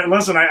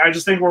listen, I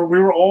just think we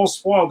were all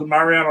spoiled with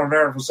Mariano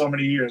Rivera for so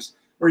many years,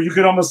 where you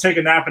could almost take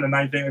a nap in the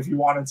ninth inning if you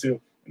wanted to. And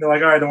they're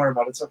like, all right, don't worry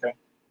about it. It's okay.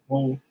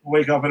 We'll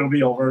wake up and it'll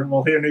be over.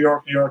 We'll hear New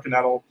York, and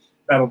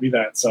that'll be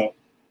that. So,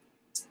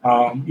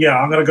 yeah,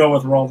 I'm going to go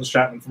with Aroldis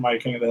Chapman for my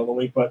King of the Hill of the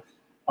Week. But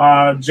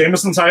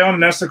Jameson Taillon and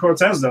Nestor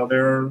Cortez, though,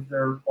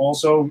 they're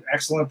also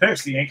excellent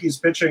picks. The Yankees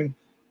pitching,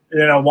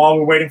 while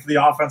we're waiting for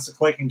the offense to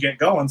click and get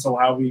going, so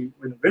how we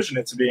envision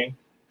it to being,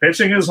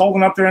 pitching is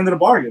holding up their end of the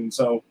bargain.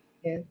 So,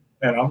 yeah.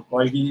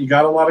 You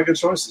got a lot of good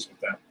choices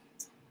with that.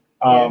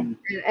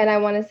 And I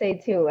want to say,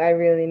 too, I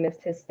really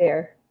missed his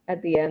stare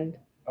at the end.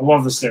 I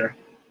love the stare.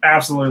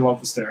 Absolutely love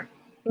the stare.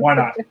 Why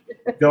not?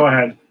 Go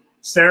ahead.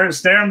 Stare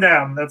him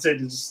down. That's it.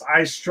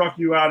 I struck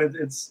you out.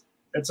 It's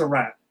a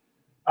wrap.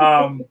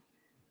 All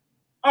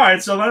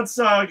right, so let's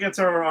get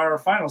to our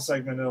final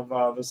segment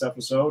of this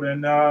episode.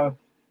 And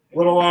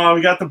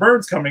we got the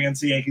Birds coming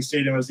into Yankee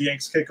Stadium as the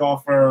Yankees kick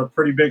off for a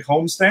pretty big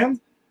homestand.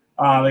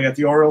 They got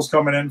the Orioles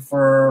coming in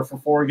for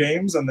 4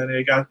 games, and then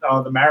they got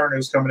the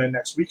Mariners coming in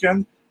next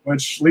weekend,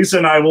 which Lisa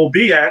and I will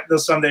be at the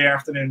Sunday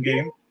afternoon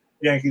game,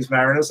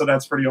 Yankees-Mariners, so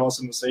that's pretty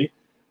awesome to see.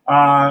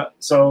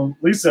 So,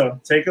 Lisa,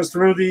 take us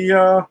through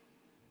the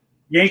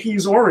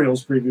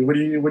Yankees-Orioles preview.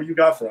 What do you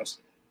got for us?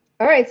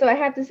 All right, so I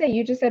have to say,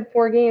 you just said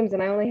 4 games,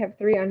 and I only have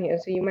 3 on here,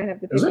 so you might have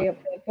to pick me up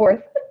for the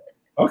 4th.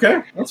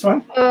 Okay, that's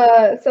fine.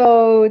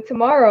 So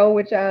tomorrow,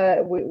 which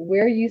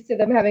we're used to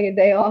them having a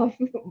day off,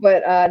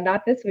 but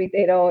not this week.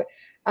 They don't.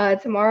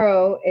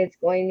 Tomorrow, it's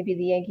going to be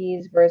the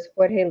Yankees versus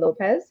Jorge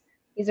Lopez.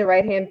 He's a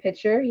right-hand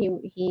pitcher.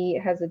 He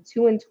has a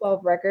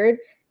 2-12 record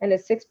and a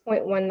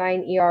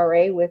 6.19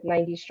 ERA with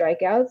 90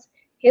 strikeouts.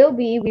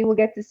 We will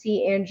get to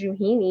see Andrew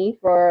Heaney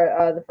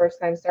for the first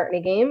time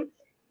starting a game.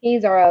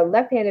 He's our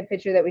left-handed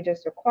pitcher that we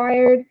just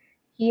acquired.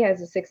 He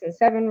has a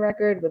 6-7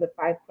 record with a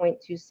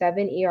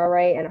 5.27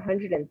 ERA and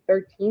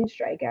 113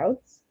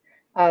 strikeouts.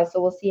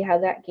 So we'll see how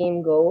that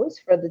game goes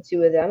for the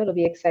two of them. It'll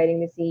be exciting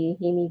to see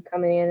Heaney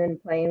coming in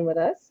and playing with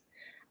us.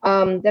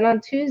 Then on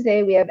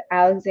Tuesday, we have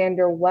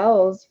Alexander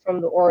Wells from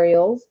the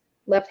Orioles,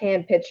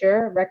 left-hand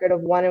pitcher, record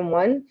of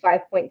 1-1,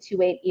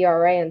 5.28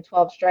 ERA and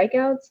 12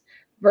 strikeouts,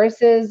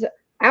 versus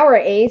our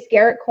ace,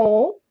 Garrett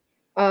Cole,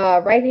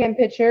 right-hand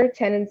pitcher,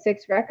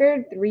 10-6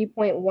 record,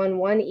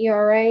 3.11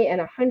 ERA and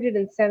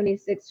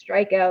 176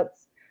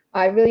 strikeouts.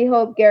 I really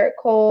hope Garrett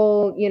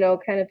Cole,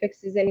 kind of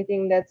fixes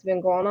anything that's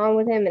been going on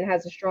with him and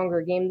has a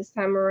stronger game this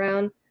time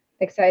around.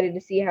 Excited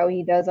to see how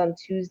he does on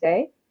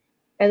Tuesday.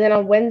 And then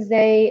on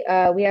Wednesday,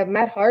 we have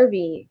Matt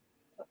Harvey,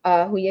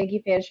 who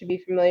Yankee fans should be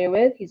familiar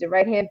with. He's a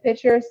right-hand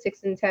pitcher,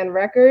 6-10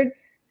 record,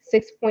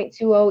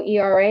 6.20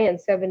 ERA and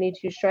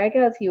 72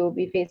 strikeouts. He will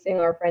be facing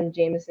our friend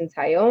Jameson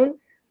Taillon,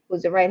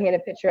 who's a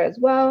right-handed pitcher as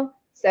well,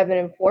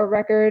 7-4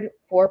 record,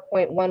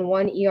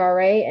 4.11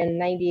 ERA and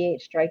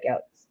 98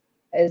 strikeouts.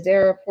 Is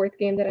there a 4th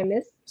game that I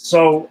missed?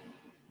 So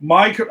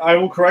I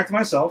will correct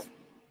myself.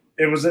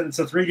 It's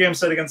a 3-game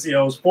set against the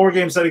O's,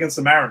 4-game set against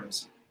the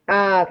Mariners.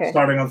 Okay.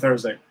 Starting on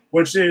Thursday,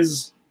 which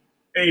is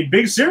a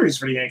big series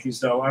for the Yankees,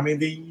 though. I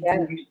mean, you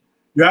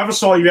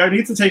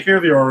need to take care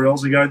of the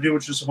Orioles. You got to do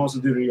what you're supposed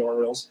to do to the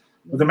Orioles.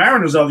 With the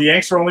Mariners, though, the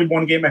Yanks are only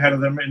 1 game ahead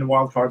of them in the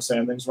wild card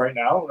standings right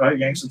now. Right?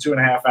 Yanks are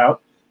 2.5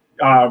 out.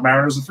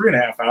 Mariners are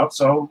 3.5 out.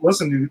 So,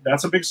 listen,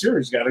 that's a big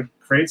series. You got to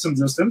create some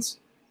distance.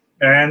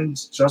 And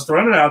just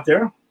throwing it out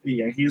there, the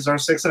Yankees are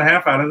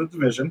 6.5 out of the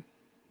division.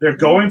 They're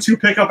going to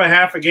pick up a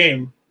half a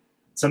game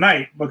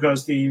tonight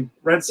because the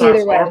Red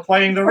Sox are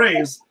playing the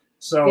Rays.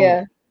 So,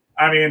 yeah.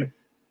 I mean,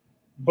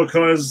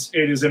 because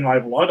it is in my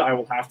blood, I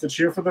will have to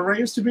cheer for the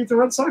Rays to beat the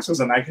Red Sox.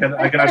 And I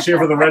cannot cheer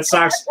for the Red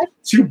Sox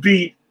to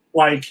beat,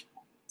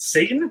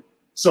 Satan.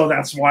 So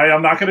that's why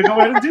I'm not going to go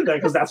ahead and do that,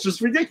 because that's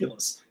just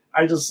ridiculous.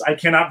 I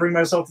cannot bring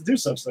myself to do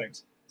such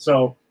things.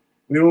 So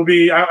I will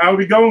be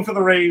going for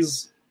the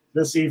Rays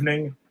this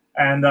evening.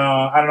 And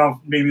I don't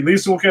know, maybe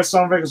Lisa will get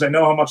some of it because I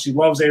know how much she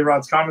loves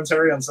A-Rod's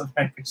commentary on Sunday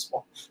Night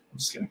Baseball. I'm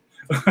just kidding.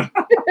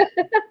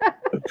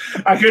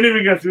 I couldn't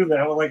even get through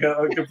that with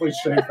a complete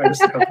straight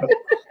face.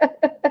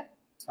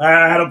 I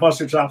had to bust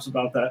your chops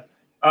about that.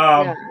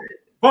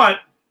 But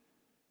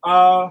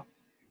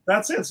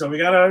that's it. So we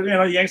got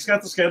Yanks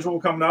got the schedule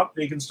coming up.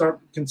 They can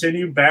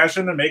continue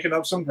bashing and making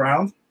up some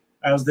ground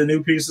as the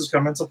new pieces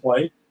come into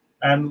play.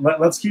 And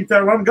let's keep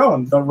that run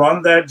going. The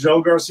run that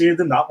Joe Garcia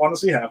did not want to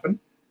see happen.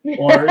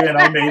 Or,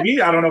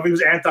 maybe. I don't know if he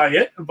was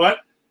anti-it, but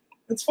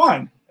it's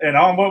fine.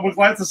 We're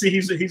glad to see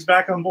he's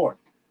back on board.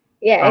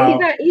 Yeah,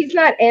 and he's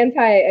not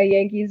anti a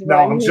Yankees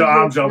run. No,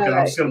 I'm joking.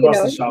 I'm just going to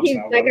bust the chops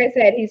now. Like I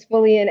said, he's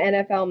fully in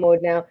NFL mode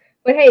now.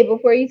 But hey,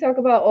 before you talk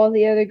about all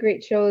the other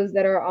great shows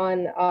that are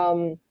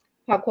on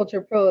Pop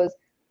Culture Pros,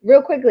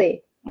 real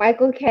quickly,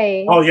 Michael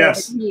Kay. Oh,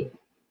 yes.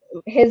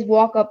 His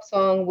walk-up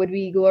song would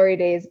be Glory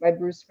Days by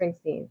Bruce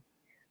Springsteen.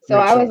 So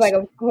I was like,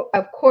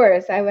 of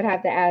course, I would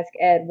have to ask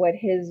Ed what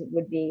his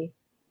would be.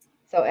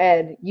 So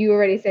Ed, you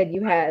already said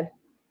you had.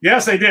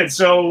 Yes, I did.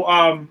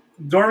 So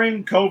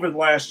during COVID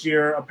last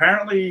year,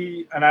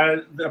 apparently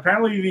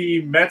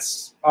the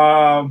Mets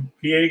PA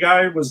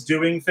guy was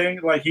doing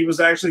thing like he was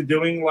actually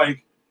doing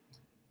like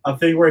a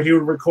thing where he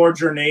would record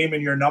your name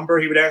and your number.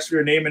 He would ask for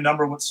your name and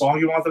number, what song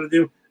you wanted to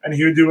do, and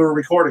he would do a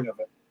recording of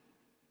it.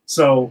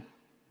 So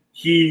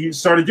he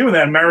started doing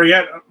that. And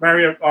Mariette,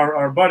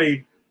 our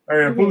buddy,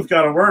 Mariette Booth,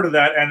 got a word of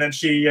that, and then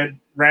she had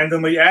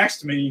randomly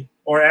asked me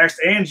or asked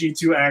Angie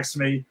to ask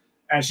me,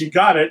 and she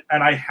got it,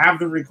 and I have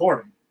the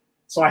recording.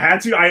 So I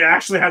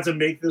actually had to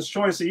make this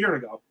choice a year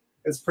ago.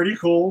 It's pretty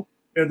cool.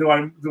 You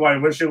know, do I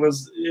wish it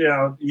was, you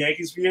know, the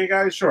Yankees VA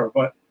guy? Sure,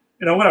 but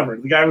you know, whatever.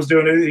 The guy was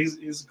doing it.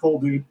 He's a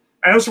cool dude,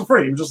 and it was for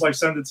free. He was just like,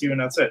 send it to you,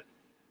 and that's it.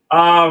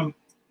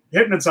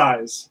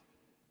 Hypnotize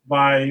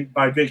by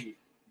Biggie.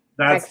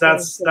 That's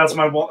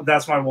my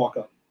walk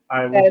up.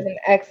 That is an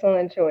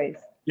excellent choice.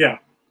 Yeah,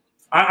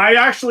 I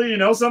actually, you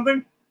know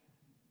something.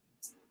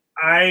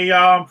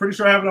 I'm pretty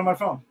sure I have it on my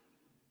phone.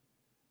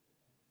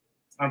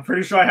 I'm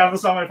pretty sure I have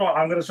this on my phone.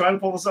 I'm going to try to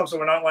pull this up so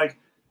we're not like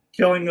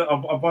killing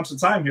a bunch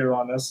of time here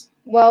on this.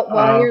 Well,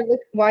 while you're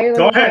looking,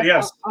 go ahead.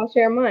 Yes, I'll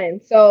share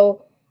mine.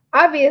 So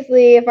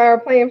obviously, if I were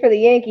playing for the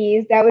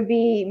Yankees, that would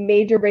be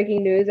major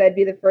breaking news. I'd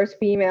be the first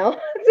female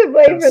to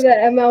play for the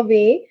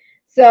MLB.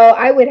 So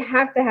I would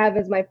have to have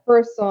as my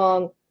first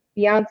song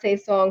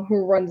Beyonce's song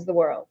 "Who Runs the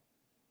World."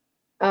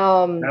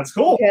 That's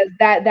cool because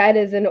that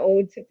is an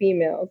ode to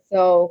females.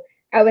 So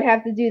I would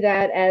have to do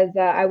that as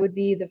I would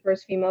be the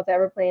first female to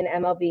ever play in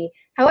MLB.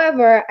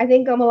 However, I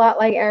think I'm a lot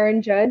like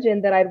Aaron Judge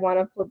in that I'd want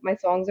to flip my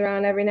songs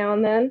around every now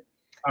and then.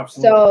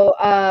 Absolutely.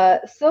 So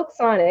Silk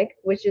Sonic,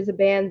 which is a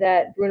band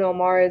that Bruno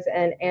Mars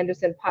and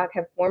Anderson .Paak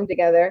have formed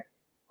together,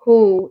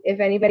 who, if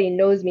anybody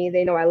knows me,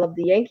 they know I love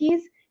the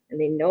Yankees and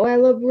they know I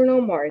love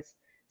Bruno Mars.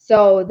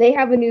 So they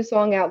have a new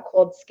song out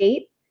called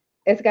Skate.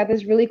 It's got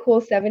this really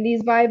cool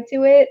 70s vibe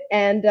to it.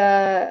 And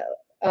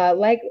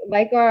like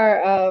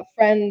our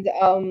friend,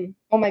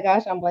 oh my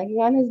gosh, I'm blanking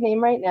on his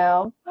name right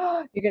now.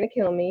 You're gonna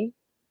kill me.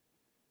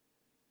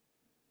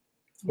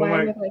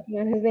 Why am I blanking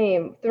on his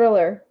name?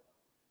 Thriller,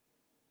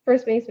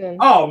 first baseman.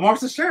 Oh, Mark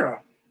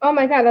Teixeira. Oh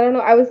my God, I don't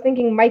know. I was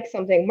thinking Mike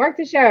something. Mark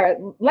Teixeira,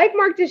 like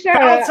Mark Teixeira.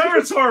 Foul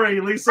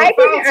territory, Lisa. I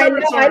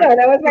know.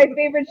 That was my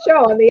favorite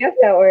show on the S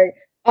Network.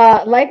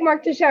 Like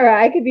Mark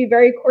Teixeira, I could be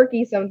very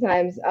quirky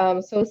sometimes.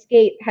 So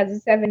Skate has a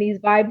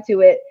 70s vibe to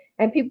it,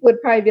 and people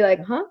would probably be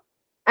like, huh?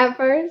 At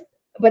first,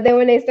 but then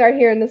when they start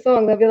hearing the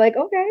song, they'll be like,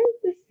 okay,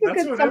 this is a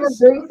good summer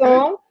brew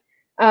song.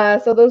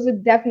 So those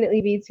would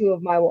definitely be two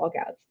of my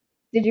walkouts.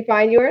 Did you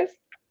find yours?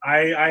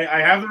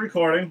 I have the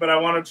recording, but I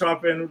want to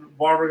drop in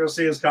Barbara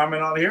Garcia's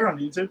comment on here on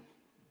YouTube.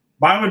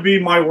 Mine would be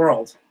My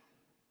World.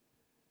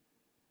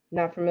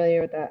 Not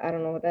familiar with that. I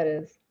don't know what that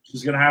is.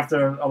 She's going to have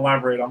to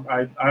elaborate.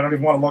 I don't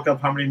even want to look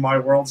up how many My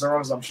Worlds there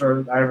are. I'm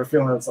sure I have a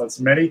feeling that's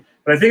many.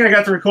 But I think I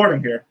got the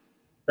recording here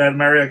that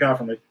Maria got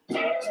from me.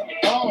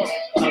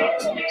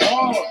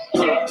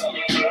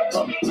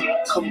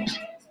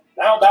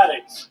 Now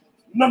batting,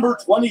 number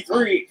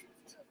 23,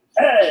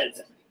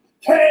 Ed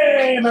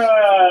Camus.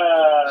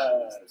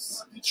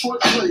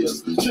 Detroit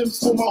players, Jim's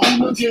for my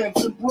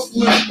hooligans in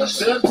Brooklyn.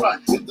 Dead right,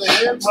 with the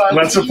head right.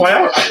 Let's play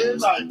out.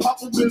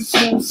 Papa been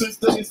school since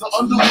days of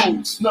under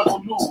rules, never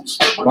lose.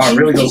 Wow, it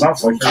really goes on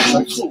for like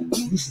 30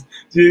 seconds.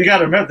 You got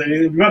to admit that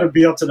you got to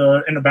be up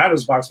to in the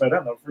batter's box by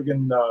then. They'll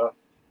freaking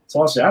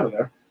toss you out of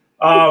there.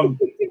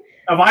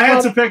 If I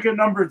had to pick a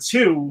number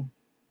 2,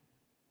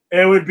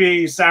 it would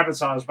be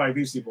Sabotage by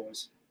Beastie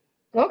Boys.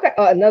 Okay.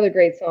 Oh, another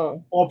great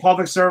song. Or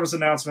Public Service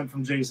Announcement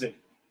from Jay-Z.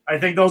 I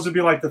think those would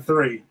be like the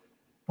 3.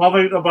 But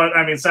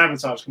I mean,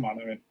 Sabotage, come on.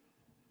 I mean,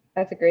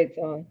 that's a great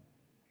song.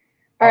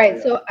 All right.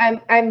 Yeah. So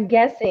I'm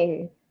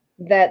guessing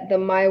that the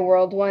My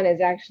World one is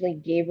actually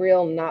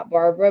Gabriel, not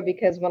Barbara,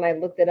 because when I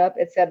looked it up,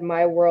 it said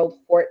My World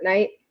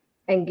Fortnite,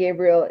 and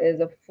Gabriel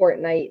is a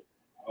Fortnite.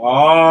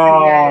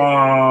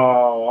 Oh,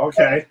 okay.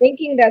 So I'm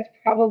thinking that's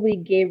probably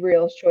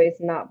Gabriel's choice,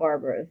 not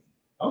Barbara's.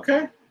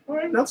 Okay, all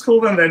right, that's cool.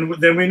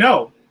 Then we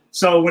know.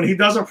 So when he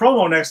does a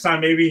promo next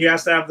time, maybe he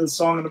has to have this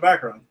song in the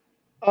background.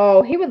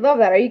 Oh, he would love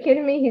that. Are you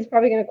kidding me? He's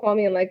probably gonna call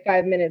me in like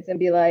 5 minutes and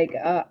be like,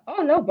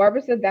 "Oh no,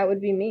 Barbara said that would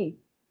be me."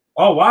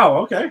 Oh wow,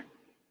 okay.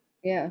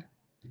 Yeah.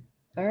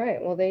 All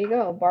right. Well, there you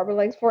go. Barbara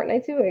likes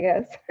Fortnite too, I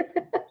guess.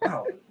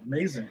 Wow,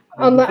 amazing.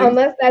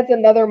 Unless that's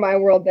another My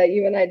World that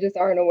you and I just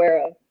aren't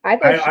aware of. I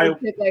thought she would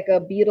pick like a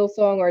Beatles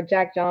song or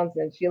Jack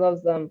Johnson. She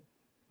loves them.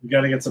 We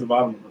got to get to the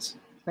bottom of this.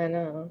 I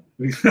know.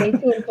 Stay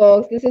tuned,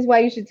 folks. This is why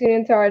you should tune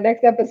into our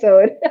next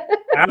episode.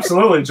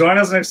 Absolutely. Join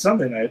us next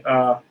Sunday night.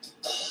 But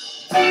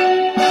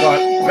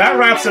that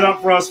wraps it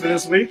up for us for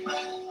this week.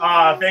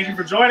 Thank you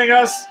for joining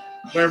us,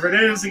 wherever it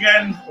is.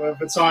 Again,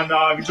 if it's on,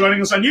 if you're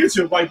joining us on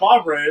YouTube, like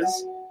Barbara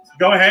is,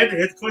 go ahead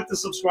and click the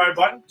subscribe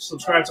button.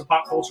 Subscribe to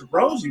Pop Culture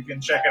Bros. You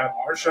can check out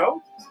our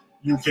show.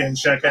 You can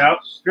check out,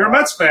 if you're a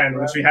Mets fan,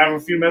 which we have a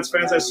few Mets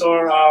fans. I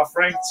saw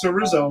Frank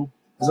Ceruso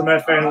is a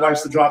Met fan who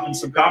likes to drop in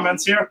some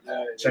comments here.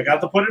 Check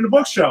out the Put in the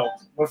Book show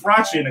with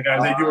Rachi and the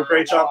guys. They do a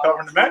great job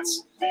covering the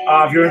Mets.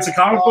 If you're into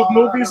comic book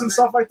movies and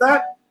stuff like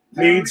that,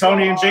 me,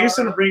 Tony, and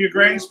Jason to bring you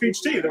Granny's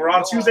Peach Tea. They were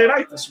on Tuesday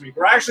night this week.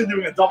 We're actually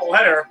doing a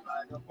doubleheader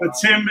with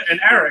Tim and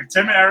Eric.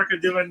 Tim and Eric are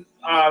doing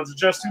the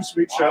Just Too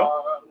Sweet show.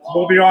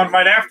 We'll be on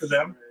right after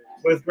them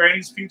with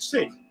Granny's Peach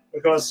Tea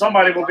because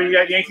somebody will be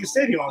at Yankee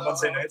Stadium on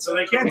Wednesday night, so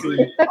they can't do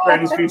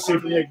Granny's Peach Tea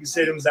from Yankee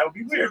Stadium. That would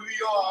be weird.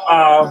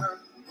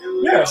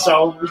 Yeah,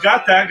 so we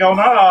got that going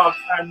on.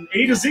 And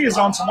A to Z is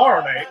on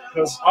tomorrow night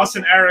because us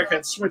and Eric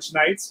had switched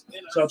nights.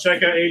 So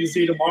check out A to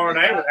Z tomorrow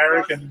night with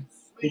Eric, and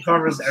he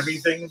covers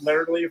everything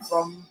literally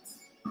from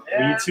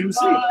A to Z.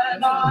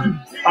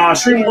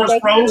 Stream Wars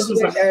Pros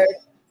is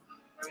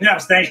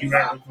yes, thank you,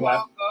 Eric,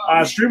 for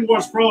that. Stream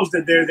Wars Pros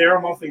did their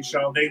monthly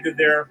show. They did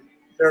their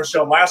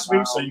show last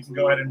week, so you can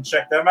go ahead and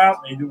check them out.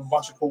 They do a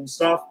bunch of cool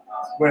stuff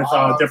with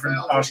different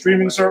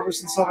streaming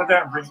service and stuff like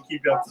that, and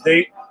keep you up to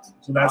date.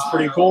 So that's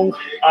pretty cool.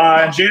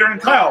 And Jader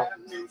and Kyle,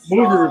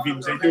 movie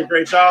reviews. They do a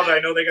great job. I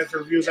know they got the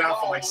reviews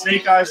out for like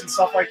Snake Eyes and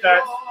stuff like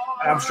that.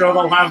 And I'm sure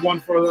they'll have one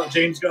for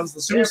James Gunn's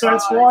The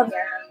Suicide Squad,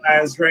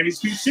 as Granny's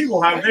Peach Tea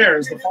will have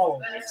theirs the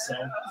following week. So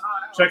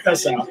check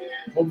us out.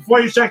 Well,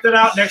 before you check that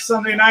out, next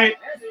Sunday night,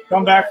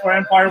 come back for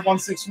Empire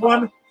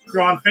 161. If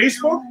you're on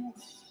Facebook,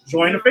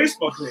 join the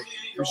Facebook group.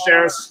 We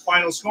share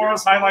final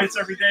scores, highlights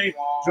every day.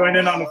 Join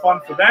in on the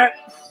fun for that.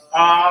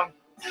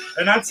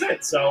 And that's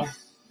it. So,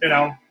 you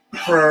know,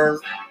 for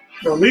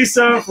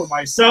Lisa, for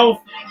myself,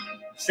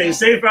 stay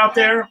safe out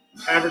there.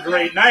 Have a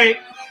great night.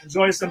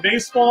 Enjoy some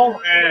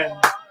baseball. And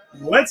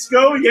let's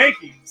go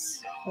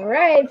Yankees. All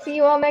right. See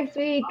you all next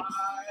week.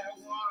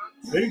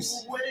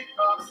 Peace.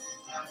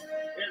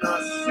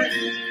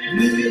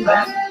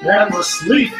 Never sleep.